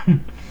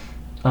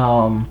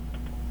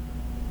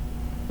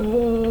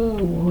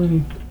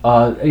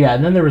 Yeah,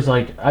 and then there was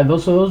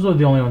those were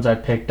the only ones I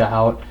picked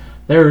out.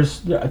 There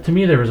was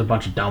a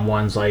bunch of dumb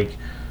ones like,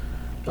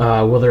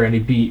 will there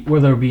be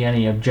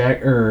any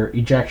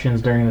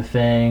ejections during the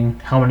thing?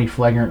 How many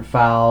flagrant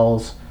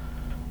fouls?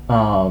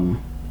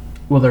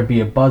 Will there be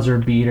a buzzer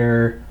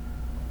beater?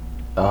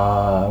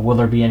 Will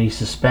there be any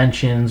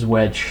suspensions,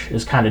 which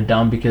is kind of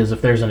dumb because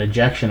if there's an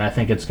ejection, I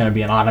think it's going to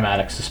be an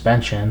automatic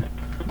suspension.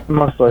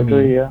 Most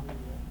likely, yeah.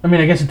 I mean,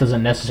 I guess it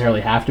doesn't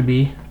necessarily have to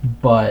be,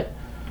 but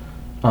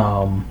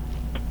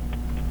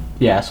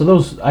yeah. So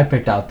those I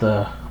picked out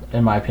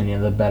in my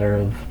opinion, the better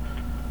of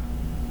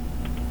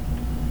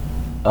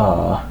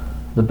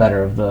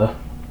the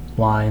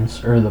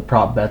lines or the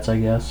prop bets, I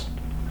guess.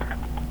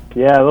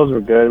 Yeah, those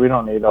were good. We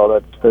don't need all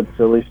that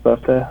silly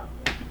stuff to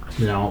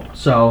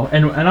So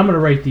and I'm gonna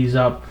write these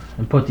up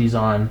and put these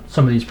on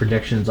some of these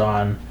predictions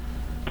on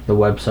the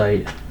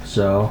website.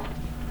 So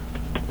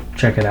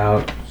check it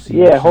out.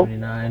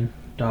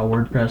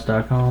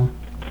 CH79.wordpress.com.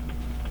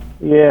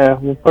 Yeah,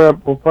 we'll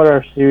put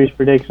our series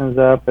predictions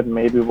up, and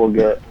maybe we'll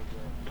get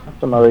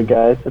some other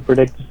guys to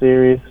predict the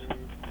series.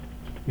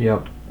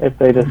 Yep. If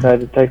they decide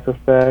to text us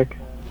back.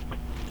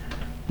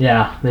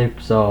 Yeah,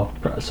 so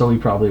we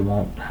probably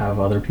won't have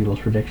other people's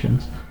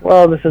predictions.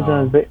 Well, this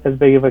isn't as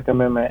big of a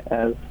commitment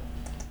as,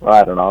 well,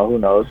 I don't know, who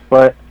knows.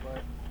 But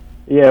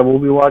yeah, we'll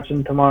be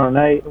watching tomorrow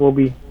night.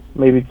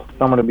 Maybe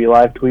someone will be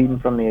live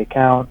tweeting from the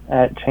account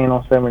at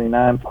Channel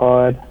 79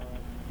 Pod.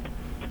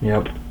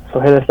 Yep. So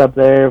hit us up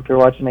there if you're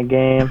watching a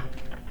game.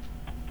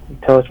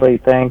 Tell us what you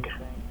think.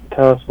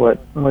 Tell us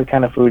what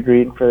kind of food you're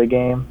eating for the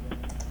game.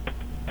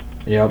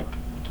 Yep.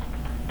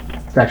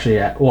 It's actually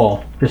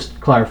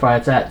just clarify,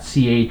 it's at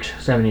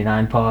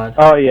CH79 Pod.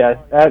 Oh yeah,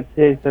 at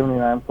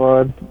CH79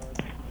 Pod.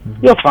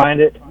 Mm-hmm. You'll find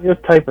it. You'll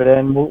type it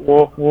in.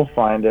 We'll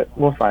find it.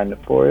 We'll find it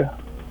for you.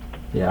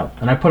 Yeah,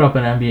 and I put up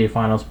an NBA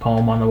Finals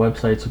poem on the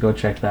website, so go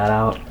check that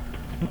out.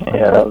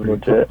 Yeah, that was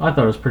legit. I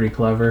thought it was pretty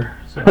clever.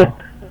 So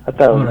I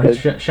thought it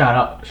was good.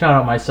 Shout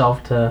out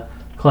myself to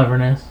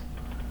cleverness.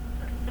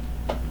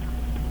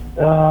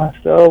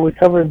 So we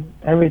covered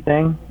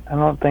everything. I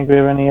don't think we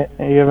have any.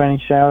 You have any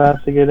shout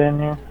outs to get in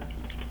here?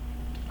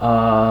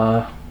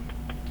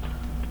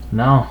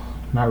 No,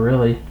 not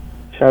really.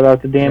 Shout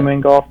out to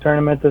Damon Golf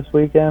Tournament this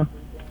weekend.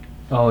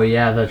 Oh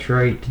yeah, that's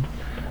right.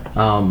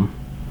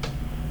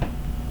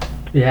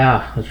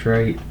 Yeah, that's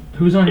right.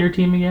 Who's on your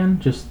team again?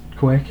 Just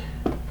quick.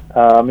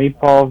 Me,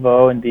 Paul,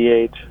 Vo, and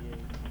DH.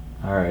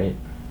 All right.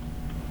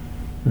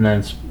 And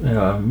then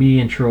me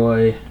and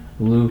Troy,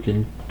 Luke,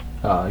 and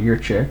your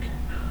chick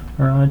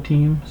are on a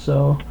team.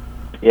 So.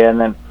 Yeah, and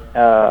then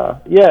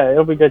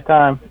it'll be a good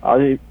time.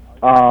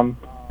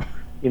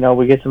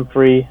 We get some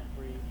free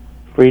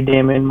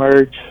Damon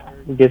merch.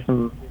 We get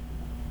some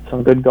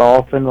good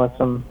golfing with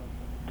some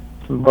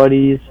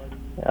buddies.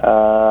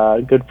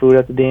 Good food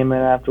at the Damon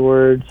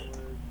afterwards.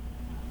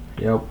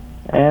 Yep.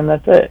 And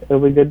that's it. It'll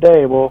be a good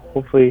day. We'll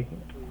hopefully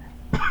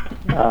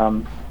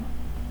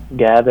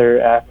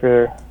gather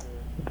after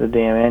the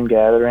Damon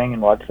gathering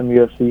and watch some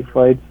UFC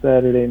fights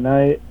Saturday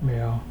night.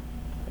 Yeah.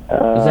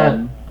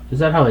 Is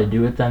that how they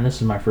do it then?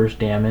 This is my first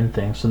Damon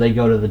thing. So they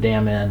go to the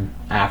Damon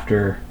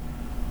after.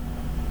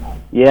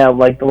 Yeah,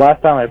 like the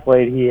last time I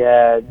played, he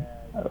had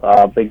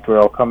a big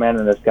grill come in,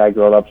 and this guy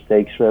grilled up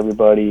steaks for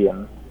everybody.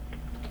 And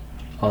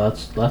oh,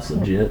 that's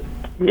legit.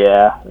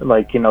 Yeah,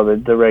 like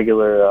the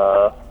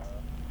regular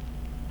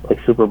like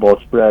Super Bowl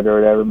spread or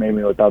whatever,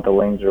 maybe without the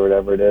wings or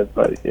whatever it is.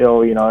 But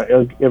your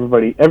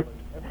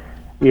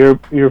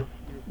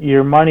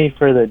money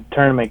for the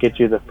tournament gets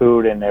you the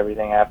food and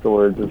everything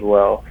afterwards as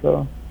well.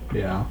 So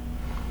yeah,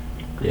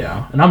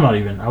 and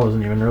I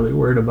wasn't even really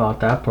worried about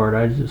that part.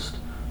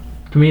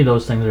 To me,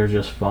 those things are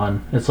just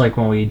fun. It's like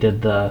when we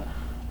did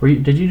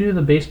did you do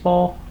the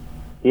baseball?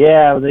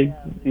 Yeah, they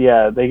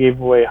gave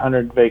away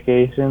 100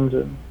 vacations.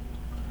 And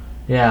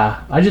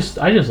yeah, I just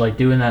like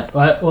doing that.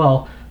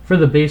 Well, for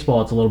the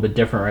baseball, it's a little bit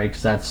different, right?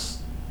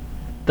 Because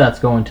that's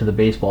going to the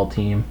baseball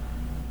team.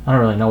 I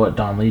don't really know what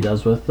Don Lee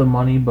does with the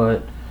money,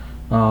 but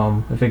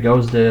if it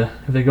goes to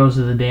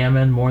the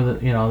Damon,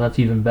 that's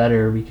even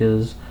better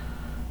because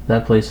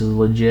that place is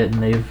legit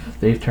and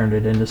they've turned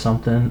it into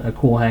a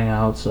cool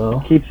hangout.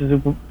 So keeps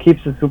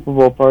the Super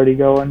Bowl party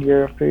going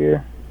year after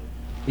year.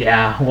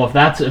 Yeah, well if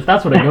that's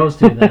what it goes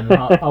to, then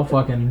I'll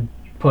fucking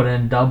put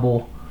in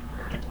double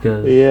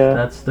because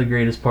that's the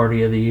greatest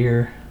party of the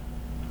year.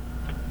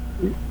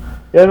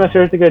 Yeah, I'm not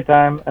sure. It's a good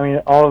time. I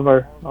mean, all of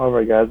our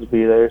guys will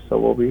be there, so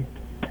we'll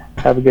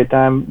have a good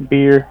time.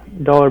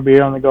 $1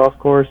 beer on the golf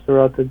course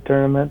throughout the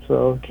tournament,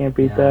 so can't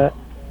beat that.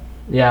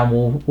 Yeah,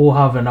 and we'll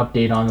have an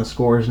update on the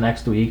scores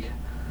next week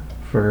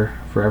for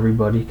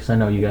everybody because I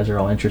know you guys are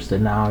all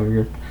interested now.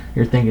 You're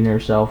thinking to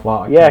yourself,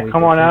 wow.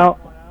 Come on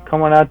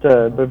out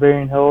to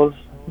Bavarian Hills,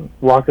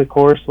 walk the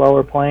course while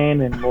we're playing,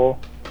 and we'll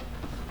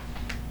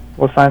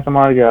sign some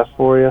autographs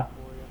for you.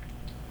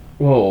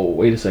 Whoa,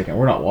 wait a second.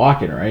 We're not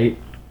walking, right?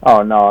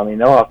 Oh no, I mean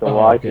they'll have to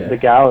walk. Okay. The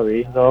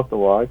gallery, they'll have to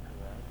walk.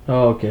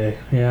 Oh, okay,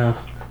 yeah.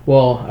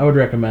 Well, I would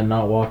recommend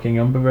not walking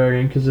on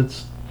Bavarian because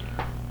it's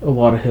a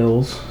lot of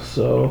hills.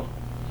 So,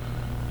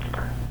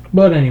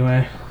 but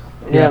anyway,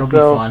 it'll be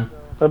fun.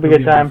 It'll be a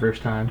good time.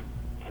 First time.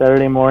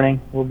 Saturday morning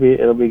it'll be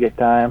a good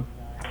time.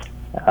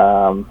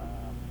 I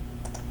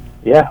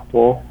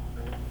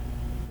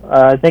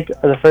think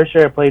the first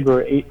year I played we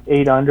were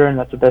 8 under, and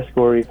that's the best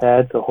score we've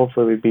had. So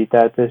hopefully we beat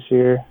that this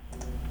year.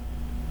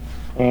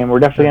 And we're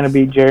definitely going to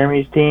beat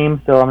Jeremy's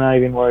team, so I'm not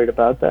even worried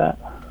about that.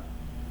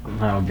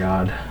 Oh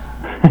God,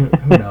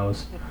 who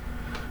knows?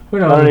 Who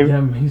knows with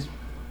him? He's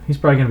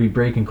probably going to be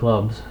breaking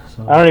clubs.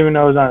 So. I don't even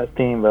know who's on his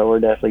team, but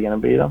we're definitely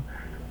going to beat him.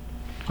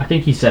 I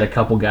think he said a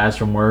couple guys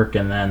from work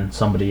and then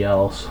somebody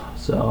else.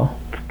 So.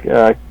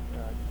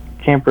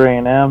 Camper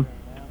A&M.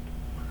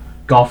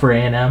 Golfer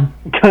A&M.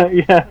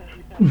 Yeah.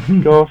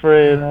 Golfer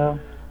A&M.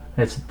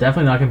 It's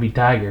definitely not going to be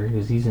Tiger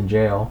because he's in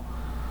jail.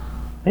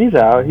 He's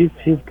out. He's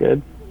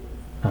good.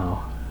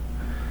 Oh.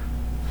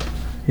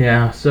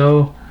 Yeah.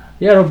 So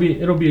yeah,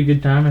 it'll be a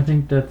good time. I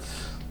think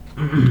that's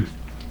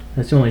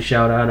that's the only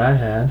shout out I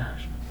had.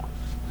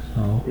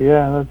 So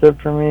Yeah, that's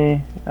it for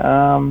me.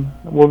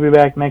 We'll be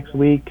back next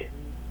week.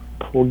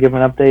 We'll give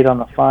an update on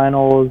the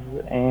finals,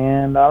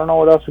 and I don't know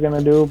what else we're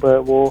gonna do,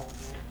 but we'll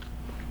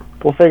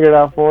figure it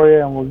out for you,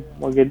 and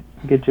we'll get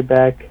you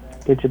back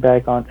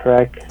on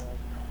track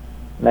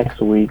next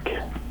week.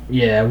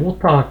 yeah, we'll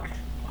talk.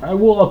 I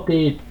will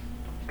update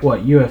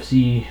what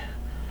UFC.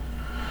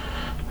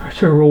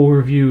 So we'll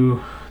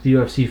review the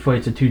UFC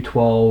fights at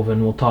 212,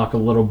 and we'll talk a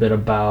little bit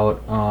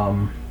about.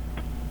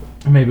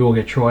 Maybe we'll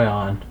get Troy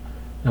on,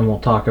 and we'll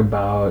talk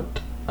about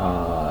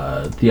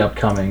the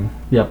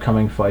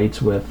upcoming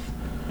fights with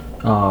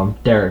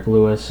Derek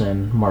Lewis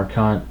and Mark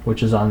Hunt,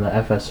 which is on the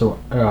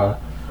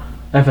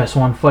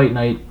FS1 fight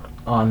night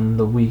on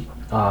the week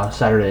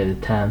Saturday the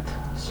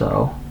 10th.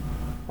 So.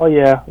 Oh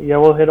yeah,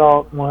 we'll hit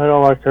all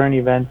our current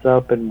events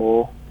up, and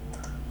we'll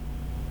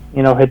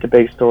hit the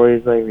big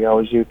stories like we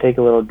always do. Take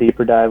a little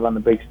deeper dive on the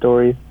big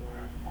stories.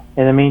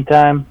 In the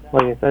meantime,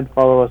 like I said,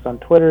 follow us on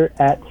Twitter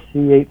at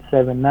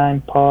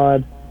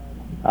C879pod.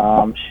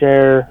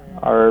 Share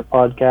our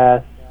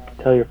podcast.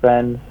 Tell your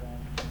friends.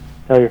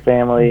 Tell your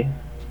family.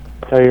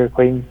 Tell your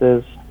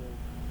acquaintances.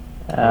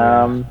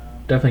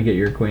 Definitely get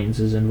your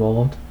acquaintances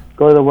involved.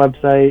 Go to the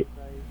website.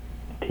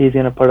 T's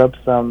going to put up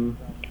some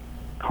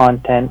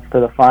content for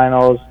the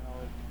finals.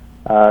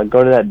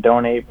 Go to that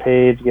donate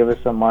page. Give us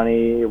some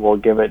money. We'll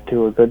give it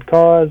to a good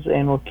cause,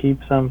 and we'll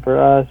keep some for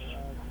us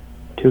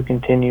to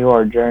continue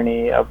our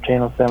journey of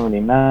Channel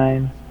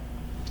 79.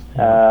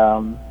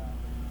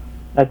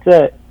 That's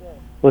it.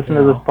 Listen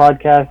to this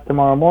podcast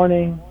tomorrow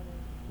morning.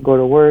 Go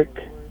to work.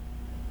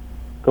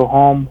 Go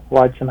home.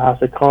 Watch some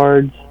House of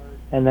Cards.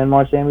 And then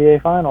watch the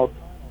NBA Finals.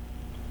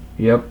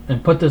 Yep,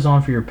 and put this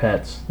on for your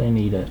pets. They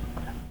need it.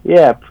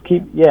 Yeah,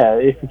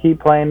 if you keep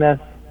playing this,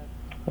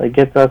 it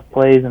gets us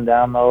plays and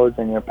downloads,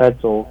 and your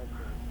pets will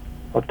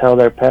tell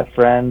their pet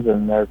friends,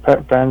 and their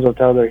pet friends will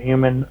tell their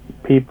human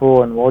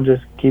people, and we'll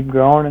just keep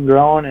growing and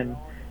growing. And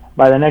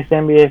by the next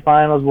NBA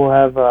Finals, we'll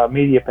have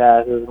media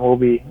passes, and we'll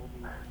be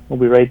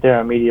right there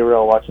on Media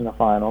Row watching the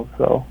finals.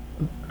 So.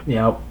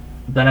 Yep.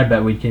 Then I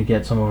bet we can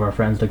get some of our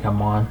friends to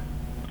come on.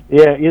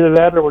 Yeah, either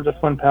that or we'll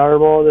just win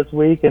Powerball this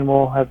week, and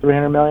we'll have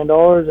 $300 million,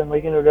 and we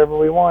can do whatever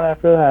we want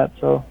after that.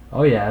 So.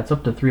 Oh yeah, it's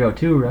up to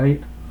 302,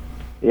 right?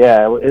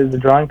 Yeah, is the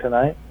drawing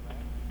tonight?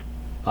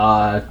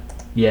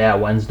 Yeah,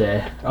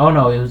 Wednesday. Oh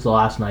no, it was the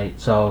last night,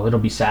 so it'll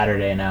be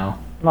Saturday now.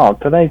 No,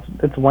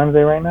 it's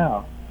Wednesday right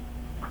now.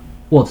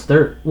 Well,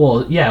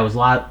 yeah, it was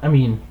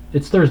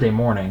it's Thursday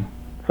morning.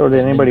 So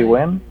did anybody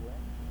win?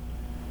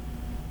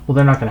 Well,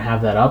 they're not gonna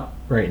have that up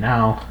right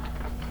now.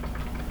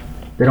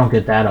 They don't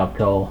get that up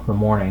till the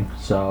morning,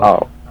 so.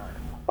 Oh.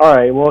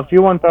 Alright, well, if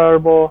you won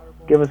Powerball,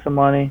 give us some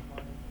money.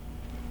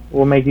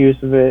 We'll make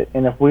use of it.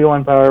 And if we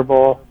won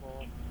Powerball,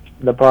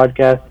 the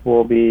podcast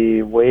will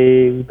be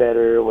way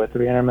better with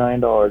 $300 million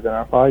in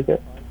our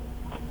pocket.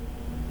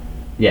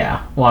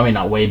 Yeah. Well, I mean,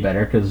 not way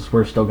better, because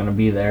we're still going to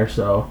be there,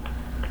 so.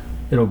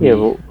 It'll be.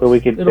 Yeah, but we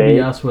could it'll be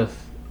us with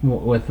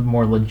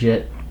more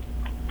legit.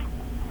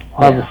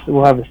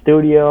 We'll have a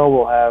studio,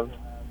 we'll have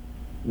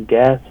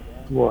guests,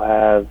 we'll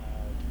have,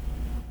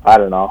 I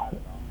don't know,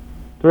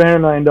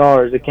 $300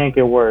 million. It can't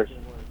get worse.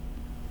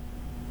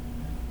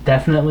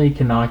 Definitely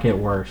cannot get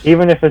worse.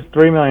 Even if it's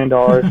 $3 million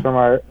from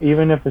our,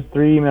 even if it's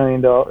 $3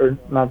 million, or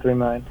not $3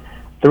 million,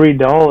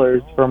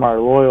 $3 from our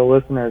loyal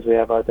listeners we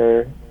have out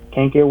there,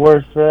 can't get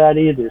worse for that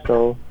either.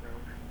 So.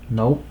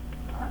 Nope.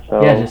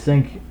 So. Yeah, just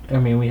think. I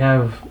mean, we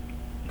have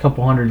a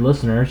couple hundred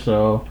listeners,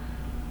 so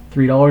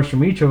 $3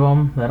 from each of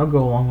them, that'll go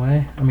a long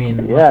way. I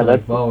mean, yeah,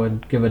 that's Bo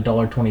would give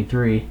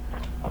 $1.23.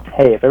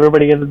 Hey, if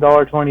everybody gets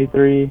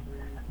 $1.23,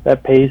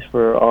 that pays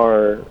for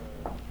our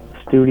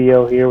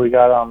studio here we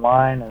got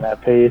online, and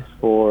that pays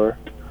for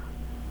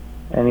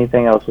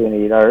anything else we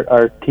need.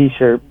 Our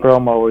t-shirt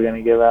promo we're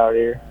gonna give out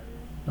here.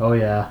 Oh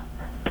yeah.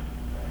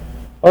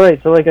 All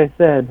right, so like I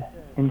said,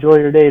 enjoy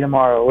your day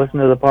tomorrow. Listen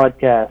to the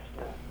podcast.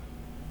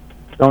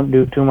 Don't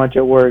do too much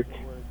at work.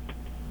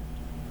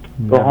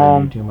 Go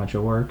home. Do too much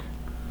at work.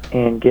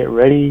 And get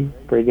ready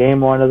for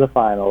Game 1 of the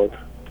finals.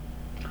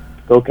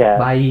 Go Cats.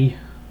 Bye.